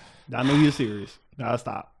pissed. I knew he was serious. Now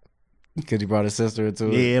stop. Because he brought his sister into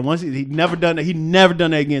it. Yeah, once he never done that. He never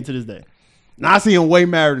done that again to this day. Now I see him way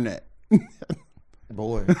madder than that.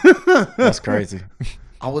 Boy, That's crazy.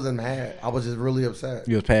 I wasn't mad. I was just really upset.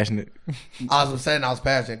 You was passionate. I was upset and I was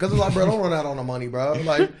passionate. Because it's like, bro, don't run out on the money, bro.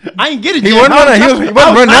 Like, I ain't get it. He yet. wasn't running. He wasn't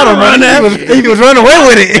running out on money. He was running away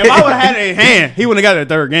with it. If I would have had it in hand, he wouldn't have got that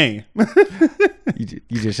third game.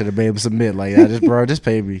 You just should have been able to submit like that. Just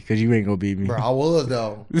pay me because you ain't gonna beat me. bro, I was,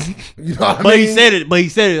 though. You know what I But mean? he said it. But he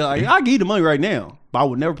said it like, I'll give you the money right now, but I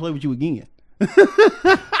would never play with you again.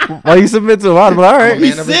 Why you submit to him? I'd be like, all right.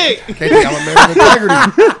 He's sick. KT, I'm a man of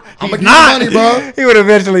integrity. I'm going to not. give you money, bro. He would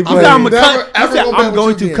eventually play. I'm Never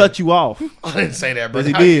going to again. cut you off. I didn't say that, bro. Yes,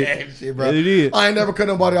 he I did. ain't shit, bro. Yes, he did. I ain't never cut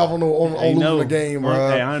nobody off on Ain't losing the game, bro.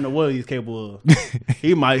 Hey, I don't know what he's capable of.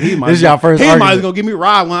 He might. This is y'all first He might argument. as well give me a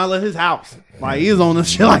ride when I left his house. Like he was on this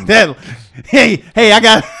shit like that. Hey, I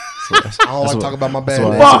got I don't like to talk about my bad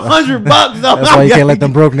why- days. $100 though. That's why you can't let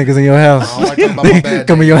them broke niggas in your house. I don't like talking about my bad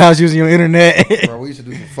Come in days. your house using your internet. Bro, we used to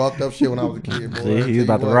do some fucked up shit when I was a kid, boy. See, he was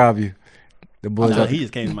about to rob you. The boys. He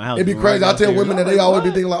just came to my house. It'd be crazy. I tell women that they always be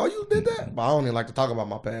thinking like, "Oh, you did that," but I don't even like to talk about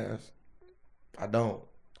my past. I don't.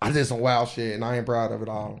 I did some wild shit, and I ain't proud of it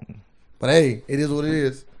all. But hey, it is what it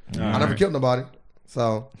is. I never killed nobody,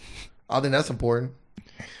 so I think that's important.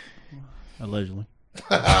 Allegedly.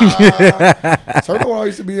 Sir, know what I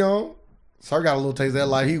used to be on. Sir got a little taste of that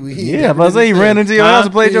life. He Yeah, if I say he ran into your house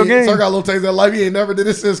and played your game. Sir got a little taste of that life. He ain't never did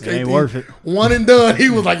this since KT. Ain't worth it. One and done. He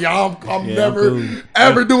was like, "Y'all, I'm Yeah, never I'm cool.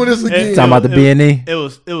 ever doing this again." Talking about the B&E. It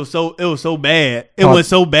was so bad. It was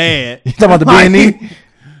so bad. You talking about the Like, B&E?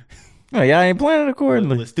 Oh, y'all ain't playing it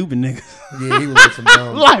accordingly. with stupid niggas. Yeah, he was with some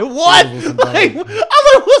dumb. Like what? He was with some Like dumb. I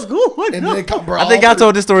was like, what's going And on? then, bro, I think I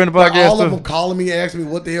told this story in the podcast all of too. them calling me, asking me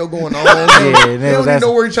what the hell going on. Yeah, they and don't they was even asking-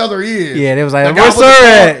 know where each other is. Yeah, they was like, The guy where's with the Sir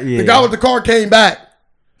car- at? Yeah. The guy with the car came back.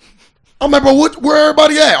 I'm like, bro, where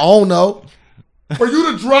everybody at? I don't know. Are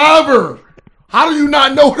you the driver? How do you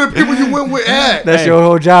not know where the people you went with at? That's Hey. your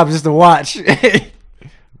whole job, just to watch.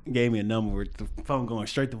 Gave me a number with the phone going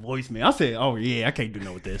straight to voicemail. I said, "Oh yeah, I can't do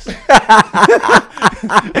nothing with this." You was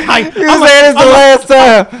saying this the last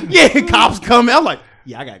time. Yeah, cops coming. I'm like,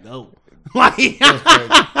 yeah, I gotta go. Like, It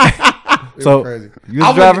So, was crazy. you I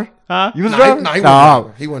was a driver? huh? You was a Nah, driver? he wasn't Nah.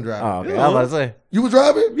 driving. He wasn't driving. Oh, okay. I was about to say. You was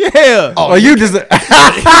driving? Yeah. Oh, Well, you just. came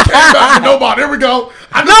back with nobody. Here we go.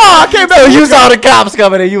 I came back. So you saw the cops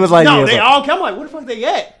coming and you was like, No, yeah, they so- all. I'm like, what the fuck they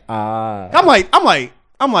at? I'm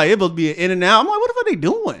like, it must be an in and out. I'm like, what the fuck they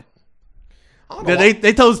doing? I don't know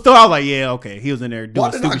They told the story. I was like, yeah, okay. He was in there why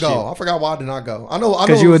doing did I stupid go? shit. I forgot why I did not go. I know.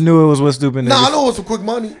 Because you knew it was with stupid niggas. Nah, I know it was some quick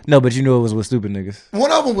money. No, but you knew it was with stupid niggas. One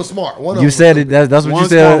of them was smart. One of You them said was it. That's what One you smart,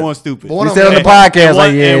 said. one stupid. But one You of said on them- the podcast, And,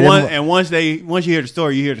 like, yeah. once you hear the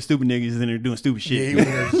story, you hear the stupid niggas in there doing stupid Yeah, shit. he was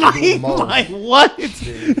in there just doing the most. like what?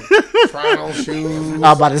 Trying on shoes. I'm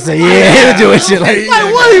about to say, yeah, he was doing shit like, He Like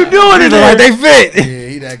that what are you guy. doing in He look like there? they fit. Yeah,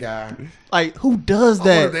 he that guy. Like who does I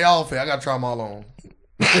wonder if that? they all fit. I gotta try them all on.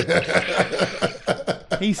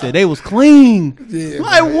 He said they was clean. Yeah,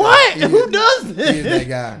 Like man. what? He Who is- does He is this? that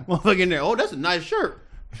guy. Motherfucker in there. Oh, that's a nice shirt.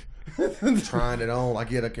 Trying it on like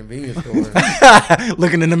he at a convenience store.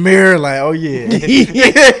 Looking in the mirror like, oh yeah.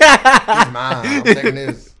 It's mine. I'm taking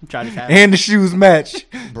this. Try to And the shoes match.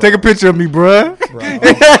 Take a picture of me, bruh. Bro. Put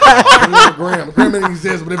it on the gram. The gram didn't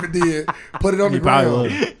exist, but if it did, put it on the He probably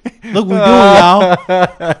gram. was. Look what we doing,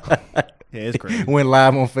 y'all. Yeah, it's crazy. Went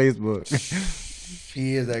live on Facebook.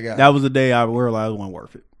 He is that guy. That was the day I realized it wasn't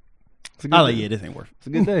worth it. It's a I good was like, day. yeah, this ain't worth it. It's a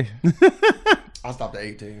good day. I stopped at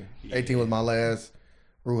 18. 18 was my last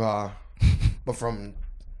Ruha. But from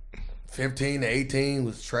 15 to 18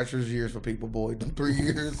 was treacherous years for people, boy. Them 3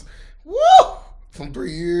 years. Woo! From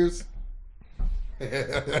 3 years.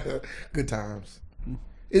 Good times.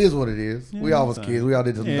 It is what it is. We all was kids. We all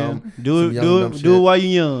did some dumb. Do dumb it shit. while you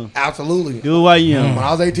young. Absolutely. Do it while you young. When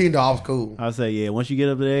I was 18, though, I was cool. I say, yeah. Once you get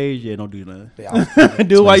up to the age, don't do nothing. Yeah, I was cool.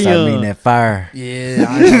 Do it while you Start meeting young. that fire. Yeah,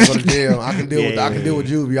 I ain't gonna go to jail. I can deal with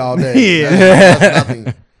juvie all day. Yeah. That's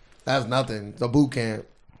nothing. That's nothing. It's a boot camp.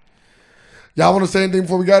 Y'all want to say anything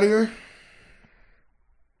before we got here?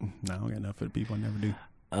 No, I don't got enough for the people. I never do.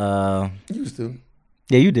 You used to.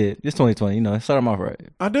 Yeah, you did. It's 2020. You know, start them off right.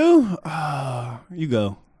 I do. You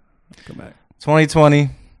go. Come back. 2020.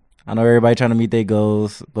 I know everybody trying to meet their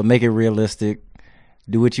goals, but make it realistic.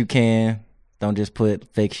 Do what you can. Don't just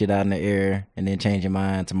put fake shit out in the air and then change your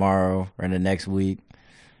mind tomorrow or in the next week.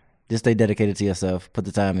 Just stay dedicated to yourself. Put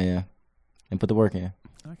the time in and put the work in.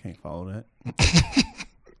 I can't follow that.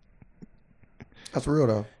 That's real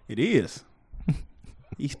though. It is.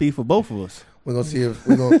 He speak for both of us. We're gonna see if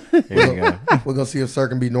we're gonna see if Sir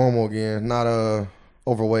can be normal again, not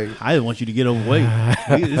overweight. I just want you to get overweight.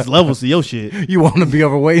 It's levels to your shit. You want to be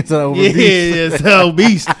overweight instead of obese? Yeah, so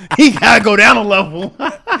obese. He gotta go down a level.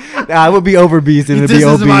 Nah, it would be obese and it'd This be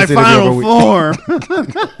is obese my and it'd be final overweight. form.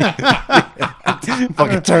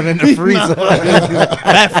 Fucking turn in the freezer.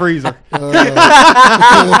 Fat freezer.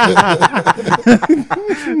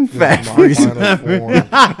 Fat freezer.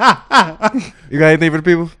 You got anything for the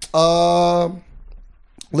people?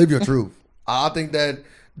 Live your truth. I think that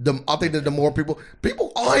the more people.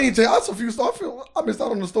 I ain't tell you. That's a few stuff. I feel I missed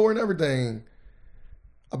out on the story and everything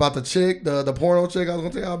about the chick, the porno chick. I was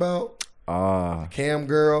gonna tell you about. Cam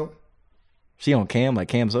girl. She on Cam, like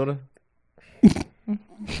Cam Soda?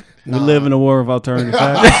 We live in a world of alternative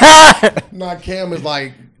facts. Nah, Cam is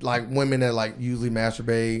like women that like usually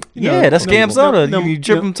masturbate. Yeah, that's Cam Soda. You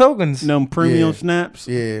trip them tokens. Them premium Yeah. snaps.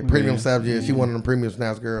 Yeah, premium snaps. Yeah, she one of them premium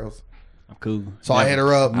snaps girls. I'm cool. So I hit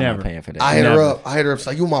her up. I'm Never. not paying for that. I hit Never. her up.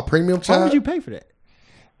 So you my premium Why child? would you pay for that?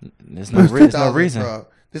 There's no, there's no reason. Bro.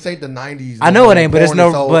 This ain't the 90s. I know it ain't, but it's Porn no.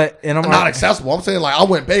 is so- But and I'm not like, accessible. I'm saying like I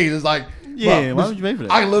went paid. It's like Yeah, bro, why would you pay for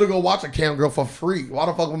that? I can literally go watch a cam girl for free. Why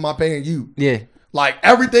the fuck am I paying you? yeah. Like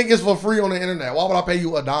everything is for free on the internet. Why would I pay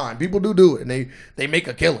you a dime? People do it, and they make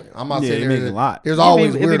a killing. I'm not Yeah, saying they there- make a lot. There's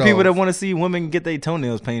always It'd be weirdos. people that want to see women get their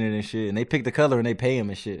toenails painted and shit, and they pick the color and they pay them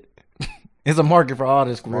and shit. It's a market for all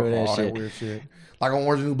this weird all ass that shit. weird shit. Like on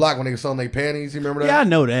Orange is the New Black when they selling their panties. You remember that? Yeah, I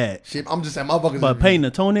know that. Shit, I'm just saying, motherfuckers. But painting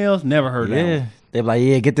the toenails, never heard that. Yeah, One. they be like,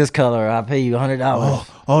 yeah, get this color. I'll pay you $100.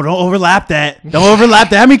 Oh, don't overlap that. Don't overlap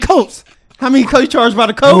that. How many coats? How many coats you charge by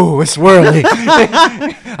the coat? Ooh, it's swirly.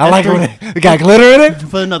 I like it when it got glitter in it.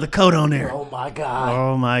 Put another coat on there. Oh my god.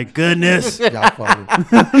 Oh my goodness. Y'all funny.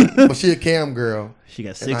 But she a cam girl. She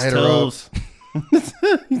got And I 6 hit her up. toes.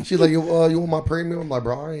 She's like, you want my premium? I'm like,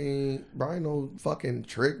 bro, I ain't no fucking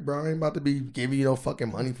trick, bro. I ain't about to be giving you no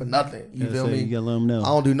fucking money for nothing. You feel me? You gotta let them know. I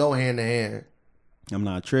don't do no hand to hand. I'm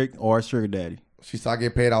not a trick or a sugar daddy. She said I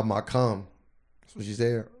get paid off my cum. That's what she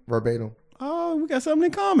said, verbatim. Oh, we got something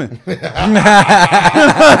in common.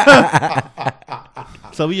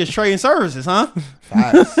 So we just trading services, huh?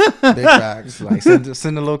 Facts. Big facts. Like send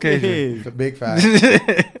the location. It's a big fact.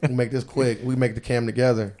 We make this quick. We make the cam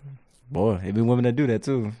together. Boy, it be women that do that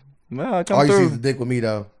too. Well, come All you see through. is the dick with me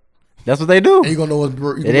though. That's what they do. And you gonna know what's.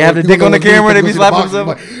 They have the dick on the camera, they be slapping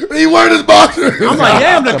themselves. He wearing this boxer. I'm like,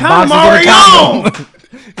 damn, the The condom boxes already and on. the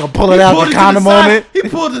condom. Gonna pull it out Pulled the to condom on side. it. He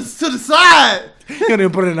pulled it to the side. You don't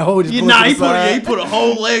even put it in the hole. Just pull it to He the put it. side. He put a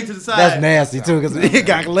whole leg to the side. That's nasty too, because it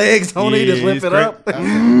got legs on it. You just Yeah, lift it's it up.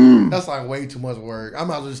 That's like way too much work. I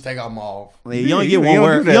might as well just take them off. Like, you only You get don't one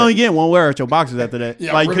wear. do that. You only get one wear at your boxes after that.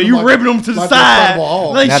 Yeah, like, rip cause them you like- ripping them to the like side. the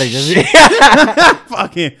ball. Like, Now they just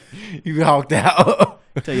fucking you hawked out.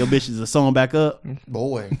 tell your bitches to sew them back up.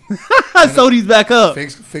 Boy, Sew these back up.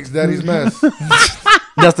 fix daddy's mess.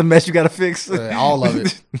 That's the mess you gotta fix. All of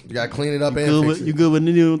it. You gotta clean it up and Good fix with, it. you good with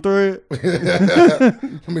needle and thread?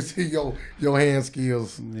 Let me see your hand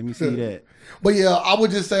skills. Let me see that. But yeah, I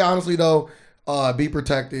would just say honestly though, be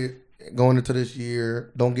protected going into this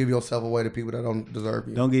year. Don't give yourself away to people that don't deserve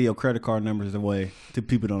you. Don't give your credit card numbers away to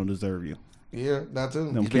people that don't deserve you. Yeah, that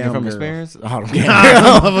too. Them Speaking cam from girls. experience, oh,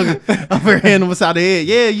 I'm over hitting them beside the head.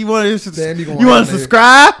 Yeah, you want to? Damn, you gonna You want hate to on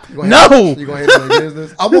subscribe? You gonna No. hate- You gonna hate on their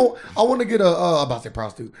business? I want to get a. I'm about to say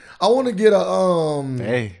prostitute. I want to get a.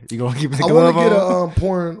 Hey, you gonna keep the I want glove to get on?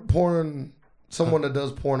 a porn. Someone that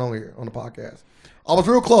does porn on here on the podcast. I was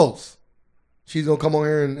real close. She's gonna come on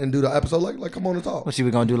here and do the episode. Like come on and talk. What, she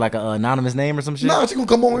was gonna do like an anonymous name or some shit? Nah, she gonna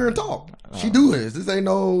come on here and talk. She do this. This ain't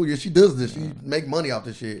no. Yeah, she does this. She make money off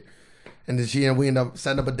this shit. And then we ended up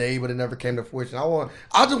setting up a date, but it never came to fruition.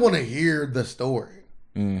 I just want to hear the story.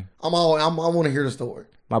 I want to hear the story.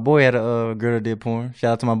 My boy had a girl that did porn.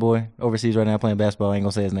 Shout out to my boy overseas right now playing basketball. I ain't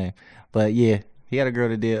gonna say his name, but yeah, he had a girl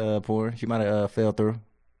that did porn. She might have fell through.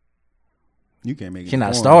 You can't make it. She's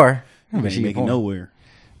not a star, You but can't she make it nowhere.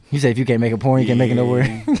 You say if you can't make a porn, you can't make it nowhere.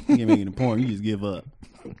 You can't make it in porn. You just give up.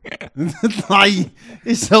 Like,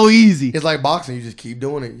 it's so easy. It's like boxing. You just keep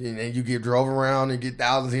doing it, and you get drove around and get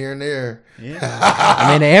thousands here and there. Yeah.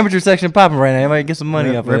 I mean, the amateur section popping right now. You might get some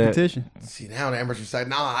money up repetition. See, now the amateur section.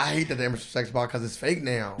 Nah, I hate that the amateur section part because it's fake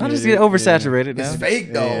now. I just get oversaturated now. It's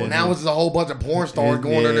fake though. Now it's just a whole bunch of porn stars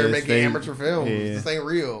going in there making fake. amateur films. This ain't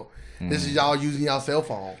real. This is y'all using y'all cell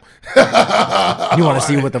phone. You want to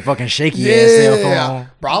see what the fucking shaky ass cell phone?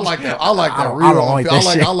 Bro, I like that. I like that real.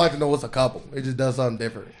 I like to know it's a couple. It just does something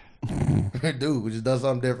different. Dude, it just does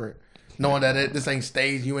something different. Knowing that this ain't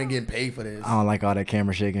staged, you ain't getting paid for this. I don't like all that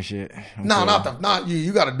camera shaking shit. Not you.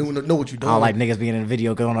 You gotta know what you're doing. I don't like niggas being in the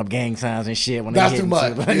video going up gang signs and shit when that's they too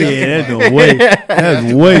much. That's way.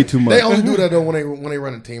 That's way too much. They only do that though when they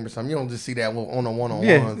run a team or something. You don't just see that on a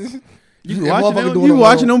one-on-ones. You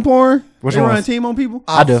watching them porn? Which they one? run a team on people?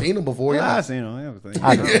 I've seen them before. Yeah, Yeah, I've seen them. Everything.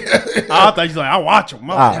 I do. I thought you was like, I watch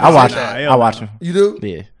them. I watch them. I watch them. You do?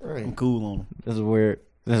 Yeah. I'm cool on them. This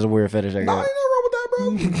is a weird fetish I No, got. ain't nothing wrong with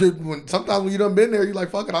that, bro. Sometimes when you done been there, you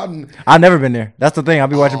like, fuck it. I've never been there. That's the thing. I'll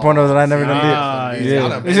be watching pornos that I never done did.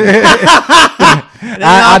 Yeah.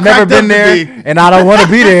 I've never been there, and I don't want to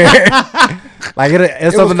be there. Like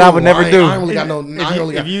it's something I would never do. I ain't really got no.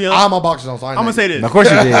 I have my boxers on, so I'm gonna say this. Of course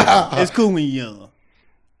you did. It's cool when you're young.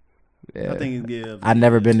 Yeah. I think it's good. I've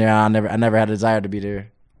never been there. I never had a desire to be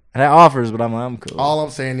there. I had offers, but I'm cool. All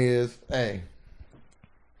I'm saying is, hey,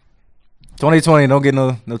 2020, don't get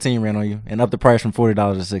no team rent on you, and up the price from $40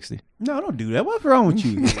 to $60. No, don't do that. What's wrong with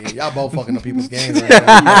you? y'all both fucking up people's games. Right now.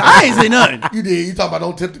 I ain't say nothing. You did. You talk about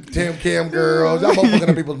don't tip the cam girls. Y'all both fucking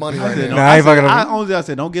up people's money right now. No, I ain't fucking up. I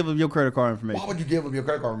said, don't give up your credit card information. Why would you give them your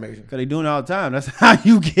credit card information? Because they doing it all the time. That's how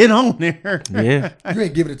you get on there. Yeah. You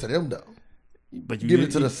ain't giving it to them though. But you give it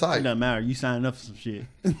to the site. It doesn't matter. You signing up for some shit.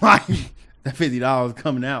 Like that $50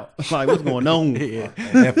 coming out. Like what's going on? Yeah.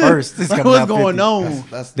 At first, it's like, coming what's out going 50.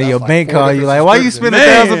 on? Then your like bank 4 call you like, different why you spending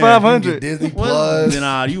 $1,500? Disney Plus,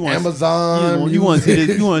 you want Amazon. You want to see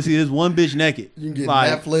this? You want to see this one bitch naked? You can get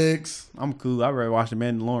like, Netflix. I'm cool. I'd rather watch The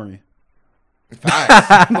Mandalorian.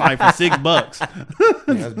 Facts. Like for $6.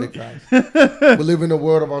 Yeah, that's big facts. We live in a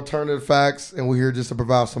world of alternative facts, and we're here just to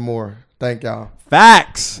provide some more. Thank y'all.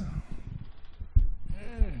 Facts.